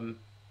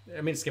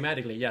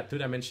 schematically,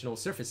 two-dimensional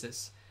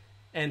surfaces.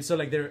 And so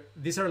like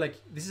this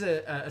is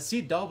a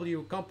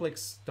CW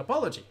complex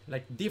topology,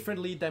 like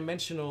differently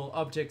dimensional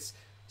objects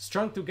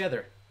strung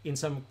together in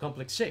some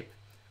complex shape.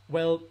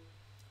 Well,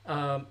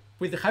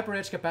 with the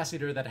hyperedge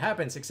capacitor that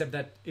happens, except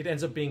that it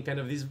ends up being kind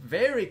of this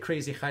very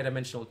crazy high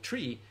dimensional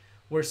tree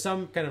where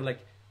some kind of like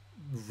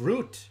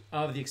root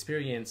of the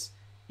experience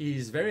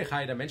is very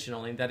high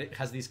dimensional in that it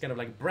has these kind of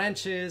like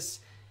branches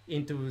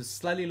into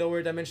slightly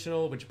lower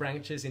dimensional, which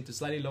branches into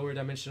slightly lower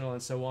dimensional,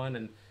 and so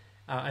on.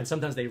 And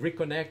sometimes they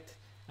reconnect,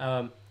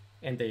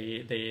 and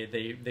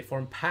they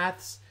form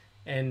paths,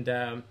 and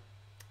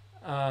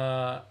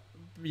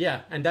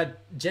yeah, and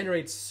that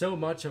generates so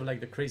much of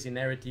like the crazy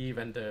narrative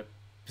and the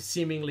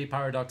seemingly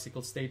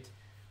paradoxical state.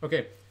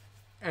 Okay,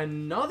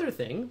 another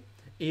thing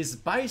is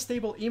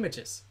bistable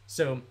images.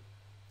 So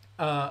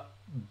duck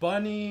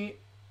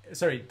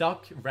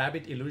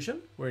rabbit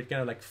illusion, where it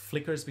kind of like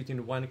flickers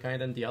between one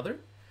kind and the other.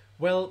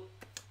 Well,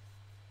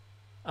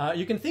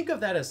 you can think of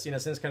that as, in a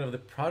sense, kind of the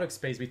product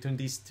space between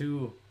these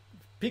two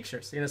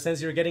pictures. In a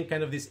sense, you're getting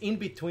kind of this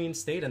in-between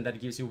state, and that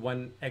gives you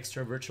one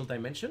extra virtual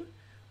dimension.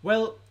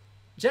 Well,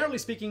 generally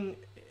speaking,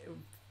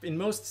 in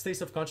most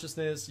states of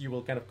consciousness, you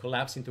will kind of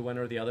collapse into one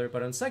or the other.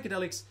 But on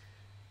psychedelics,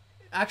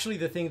 actually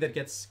the thing that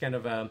gets kind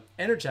of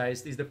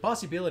energized is the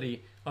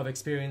possibility of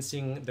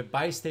experiencing the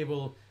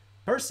bistable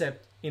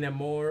percept in a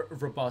more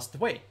robust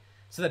way,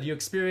 so that you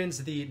experience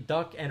the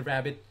duck and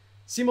rabbit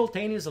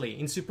simultaneously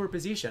in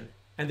superposition,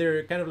 and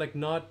they're kind of like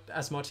not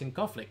as much in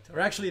conflict, or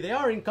actually they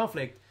are in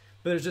conflict,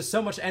 but there's just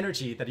so much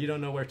energy that you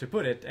don't know where to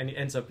put it, and it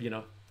ends up, you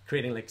know,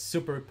 creating like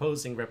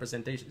superimposing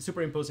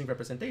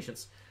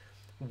representations.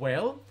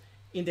 Well,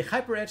 in the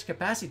hyperedge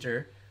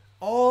capacitor,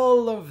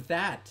 all of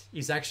that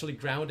is actually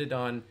grounded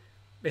on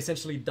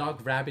essentially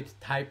dog rabbit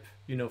type,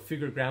 you know,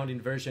 figure ground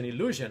inversion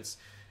illusions,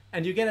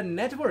 and you get a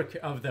network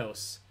of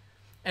those.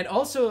 And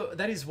also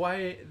that is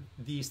why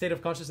the state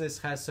of consciousness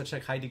has such a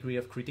high degree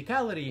of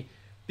criticality,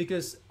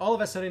 because all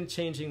of a sudden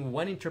changing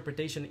one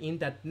interpretation in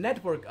that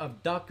network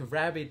of duck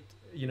rabbit,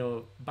 you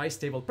know,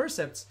 bistable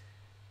percepts,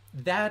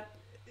 that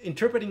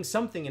interpreting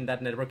something in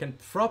that network can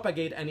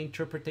propagate an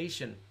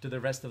interpretation to the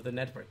rest of the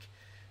network.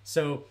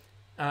 So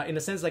in a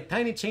sense, like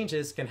tiny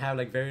changes can have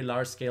like very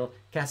large scale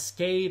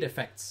cascade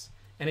effects.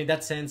 And in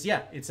that sense,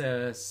 yeah, it's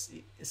a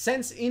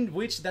sense in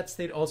which that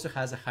state also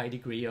has a high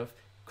degree of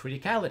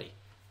criticality,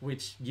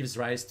 which gives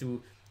rise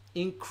to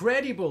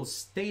incredible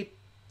state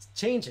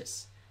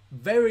changes,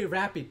 very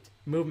rapid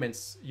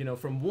movements, you know,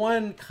 from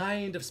one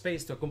kind of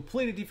space to a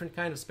completely different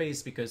kind of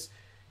space, because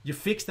you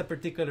fixed a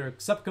particular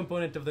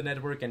subcomponent of the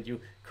network and you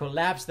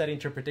collapse that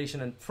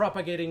interpretation and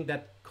propagating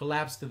that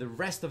collapse to the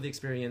rest of the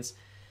experience.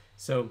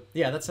 So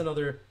yeah, that's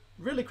another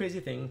really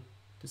crazy thing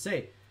to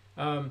say.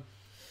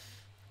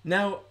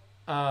 Now,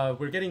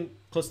 we're getting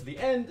close to the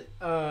end.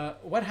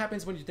 What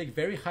happens when you take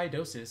very high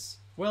doses?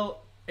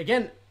 Well,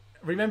 again,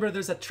 remember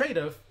there's a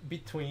trade-off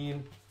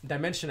between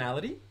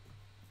dimensionality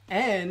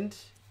and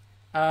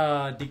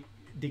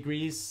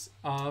degrees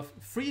of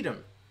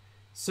freedom.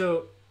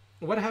 So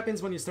what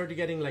happens when you start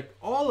getting like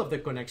all of the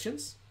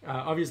connections?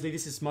 Obviously,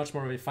 this is much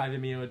more of a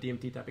 5-MeO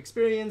DMT type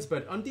experience,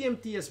 but on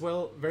DMT as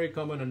well, very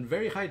common on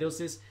very high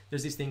doses,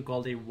 there's this thing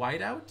called a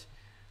whiteout,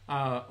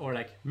 or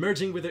like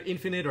merging with the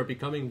infinite, or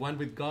becoming one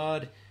with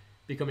God,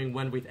 becoming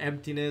one with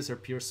emptiness or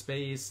pure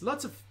space.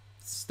 Lots of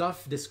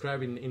stuff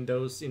described in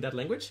that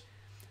language.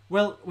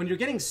 Well, when you're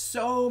getting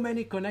so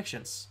many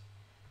connections,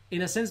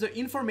 in a sense, the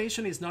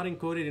information is not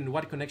encoded in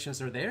what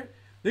connections are there.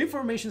 The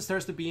information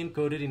starts to be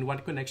encoded in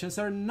what connections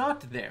are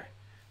not there.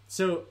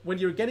 So when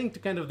you're getting to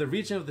kind of the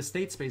region of the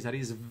state space that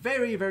is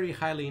very, very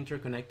highly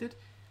interconnected,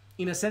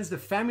 in a sense, the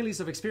families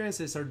of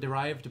experiences are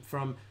derived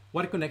from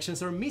what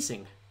connections are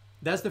missing.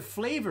 That's the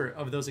flavor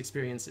of those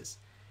experiences.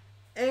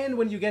 And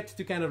when you get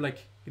to kind of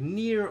like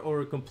near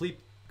or complete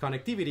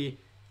connectivity,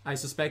 I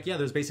suspect, yeah,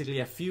 there's basically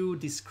a few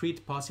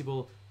discrete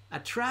possible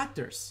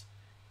attractors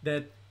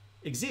that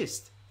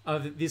exist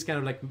of this kind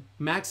of like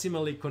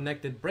maximally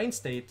connected brain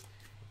state.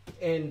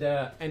 And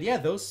yeah,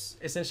 those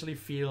essentially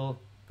feel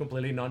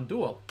completely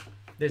non-dual.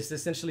 There's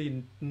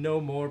essentially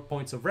no more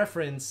points of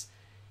reference.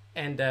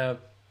 And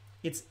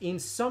it's in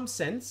some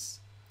sense,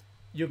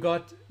 you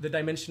got the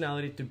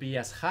dimensionality to be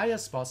as high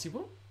as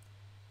possible,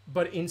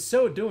 but in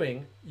so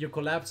doing, you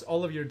collapse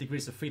all of your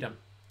degrees of freedom.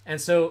 And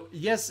so,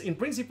 yes, in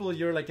principle,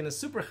 you're like in a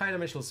super high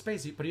dimensional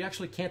space, but you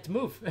actually can't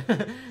move.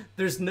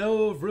 There's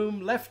no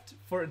room left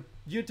for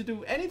you to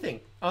do anything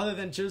other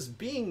than just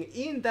being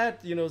in that,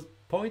 you know,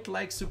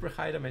 point-like super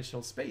high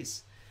dimensional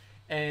space.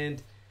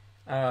 And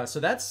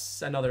so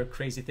that's another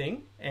crazy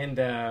thing.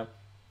 And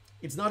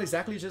it's not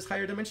exactly just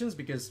higher dimensions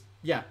because,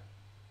 yeah,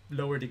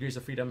 lower degrees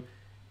of freedom.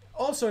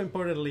 Also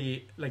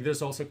importantly, like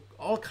there's also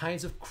all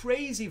kinds of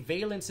crazy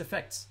valence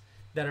effects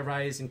that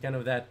arise in kind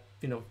of that,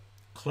 you know,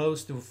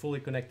 close to a fully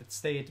connected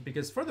state,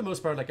 because for the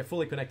most part, like a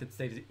fully connected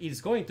state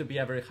is going to be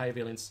a very high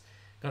valence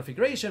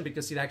configuration,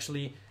 because it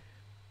actually,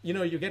 you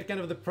know, you get kind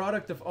of the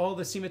product of all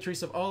the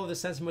symmetries of all of the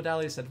sense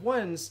modalities at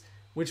once,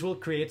 which will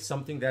create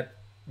something that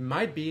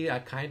might be a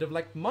kind of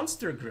like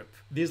monster group.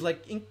 This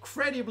like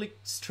incredibly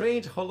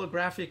strange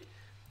holographic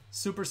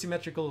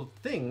supersymmetrical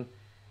thing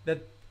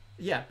that,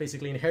 yeah,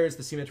 basically inherits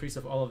the symmetries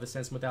of all of the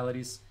sense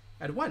modalities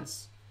at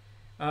once.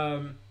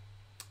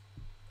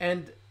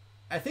 And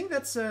I think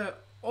that's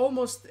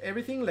almost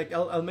everything. Like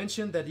I'll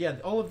mention that, yeah,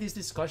 all of these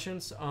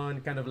discussions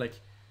on kind of like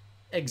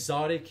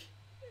exotic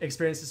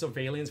experiences of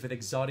valence with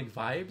exotic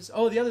vibes.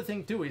 Oh, the other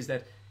thing too is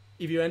that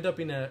if you end up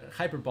in a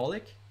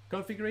hyperbolic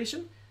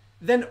configuration,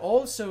 then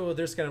also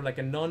there's kind of like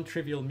a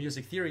non-trivial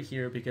music theory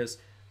here, because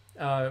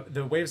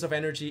the waves of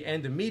energy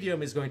and the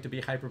medium is going to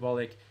be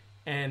hyperbolic,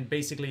 and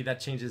basically that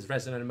changes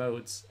resonant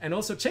modes and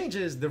also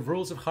changes the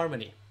rules of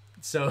harmony.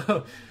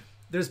 So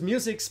there's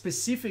music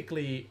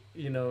specifically,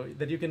 you know,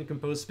 that you can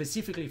compose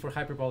specifically for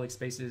hyperbolic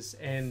spaces,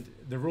 and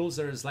the rules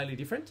are slightly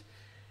different.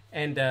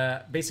 And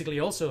basically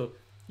also,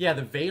 yeah,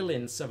 the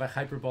valence of a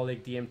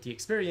hyperbolic DMT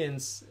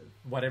experience,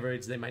 whatever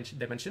its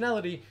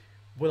dimensionality,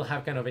 will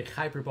have kind of a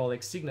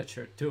hyperbolic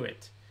signature to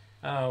it.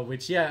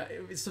 Which, yeah,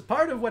 it's a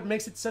part of what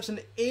makes it such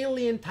an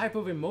alien type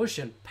of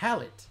emotion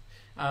palette.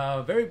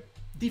 Very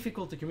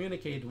difficult to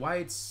communicate why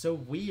it's so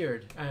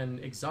weird and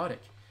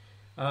exotic.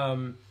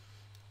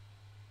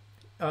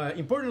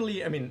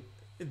 Importantly, I mean,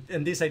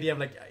 and this idea of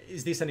like,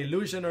 is this an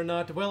illusion or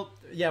not? Well,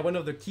 yeah, one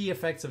of the key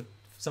effects of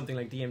something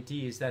like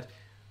DMT is that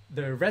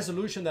the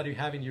resolution that you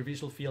have in your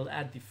visual field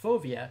at the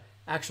fovea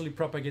actually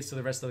propagates to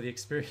the rest of the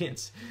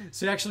experience.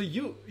 So actually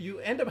you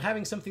end up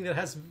having something that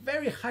has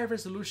very high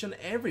resolution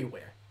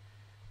everywhere.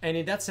 And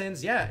in that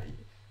sense, yeah,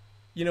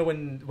 you know,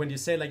 when you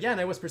say like, yeah,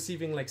 and I was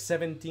perceiving like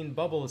 17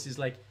 bubbles, is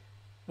like,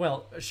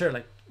 well, sure,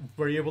 like,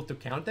 were you able to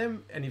count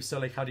them? And if so,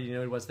 like, how did you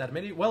know it was that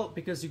many? Well,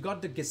 because you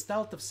got the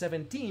gestalt of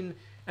 17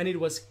 and it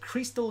was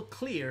crystal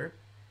clear.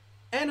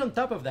 And on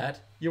top of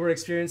that, you were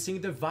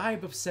experiencing the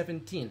vibe of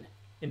 17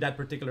 in that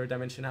particular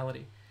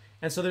dimensionality.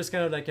 And so there's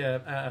kind of like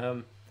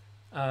a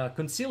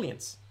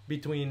consilience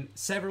between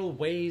several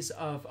ways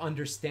of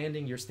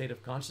understanding your state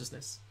of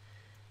consciousness.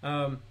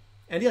 And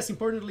yes,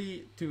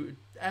 importantly,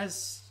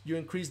 as you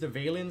increase the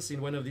valence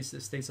in one of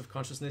these states of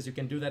consciousness, you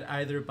can do that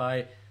either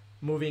by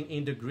moving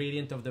in the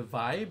gradient of the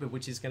vibe,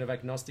 which is kind of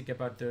agnostic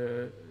about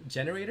the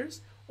generators,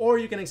 or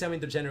you can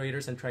examine the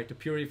generators and try to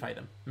purify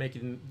them, make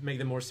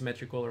them more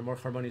symmetrical or more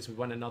harmonious with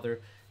one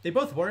another. They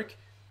both work.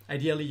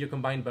 Ideally, you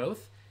combine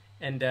both,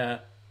 and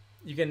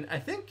you can, I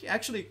think,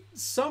 actually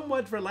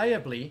somewhat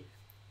reliably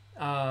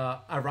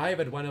arrive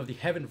at one of the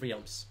heaven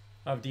realms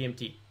of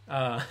DMT.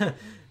 I'm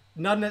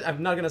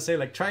not gonna say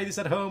like try this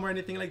at home or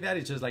anything like that.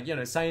 It's just like, you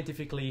know,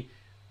 scientifically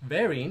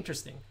very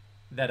interesting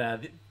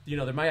that you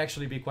know, there might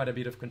actually be quite a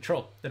bit of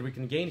control that we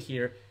can gain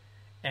here.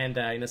 And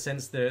in a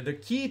sense, the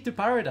key to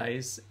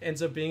paradise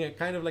ends up being a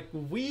kind of like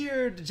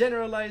weird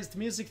generalized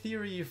music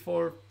theory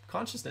for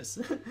consciousness.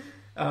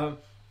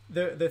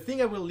 The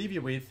thing I will leave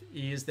you with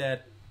is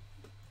that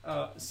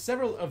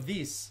several of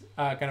these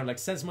kind of like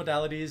sense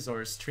modalities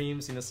or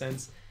streams, in a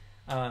sense,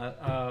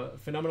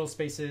 phenomenal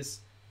spaces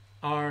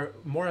are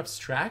more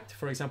abstract.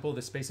 For example,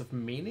 the space of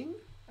meaning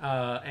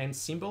and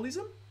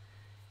symbolism.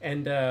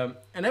 And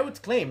I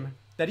would claim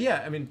that,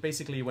 yeah, I mean,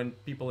 basically when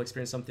people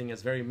experience something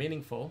as very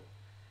meaningful,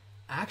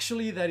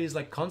 actually that is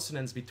like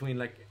consonance between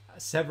like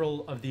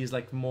several of these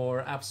like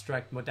more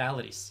abstract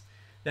modalities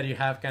that you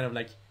have, kind of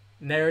like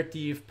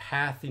narrative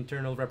path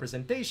internal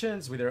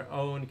representations with their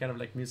own kind of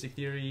like music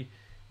theory.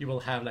 You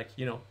will have like,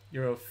 you know,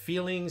 your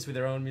feelings with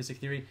their own music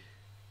theory.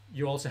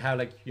 You also have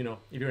like, you know,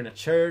 if you're in a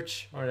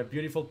church or in a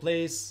beautiful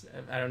place,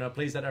 I don't know, a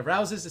place that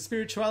arouses the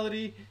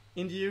spirituality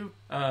in you,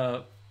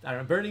 I don't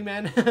know, Burning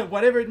Man,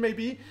 whatever it may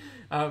be.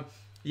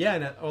 Yeah,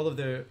 and all of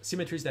the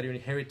symmetries that you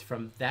inherit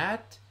from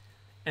that.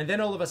 And then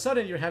all of a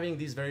sudden you're having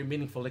this very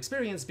meaningful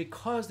experience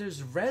because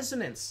there's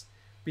resonance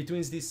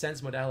between these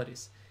sense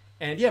modalities.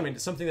 And yeah, I mean,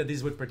 something that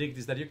this would predict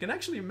is that you can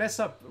actually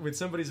mess up with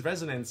somebody's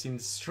resonance in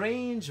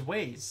strange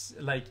ways,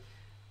 like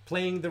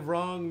playing the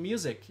wrong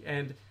music.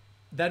 And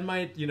that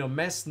might, you know,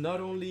 mess not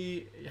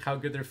only how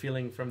good they're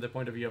feeling from the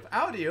point of view of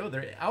audio,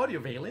 their audio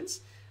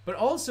valence, but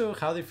also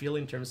how they feel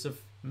in terms of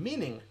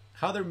meaning,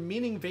 how their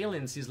meaning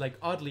valence is like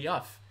oddly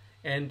off.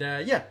 And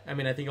yeah, I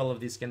mean, I think all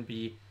of this can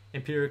be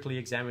empirically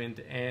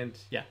examined and,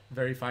 yeah,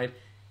 verified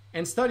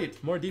and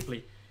studied more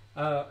deeply.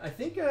 I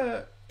think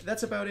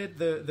that's about it.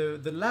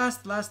 The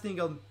last thing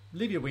I'll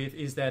leave you with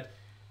is that,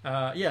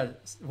 yeah,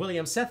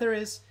 William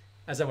Setheris,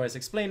 as I was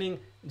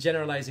explaining,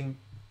 generalizing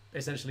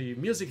essentially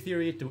music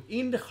theory to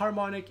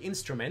inharmonic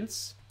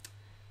instruments.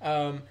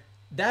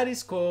 That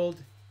is called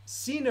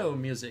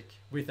xenomusic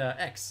with a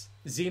X.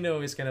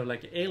 Xeno is kind of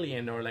like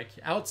alien or like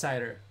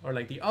outsider or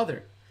like the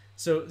other.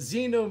 So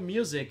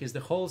xenomusic is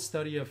the whole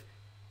study of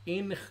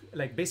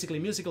like basically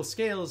musical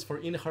scales for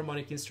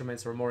inharmonic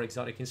instruments or more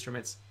exotic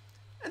instruments.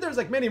 And there's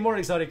like many more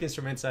exotic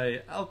instruments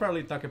I'll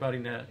probably talk about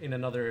in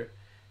another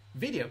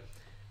video.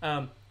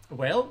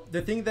 Well,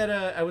 the thing that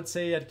I would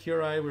say at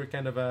QRI we're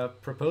kind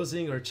of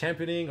proposing or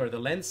championing, or the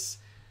lens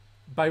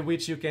by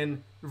which you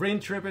can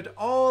reinterpret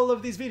all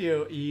of this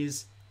video,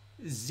 is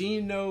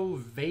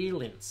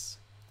Xenovalence,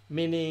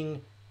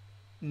 meaning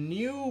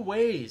new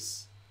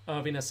ways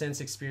of, in a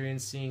sense,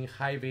 experiencing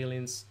high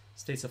valence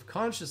states of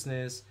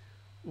consciousness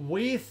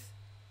with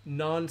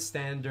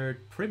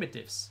non-standard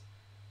primitives,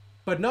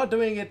 but not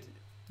doing it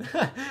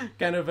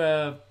kind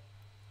of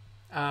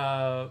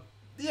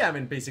yeah, I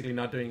mean, basically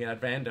not doing it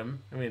at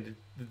random. I mean,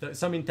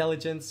 some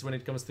intelligence when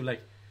it comes to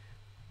like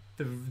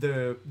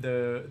the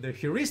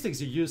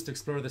heuristics you use to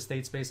explore the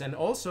state space, and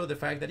also the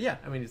fact that, yeah,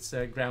 I mean, it's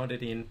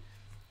grounded in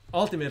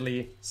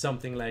ultimately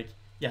something like,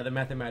 yeah, the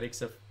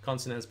mathematics of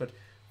consonance, but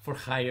for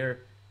higher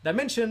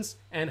dimensions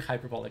and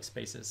hyperbolic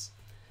spaces.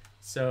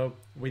 So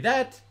with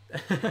that,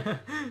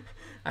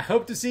 I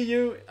hope to see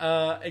you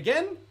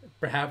again,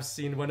 perhaps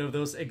in one of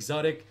those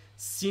exotic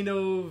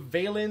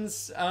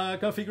Xenovalence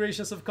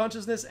configurations of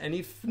consciousness, and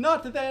if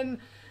not, then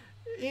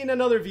in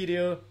another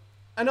video,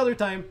 another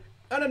time,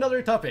 on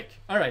another topic.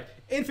 All right,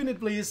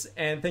 infinite bliss,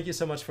 and thank you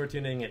so much for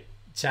tuning in.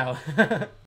 Ciao.